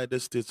the United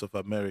States of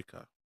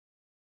America.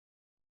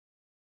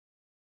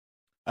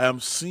 I am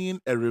seeing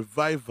a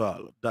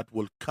revival that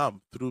will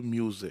come through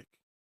music.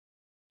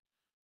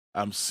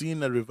 I'm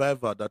seeing a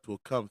revival that will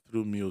come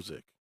through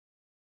music.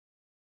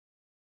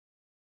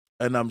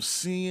 And I'm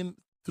seeing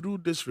through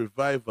this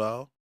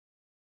revival,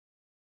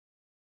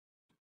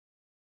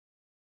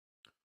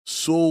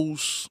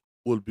 souls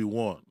will be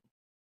won.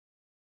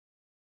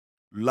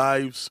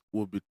 Lives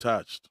will be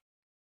touched.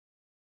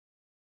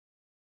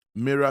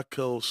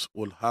 Miracles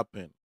will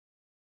happen.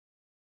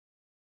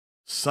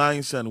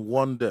 Signs and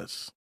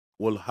wonders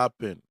will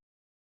happen.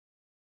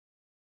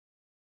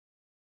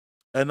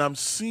 And I'm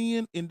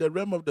seeing in the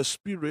realm of the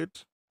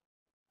Spirit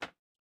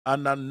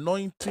an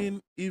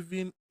anointing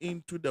even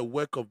into the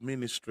work of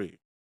ministry.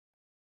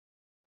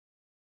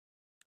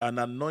 An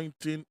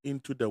anointing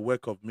into the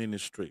work of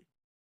ministry.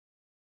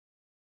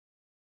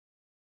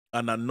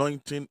 An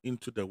anointing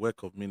into the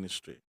work of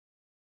ministry.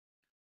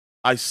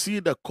 I see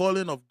the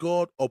calling of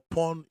God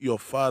upon your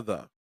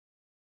father.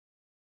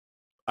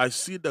 I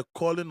see the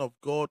calling of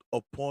God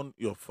upon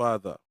your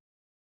father.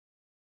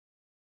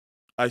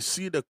 I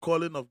see the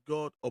calling of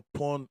God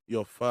upon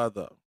your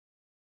father.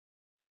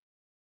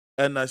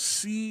 And I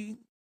see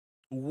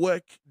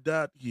work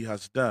that he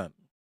has done.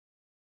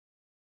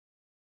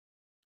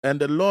 And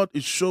the Lord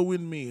is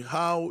showing me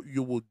how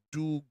you will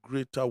do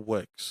greater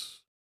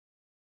works,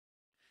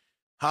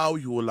 how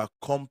you will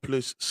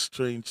accomplish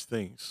strange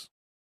things.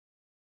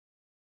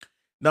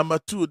 Number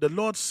two, the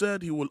Lord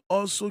said he will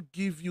also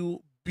give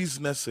you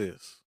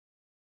businesses.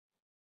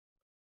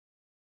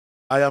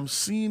 I am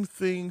seeing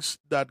things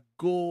that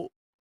go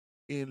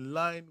in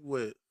line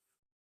with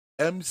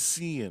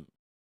MCing,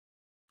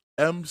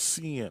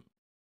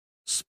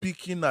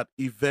 speaking at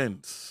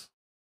events.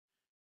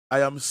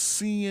 I am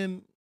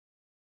seeing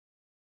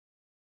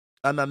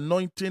an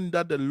anointing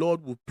that the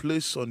Lord will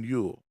place on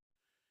you.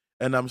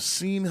 And I'm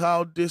seeing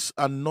how this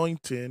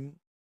anointing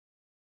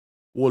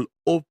will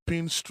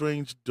open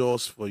strange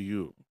doors for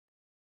you.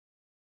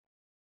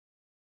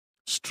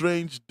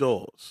 Strange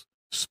doors,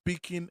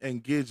 speaking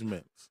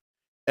engagements,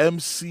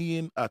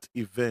 MCing at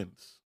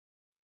events.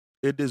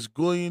 It is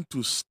going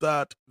to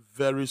start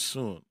very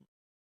soon.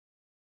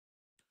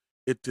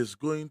 It is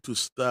going to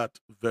start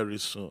very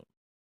soon.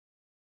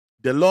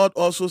 The Lord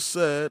also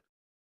said,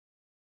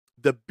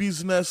 the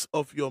business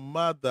of your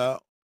mother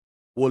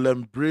will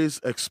embrace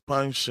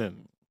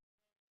expansion.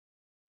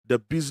 The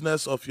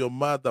business of your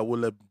mother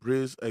will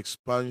embrace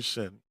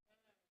expansion.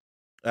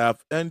 I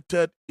have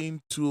entered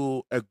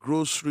into a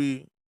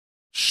grocery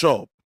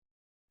shop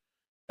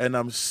and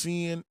I'm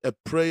seeing a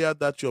prayer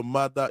that your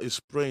mother is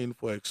praying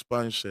for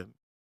expansion.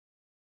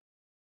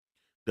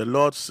 The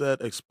Lord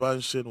said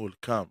expansion will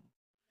come.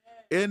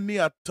 Any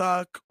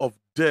attack of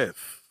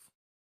death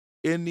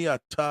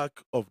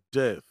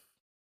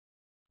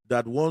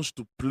that wants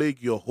to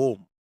plague your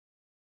home,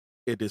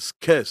 it is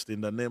cursed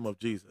in the name of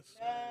Jesus.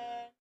 Amen.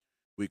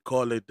 We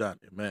call it that.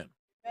 Amen.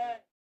 Amen.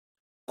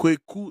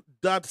 Kweku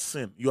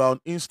Dadson, you are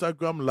on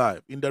Instagram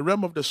Live. In the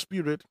realm of the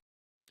Spirit,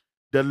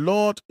 the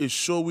Lord is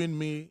showing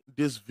me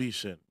this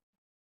vision.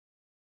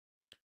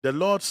 The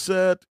Lord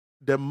said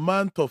the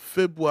month of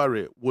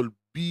February will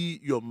be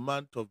your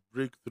month of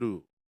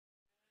breakthrough.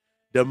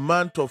 The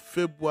month of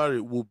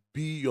February will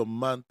be your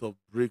month of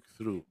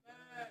breakthrough.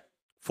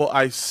 For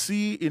I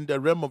see in the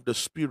realm of the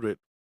Spirit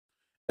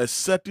a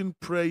certain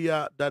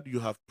prayer that you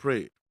have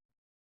prayed.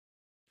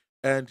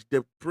 And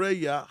the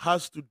prayer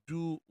has to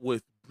do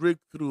with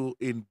breakthrough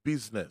in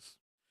business.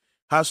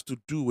 Has to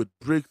do with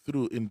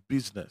breakthrough in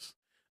business.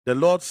 The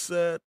Lord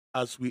said,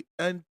 as we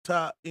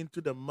enter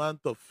into the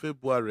month of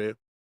February,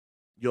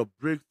 your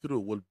breakthrough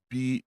will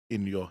be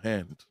in your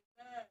hand.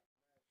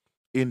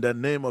 In the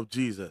name of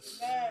Jesus,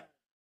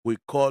 we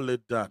call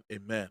it done.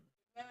 Amen.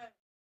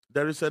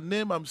 There is a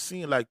name I'm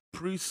seeing like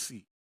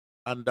Prissy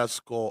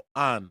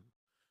 _Ann.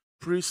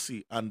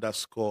 Prissy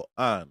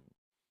 _Ann.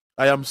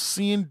 I am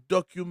seeing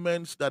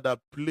documents that are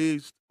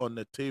placed on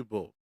the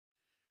table.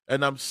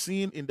 And I'm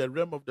seeing in the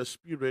realm of the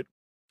Spirit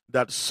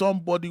that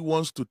somebody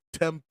wants to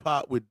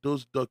tamper with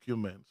those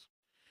documents.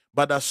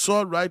 But I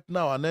saw right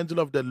now an angel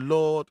of the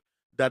Lord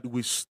that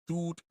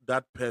withstood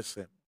that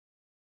person.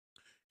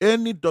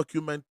 Any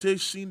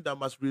documentation that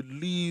must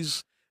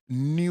release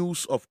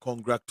news of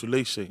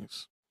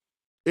congratulations,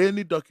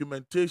 any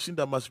documentation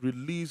that must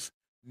release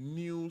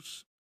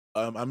news,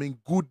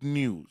 good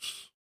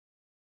news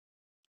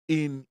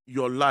in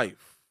your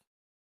life,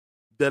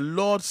 the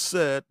Lord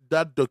said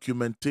that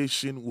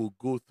documentation will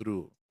go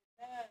through.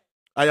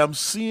 I am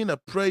seeing a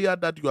prayer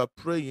that you are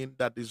praying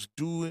that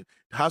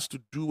has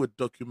to do with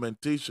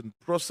documentation,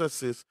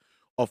 processes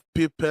of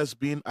papers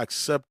being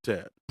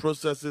accepted,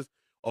 processes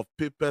of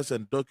papers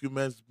and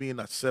documents being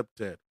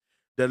accepted.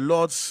 The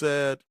Lord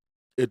said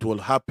it will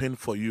happen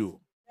for you.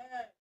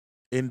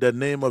 In the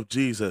name of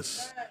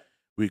Jesus,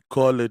 we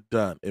call it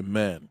done.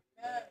 Amen.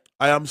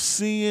 I am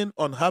seeing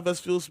on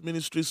Harvest Fields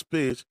Ministries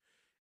page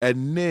a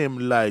name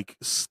like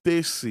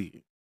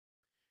Stacy.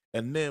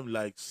 A name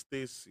like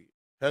Stacy.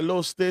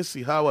 Hello,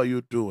 Stacy. How are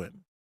you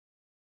doing?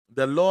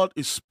 The Lord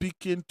is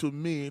speaking to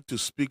me to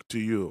speak to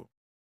you.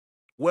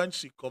 When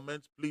she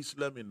comments, please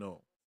let me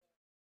know.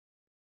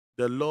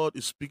 The Lord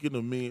is speaking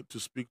to me to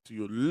speak to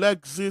you.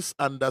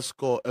 Lexis_Efum.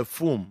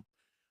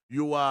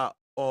 You are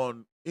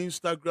on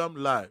Instagram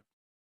Live.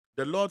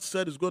 The Lord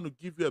said He's going to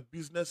give you a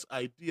business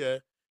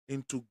idea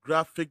into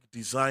graphic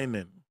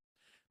designing.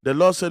 The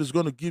Lord said He's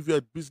going to give you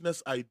a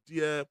business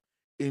idea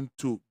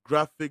into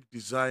graphic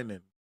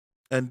designing.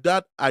 And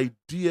that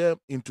idea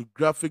into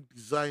graphic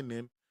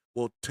designing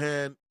will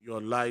turn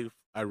your life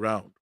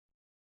around.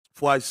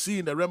 For I see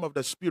in the realm of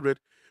the Spirit,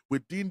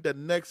 within the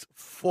next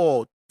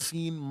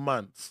 14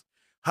 months,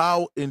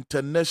 how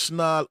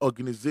international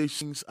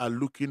organizations are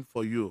looking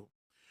for you.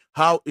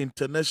 How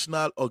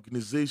international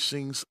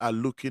organizations are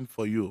looking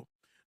for you.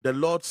 The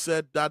Lord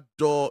said that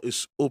door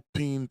is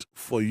opened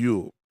for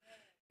you,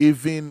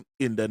 even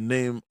in the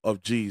name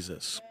of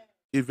Jesus.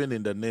 Even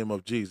in the name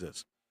of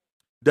Jesus.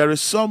 There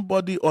is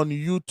somebody on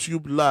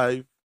YouTube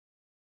Live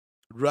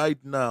right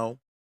now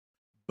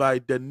by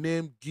the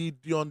name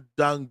Gideon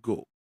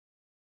Dango.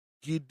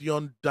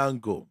 Gideon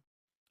Dango.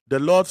 The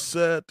Lord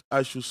said,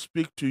 I should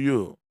speak to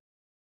you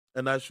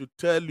and I should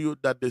tell you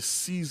that the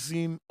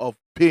season of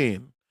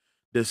pain,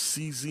 the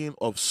season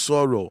of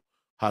sorrow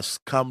has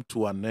come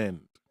to an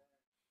end.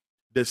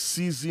 The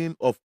season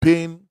of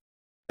pain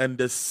and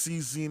the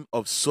season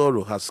of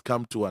sorrow has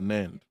come to an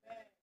end.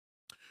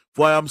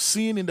 For I am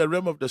seeing in the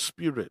realm of the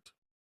Spirit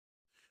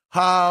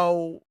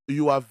how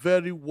you are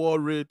very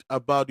worried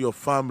about your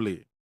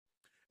family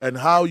and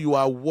how you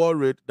are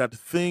worried that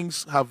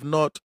things have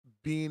not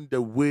been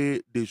the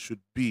way they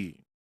should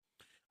be.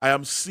 I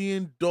am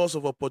seeing doors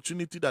of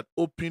opportunity that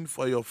open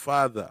for your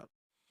father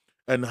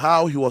and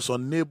how he was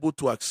unable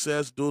to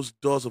access those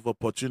doors of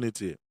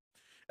opportunity.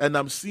 And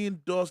I'm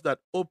seeing doors that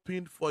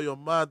opened for your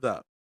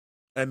mother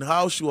and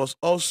how she was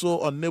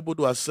also unable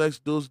to access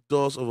those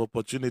doors of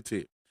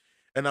opportunity.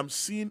 And I'm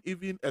seeing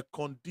even a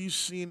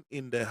condition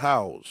in the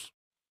house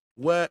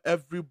where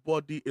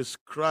everybody is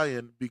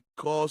crying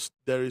because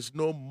there is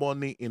no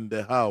money in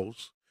the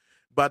house.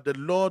 But the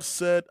Lord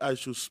said, I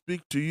should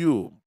speak to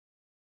you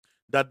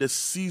that the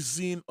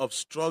season of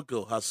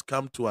struggle has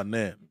come to an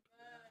end.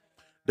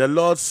 The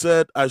Lord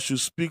said, I should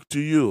speak to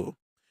you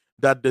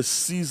that the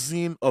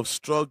season of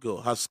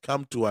struggle has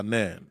come to an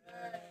end.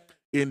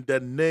 In the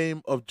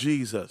name of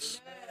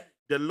Jesus.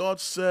 The Lord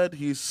said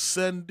He's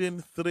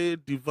sending 3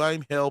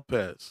 divine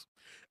helpers,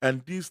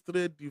 and these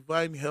 3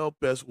 divine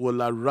helpers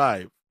will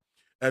arrive.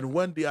 And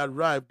when they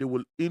arrive, they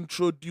will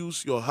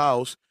introduce your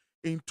house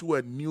into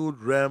a new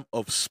realm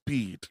of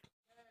speed.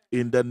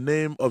 In the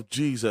name of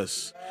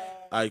Jesus,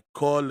 I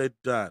call it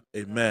done.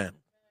 Amen.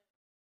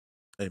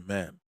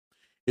 Amen.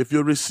 If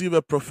you receive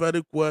a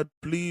prophetic word,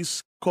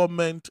 please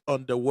comment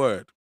on the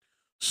word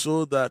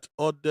so that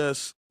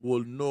others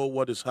will know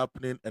what is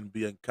happening and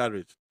be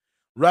encouraged.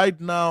 Right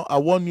now, I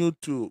want you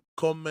to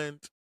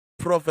comment,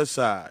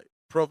 prophesy,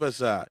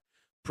 prophesy,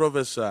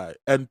 prophesy,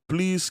 and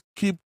please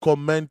keep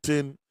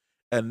commenting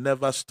and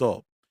never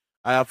stop.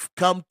 I have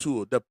come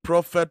to the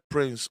Prophet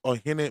Prince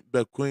Ohene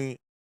Bequeen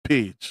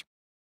page.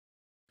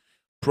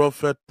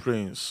 Prophet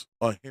Prince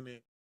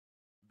Ohene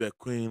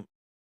Bequeen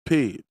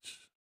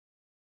page.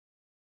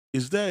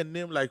 Is there a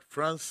name like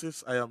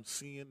Francis I am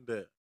seeing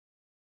there?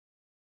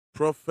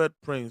 Prophet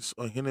Prince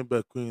Ohene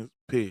Bequeen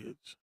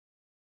page.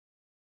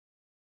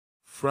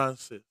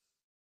 Francis.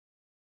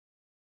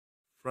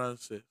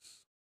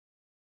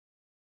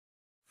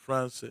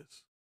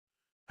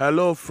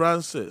 Hello,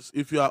 Francis.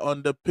 If you are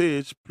on the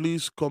page,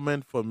 please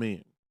comment for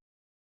me.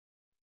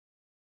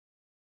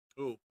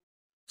 Oh,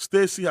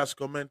 Stacy has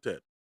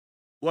commented.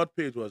 What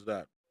page was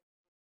that?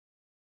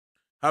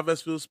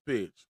 Harvestfield's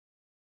page.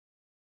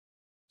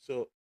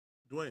 So,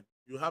 Dwayne,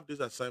 you have this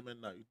assignment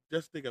now. You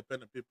just take a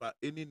pen and paper.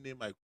 Any name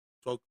I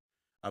talk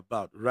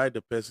about, write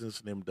the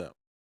person's name down.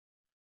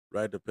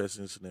 Write the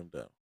person's name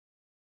down.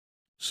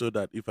 So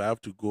that if I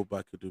have to go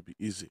back, it will be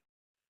easy.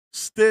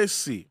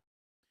 Stacy,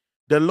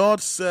 the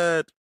Lord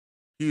said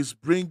He's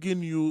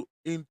bringing you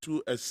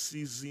into a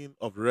season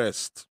of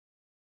rest.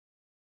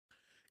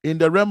 In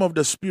the realm of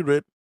the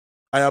spirit,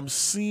 I am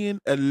seeing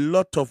a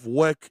lot of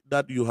work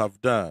that you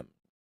have done.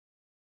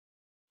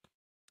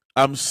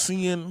 I'm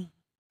seeing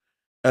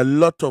a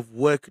lot of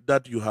work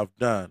that you have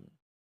done.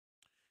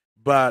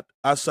 But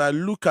as I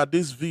look at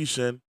this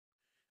vision,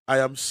 I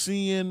am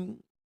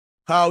seeing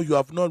how you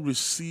have not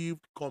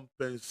received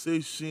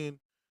compensation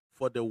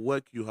for the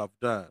work you have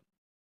done.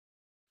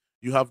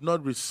 You have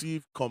not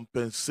received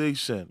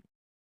compensation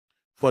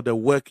for the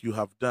work you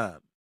have done.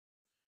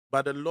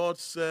 But the Lord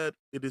said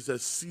it is a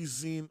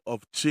season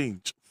of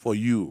change for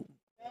you.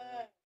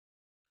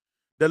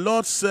 The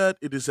Lord said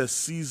it is a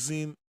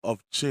season of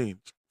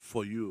change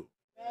for you.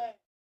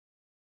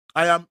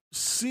 I am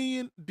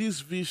seeing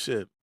this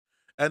vision,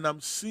 and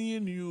I'm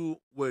seeing you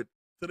with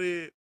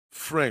 3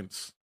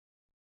 friends.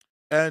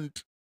 And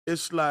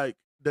it's like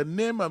the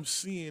name I'm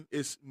seeing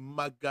is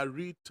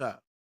Margarita.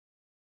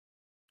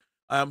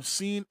 I am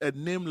seeing a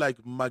name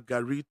like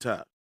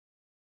Margarita.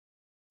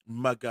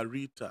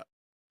 Margarita.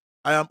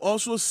 I am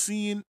also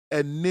seeing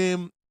a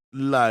name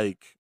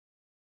like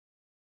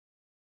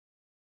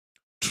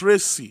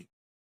Tracy.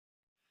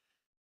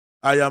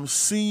 I am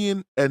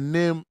seeing a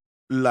name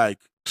like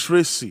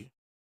Tracy.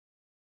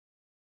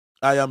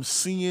 I am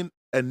seeing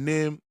a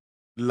name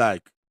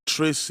like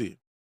Tracy.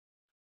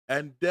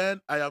 And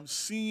then I am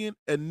seeing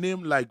a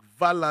name like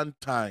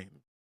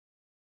Valentine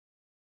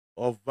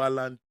or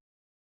Valentine.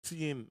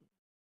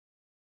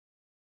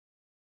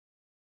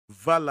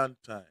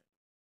 Valentine.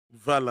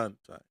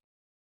 Valentine.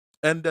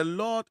 And the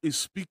Lord is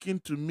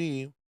speaking to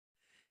me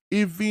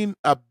even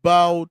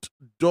about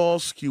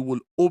doors He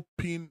will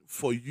open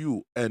for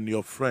you and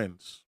your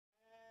friends.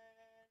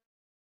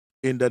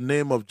 In the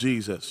name of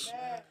Jesus.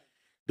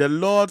 The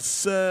Lord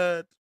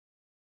said,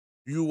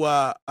 you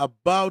are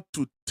about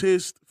to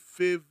taste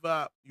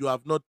favor you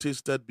have not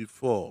tasted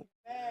before.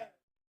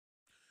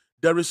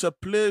 There is a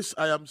place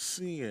I am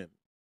seeing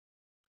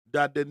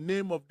that the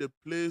name of the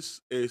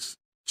place is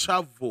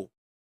Chavo.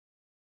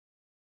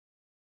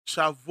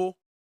 Chavo.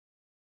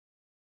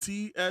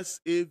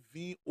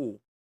 T-S-A-V-O.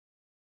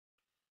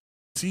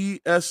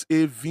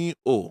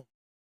 T-S-A-V-O.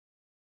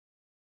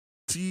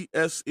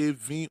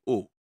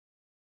 T-S-A-V-O.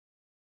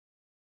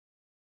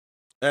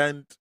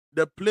 And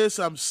the place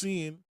I'm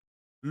seeing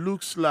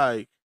looks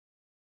like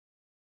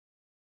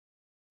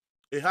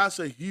it has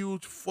a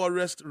huge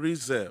forest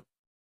reserve.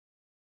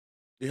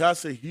 It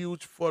has a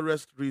huge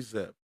forest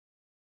reserve.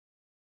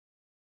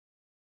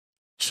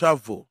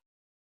 Chavo.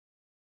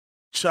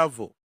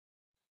 Chavo.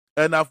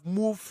 And I've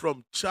moved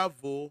from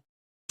Chavo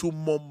to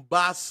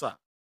Mombasa.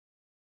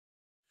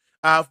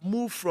 I've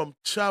moved from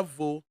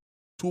Chavo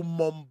to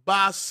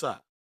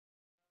Mombasa.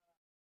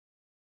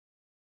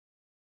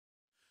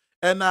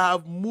 And I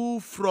have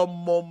moved from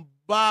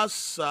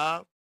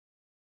Mombasa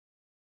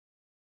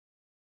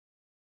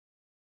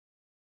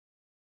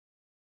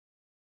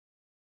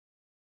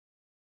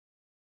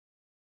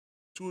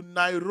to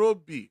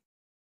Nairobi.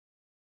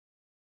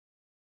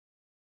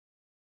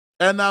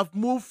 And I've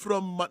moved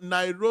from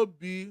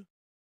Nairobi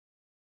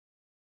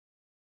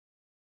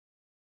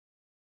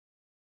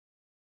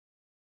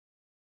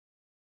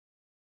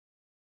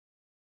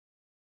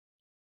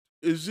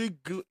is it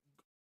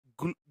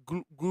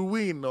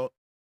Guwin or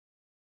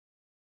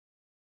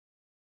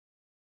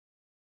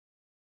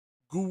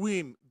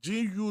Guwin,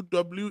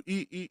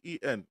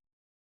 G-U-W-E-E-E-N.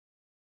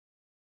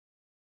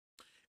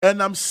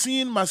 And I'm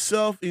seeing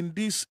myself in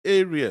these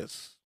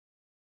areas.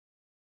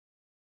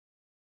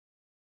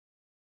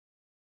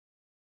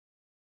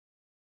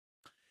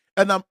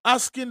 And I'm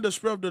asking the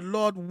Spirit of the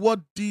Lord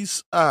what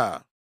these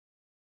are.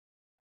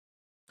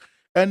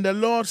 And the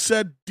Lord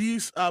said,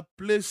 these are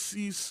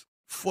places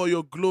for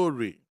your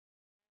glory.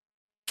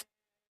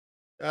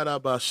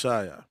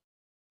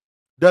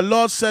 The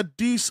Lord said,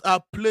 these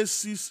are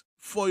places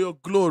for your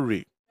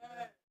glory.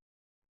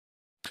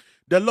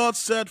 The Lord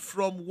said,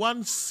 from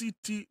one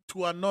city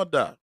to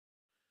another,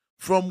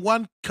 from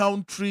one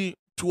country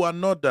to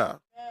another,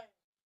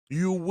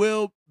 you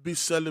will be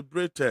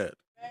celebrated.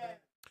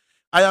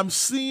 I am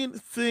seeing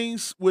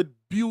things with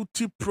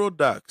beauty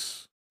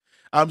products.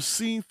 I'm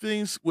seeing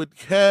things with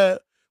hair,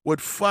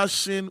 with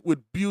fashion, with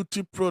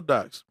beauty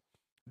products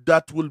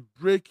that will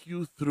break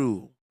you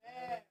through.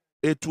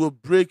 It will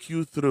break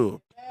you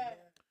through.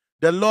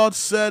 The Lord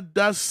said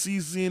that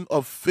season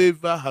of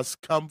favor has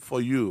come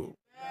for you.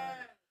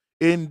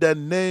 In the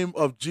name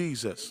of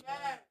Jesus.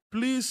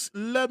 Please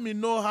let me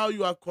know how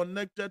you are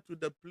connected to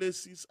the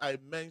places I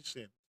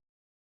mentioned.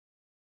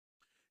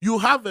 You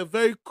have a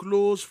very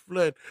close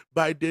friend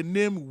by the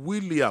name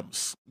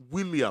Williams.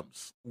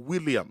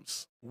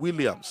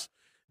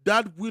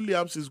 That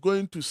Williams is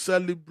going to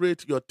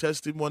celebrate your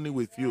testimony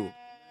with you.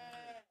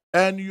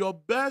 And your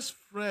best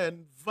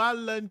friend,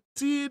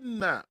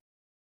 Valentina,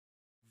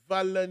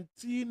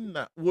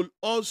 will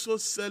also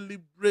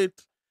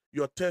celebrate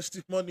your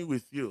testimony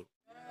with you.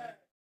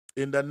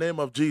 In the name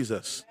of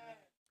Jesus.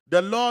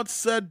 The Lord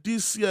said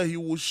this year He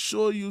will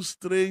show you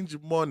strange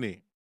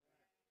money.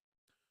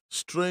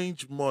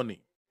 Strange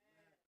money.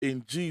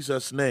 In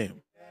Jesus'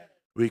 name.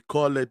 We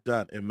call it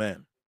that.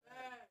 Amen.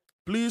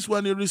 Please,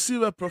 when you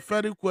receive a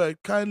prophetic word,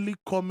 kindly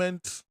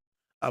comment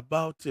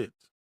about it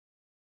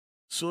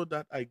so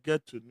that I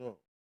get to know.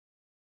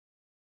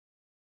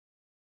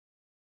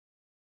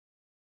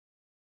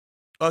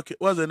 Okay,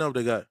 what's the name of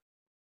the guy?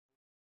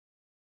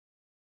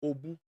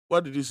 Obu.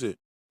 What did he say?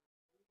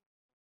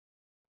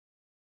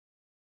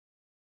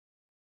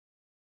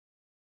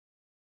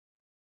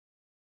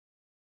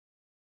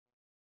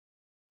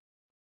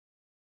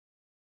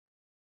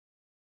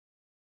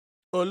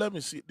 Oh, let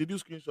me see. Did you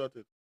screenshot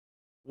it?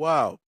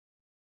 Wow.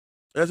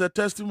 There's a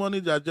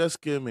testimony that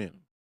just came in.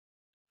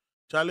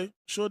 Charlie,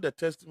 show the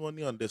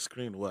testimony on the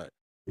screen. Why?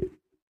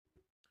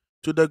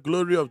 To the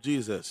glory of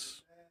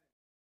Jesus.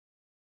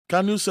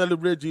 Can you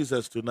celebrate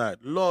Jesus tonight?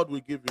 Lord, we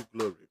give you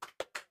glory.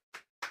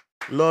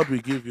 Lord, we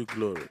give you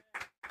glory.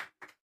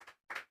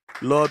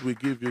 Lord, we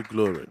give you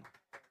glory.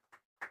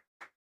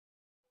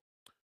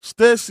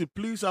 Stacy,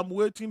 please, I'm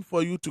waiting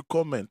for you to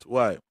comment.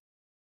 Why?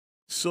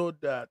 So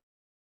that,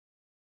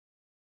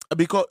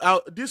 because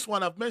this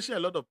one I've mentioned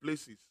a lot of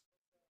places.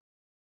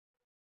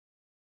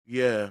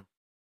 Yeah.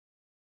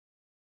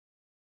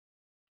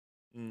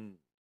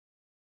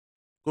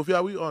 Kofi,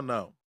 are we on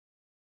now?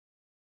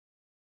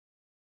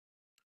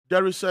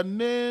 There is a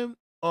name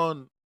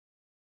on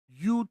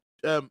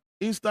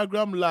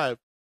Instagram Live,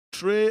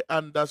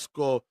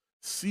 Trey_CYEE.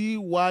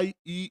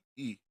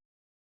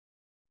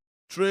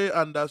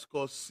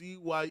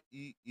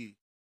 Trey_CYEE.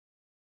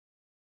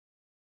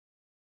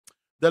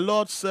 The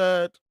Lord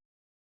said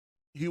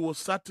he will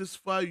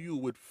satisfy you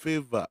with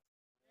favor.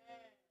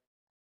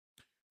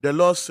 The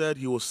Lord said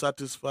he will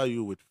satisfy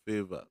you with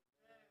favor.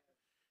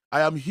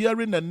 I am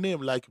hearing a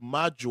name like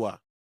Majua.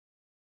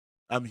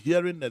 I'm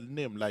hearing a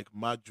name like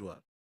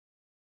Majua.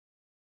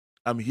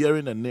 I'm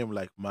hearing a name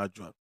like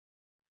Majua.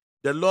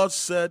 The Lord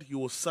said he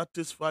will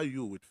satisfy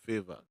you with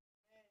favor.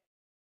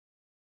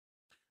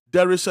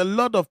 There is a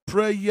lot of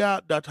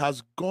prayer that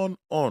has gone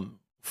on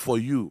for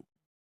you.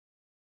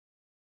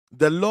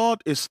 The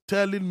Lord is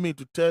telling me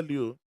to tell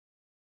you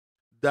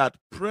that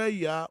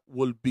prayer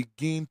will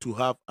begin to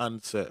have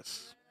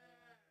answers.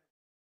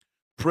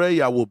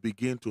 Prayer will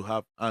begin to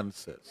have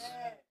answers.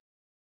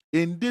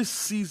 In this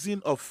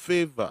season of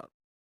favor,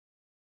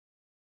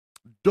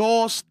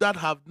 doors that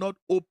have not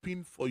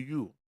opened for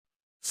you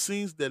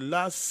since the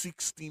last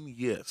 16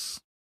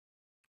 years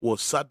will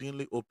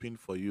suddenly open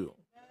for you.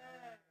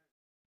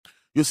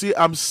 You see,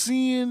 I'm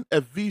seeing a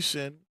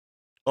vision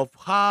of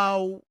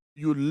how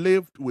you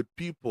lived with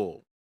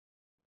people,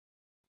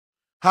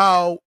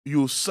 how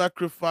you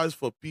sacrificed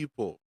for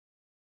people,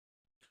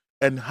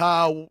 and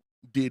how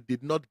they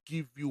did not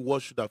give you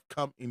what should have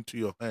come into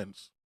your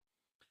hands.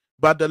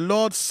 But the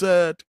Lord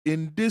said,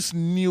 in this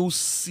new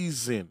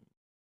season,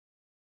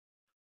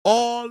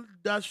 all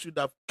that should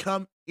have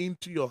come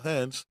into your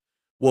hands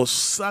will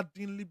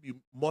suddenly be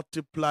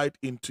multiplied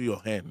into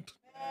your hand.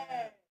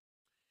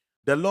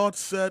 The Lord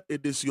said,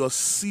 it is your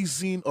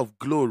season of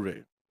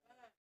glory,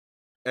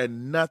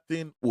 and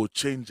nothing will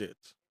change it.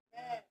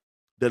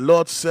 The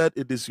Lord said,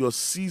 it is your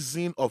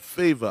season of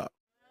favor,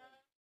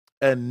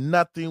 and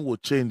nothing will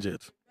change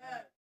it.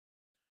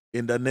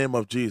 In the name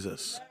of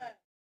Jesus.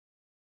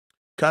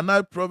 Can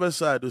I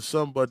prophesy to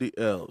somebody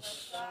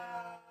else?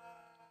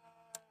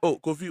 Oh,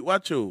 Kofi,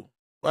 watch it.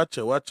 Watch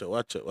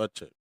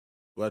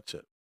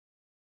it.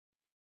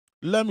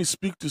 Let me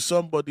speak to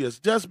somebody else.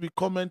 Just be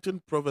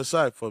commenting,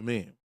 prophesy for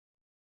me.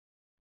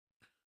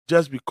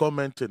 Just be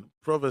commenting,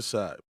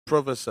 prophesy.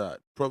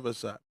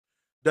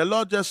 The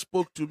Lord just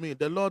spoke to me.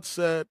 The Lord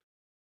said,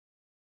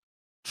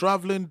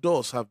 traveling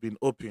doors have been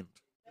opened.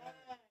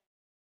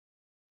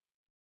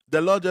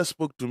 The Lord just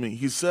spoke to me.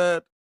 He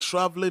said,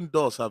 traveling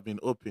doors have been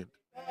opened.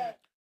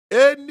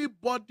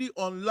 Anybody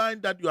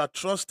online that you are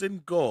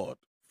trusting God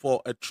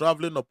for a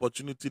traveling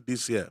opportunity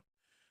this year,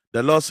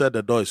 the Lord said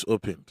the door is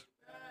opened.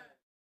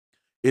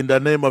 In the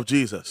name of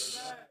Jesus.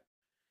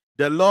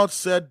 The Lord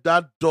said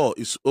that door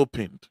is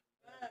opened.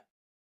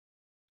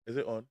 Is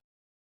it on?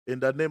 In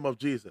the name of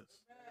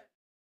Jesus.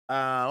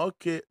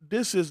 Okay.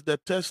 This is the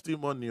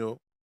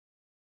testimonial.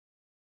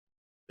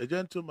 The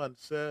gentleman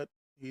said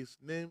his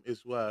name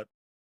is what?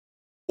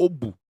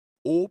 Obu.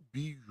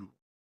 O-B-U.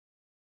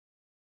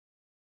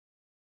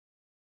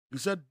 He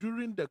said,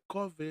 during the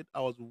COVID,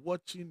 I was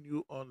watching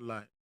you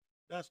online.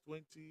 That's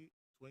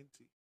 2020.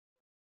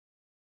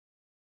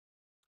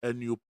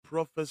 And you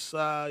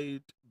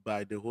prophesied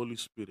by the Holy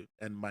Spirit.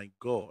 And my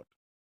God,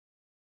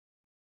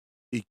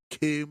 it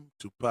came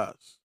to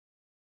pass.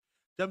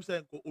 Them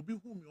saying, Obi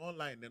whom you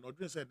online, and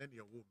Odrin said, then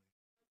you womb.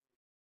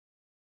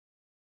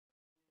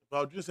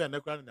 But Odrin said,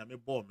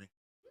 and bore me.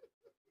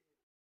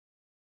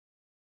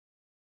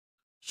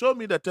 Show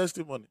me the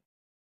testimony.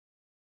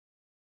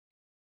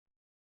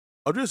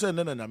 Odrin said,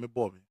 then I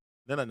bore me.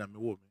 Then I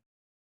womb.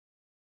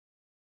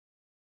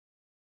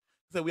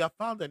 He said, we have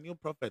found a new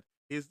prophet.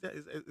 Is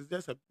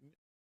just a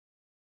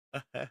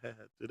to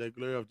the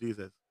glory of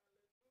Jesus.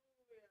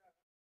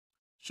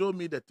 Show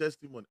me the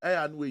testimony.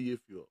 I know if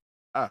you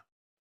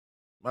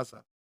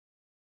Massa.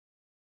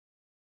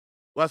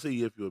 What's a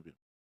if you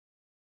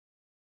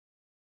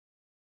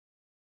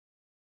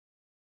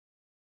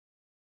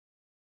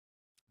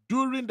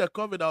During the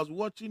COVID, I was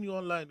watching you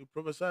online. You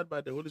prophesied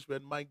by the Holy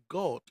Spirit. My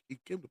God, it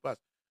came to pass.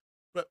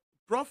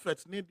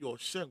 Prophets need your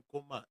shen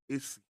koma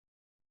AC.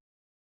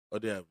 Or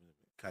they have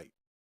kai.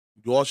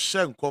 Your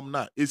shen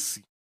koma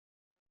AC.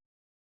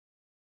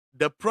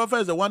 The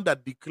prophet is the one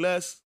that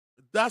declares,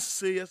 "Thus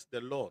says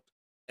the Lord,"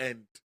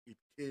 and it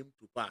came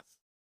to pass.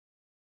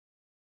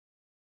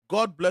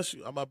 God bless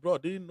you. I'm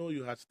abroad. Didn't know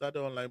you had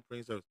started online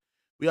praying service.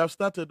 We have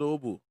started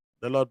Obu.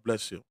 The Lord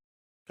bless you.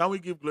 Can we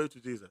give glory to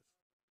Jesus?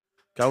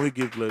 Can we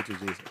give glory to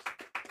Jesus?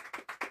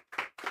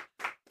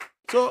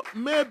 So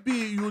maybe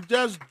you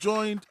just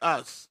joined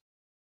us.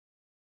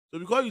 So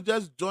because you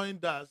just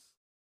joined us,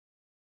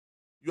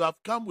 you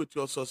have come with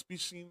your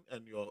suspicion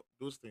and your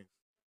those things.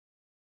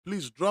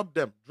 Please drop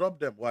them. Drop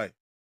them. Why?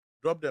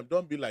 Drop them.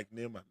 Don't be like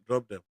Naaman.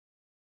 Drop them.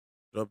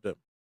 Drop them.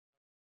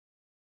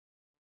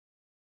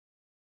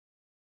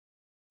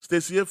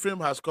 Stacey Ephraim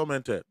has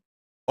commented.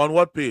 On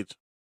what page?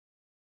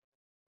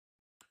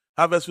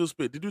 Harvestfield's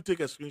page. Did you take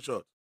a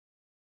screenshot?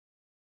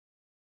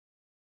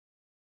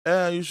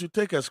 You should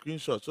take a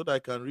screenshot so that I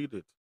can read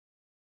it.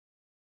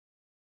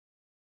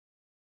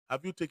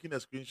 Have you taken a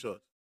screenshot?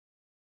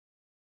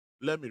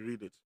 Let me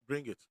read it.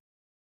 Bring it.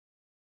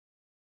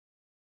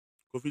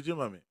 Kofi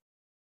Jimami.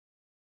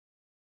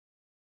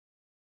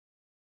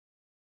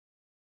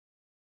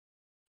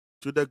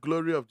 To the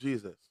glory of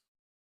Jesus.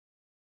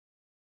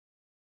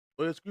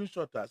 Or a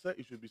screenshot, I said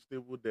it should be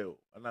stable there.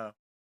 And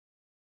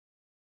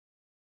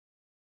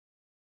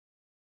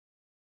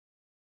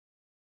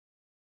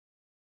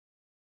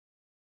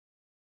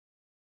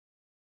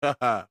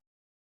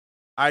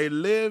I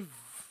live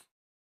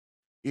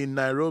in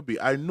Nairobi.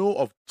 I know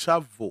of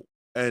Chavo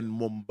and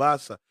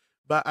Mombasa,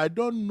 but I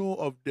don't know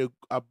of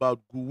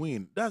about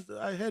Guwin.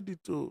 I heard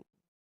it too.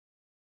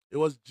 It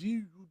was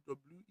Guwee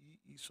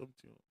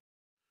something.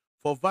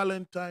 For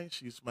Valentine,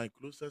 she's my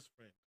closest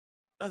friend.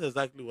 That's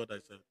exactly what I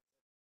said.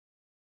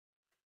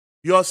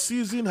 Your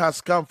season has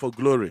come for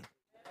glory.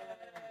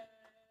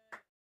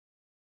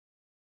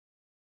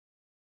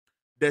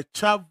 The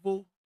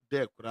Chavo,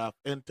 they could have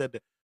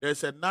entered.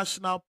 There's a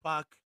national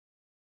park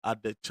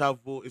at the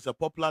Chavo. It's a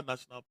popular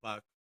national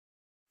park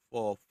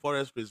for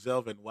forest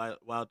reserve and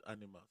wild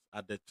animals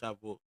at the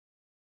Chavo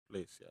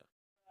place. Yeah.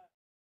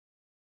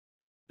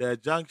 There's a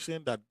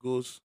junction that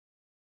goes.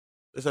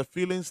 There's a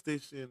filling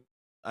station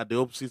at the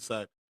opposite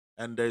side,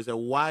 and there's a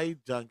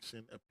wide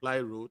junction, a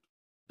ply road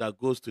that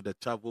goes to the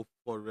Chavo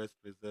Forest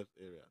Reserve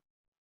area.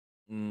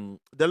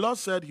 The Lord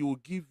said He will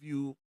give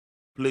you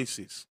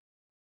places.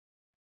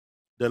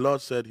 The Lord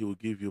said He will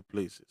give you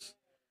places.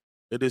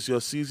 It is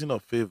your season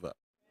of favor.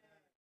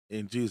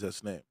 In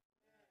Jesus' name.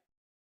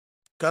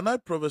 Can I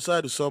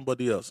prophesy to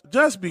somebody else?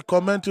 Just be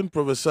commenting,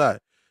 prophesy.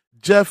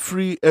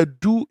 Jeffrey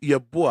Edu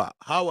Yeboah,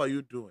 how are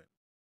you doing?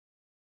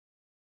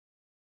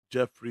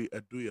 Jeffrey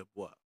Edu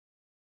Yeboah.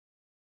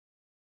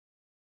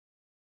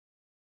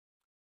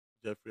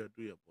 Jeffrey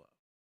Edu Yeboah.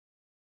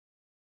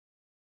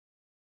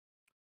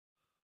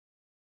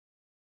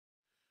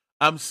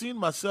 I'm seeing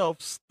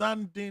myself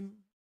standing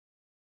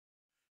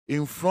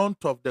in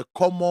front of the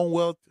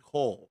Commonwealth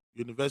Hall,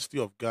 University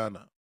of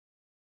Ghana.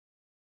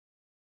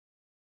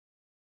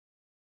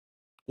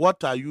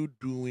 What are you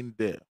doing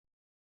there?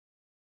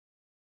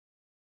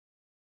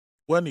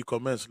 When he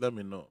comments, let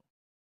me know.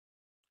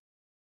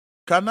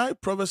 Can I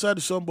prophesy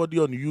to somebody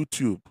on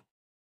YouTube?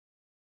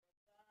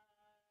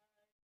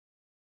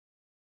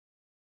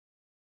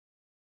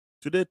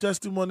 Today,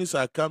 testimonies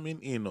are coming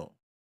in. To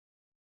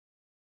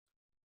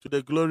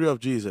the glory of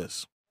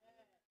Jesus.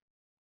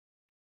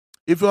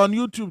 If you're on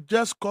YouTube,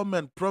 just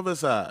comment,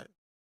 prophesy.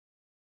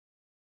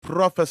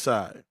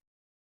 Prophesy.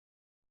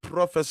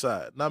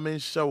 Prophesy.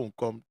 Namisha will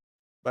come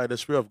by the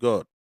Spirit of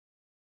God.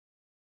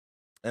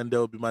 And there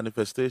will be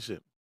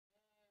manifestation.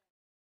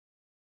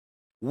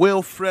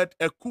 Wilfred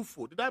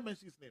Ekufo. Did I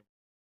mention his name?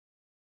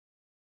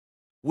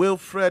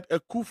 Wilfred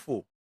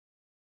Ekufo.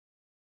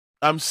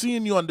 I'm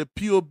seeing you on the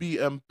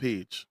POBM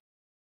page.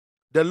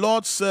 The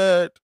Lord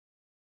said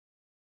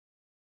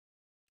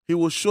He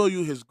will show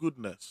you His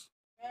goodness.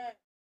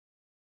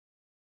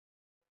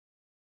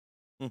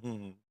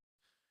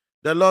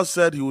 The Lord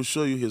said He will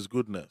show you His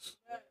goodness.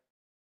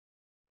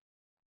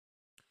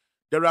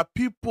 There are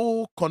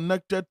people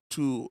connected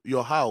to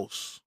your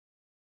house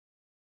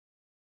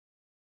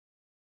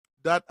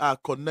that are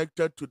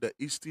connected to the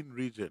eastern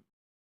region.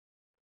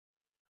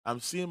 I'm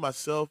seeing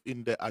myself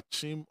in the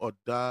Achim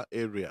Oda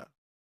area.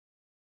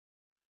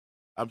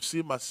 I'm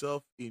seeing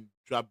myself in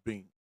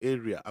Drabing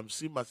area. I'm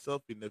seeing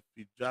myself in the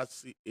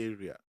Fijasi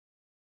area.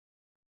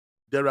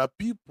 There are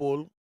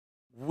people,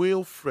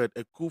 Wilfred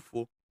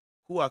Ekufo,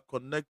 who are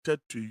connected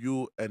to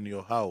you and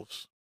your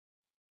house.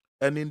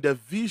 And in the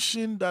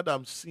vision that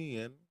I'm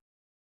seeing,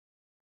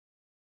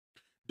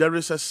 there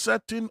is a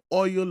certain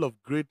oil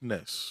of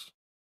greatness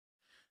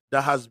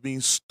that has been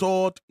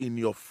stored in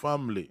your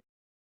family.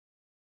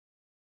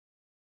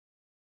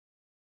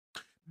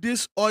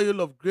 This oil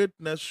of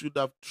greatness should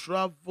have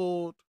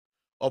traveled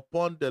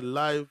upon the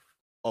life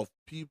of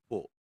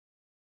people,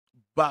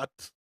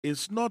 but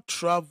it's not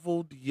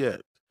traveled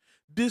yet.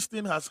 This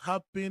thing has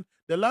happened.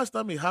 The last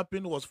time it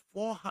happened was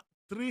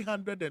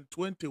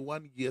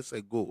 321 years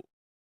ago.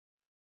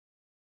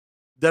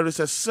 There is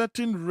a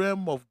certain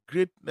realm of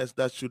greatness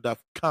that should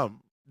have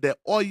come. The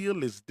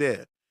oil is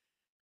there.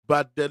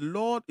 But the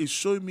Lord is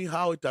showing me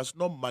how it has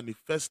not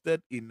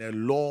manifested in a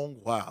long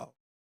while.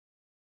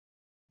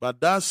 But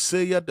thus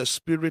saith the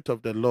Spirit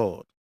of the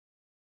Lord,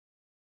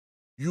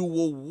 you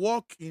will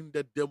walk in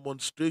the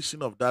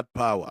demonstration of that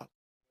power.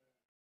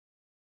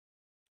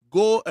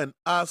 Go and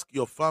ask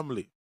your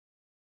family.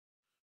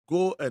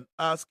 Go and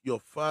ask your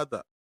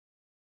father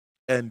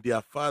and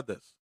their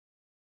fathers.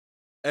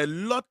 A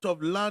lot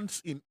of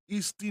lands in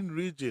Eastern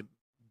region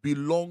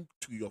belong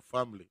to your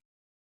family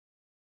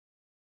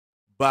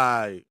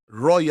by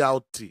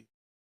royalty.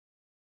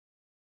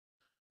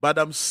 But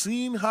I'm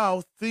seeing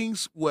how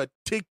things were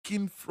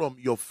taken from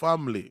your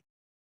family.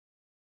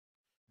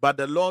 But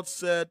the Lord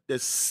said the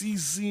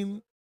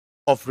season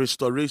of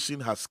restoration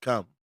has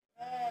come.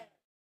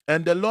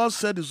 And the Lord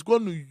said He's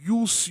going to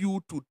use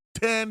you to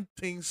turn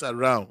things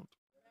around.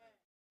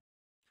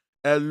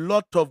 A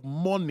lot of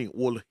money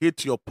will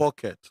hit your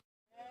pocket.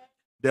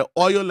 The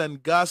oil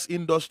and gas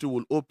industry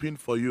will open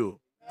for you.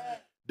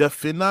 The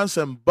finance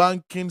and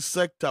banking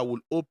sector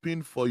will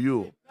open for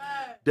you.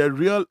 The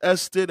real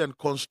estate and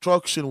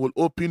construction will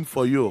open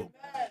for you.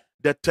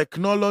 The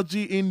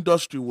technology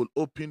industry will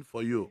open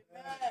for you.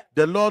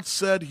 The Lord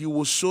said He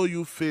will show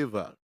you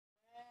favor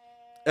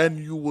and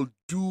you will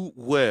do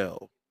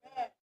well.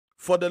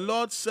 For the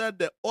Lord said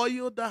the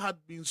oil that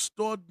had been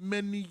stored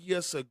many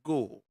years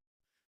ago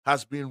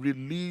has been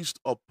released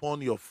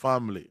upon your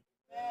family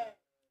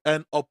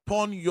and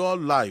upon your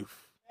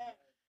life.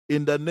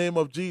 In the name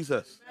of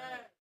Jesus,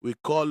 we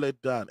call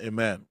it down.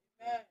 Amen.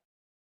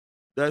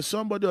 There's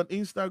somebody on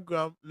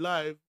Instagram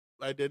live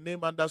by the name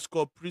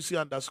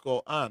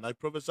 _Prissy_Ann. I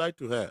prophesied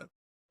to her.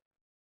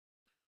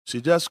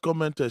 She just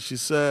commented. She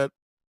said,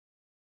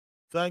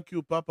 thank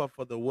you, Papa,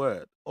 for the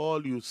word.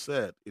 All you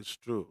said is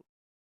true.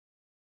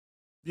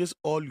 This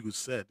all you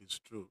said is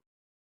true.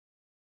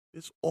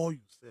 This all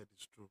you said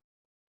is true.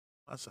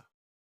 Masa.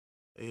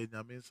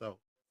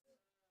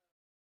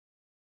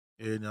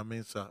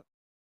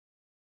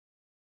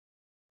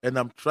 And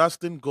I'm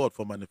trusting God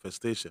for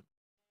manifestation.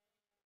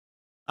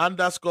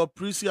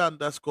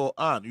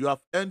 _Prissy_Ann. You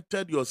have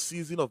entered your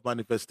season of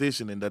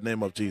manifestation in the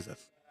name of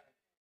Jesus.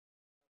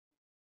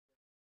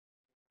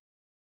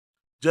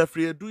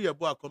 Jeffrey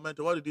Eduyebo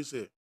commented. What did he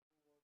say?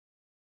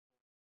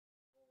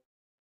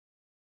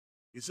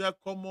 He said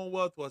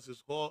Commonwealth was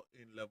his hall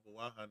in level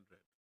 100.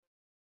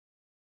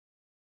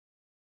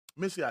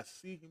 Missy, I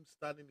see him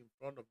standing in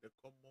front of the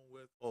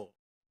Commonwealth Hall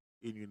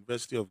in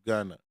University of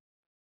Ghana.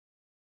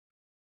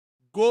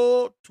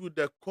 Go to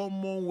the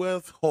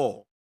Commonwealth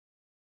Hall.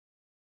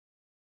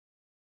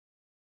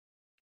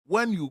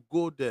 When you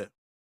go there,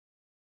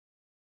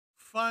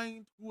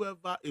 find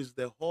whoever is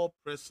the hall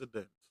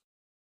president.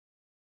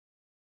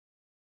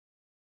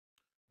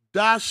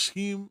 Dash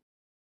him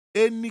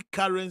any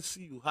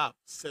currency you have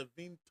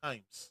 7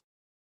 times.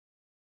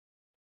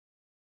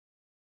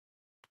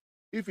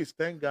 If it's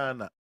 10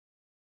 Ghana,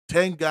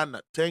 10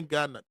 Ghana, 10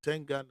 Ghana,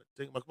 10 Ghana,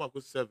 10 Ghana,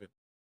 7.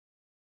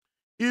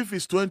 If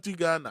it's 20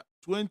 Ghana,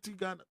 20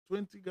 Ghana,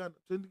 20 Ghana,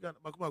 20 Ghana,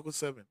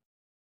 7.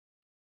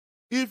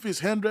 If it's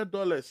 $100,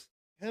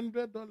 $100,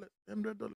 $100,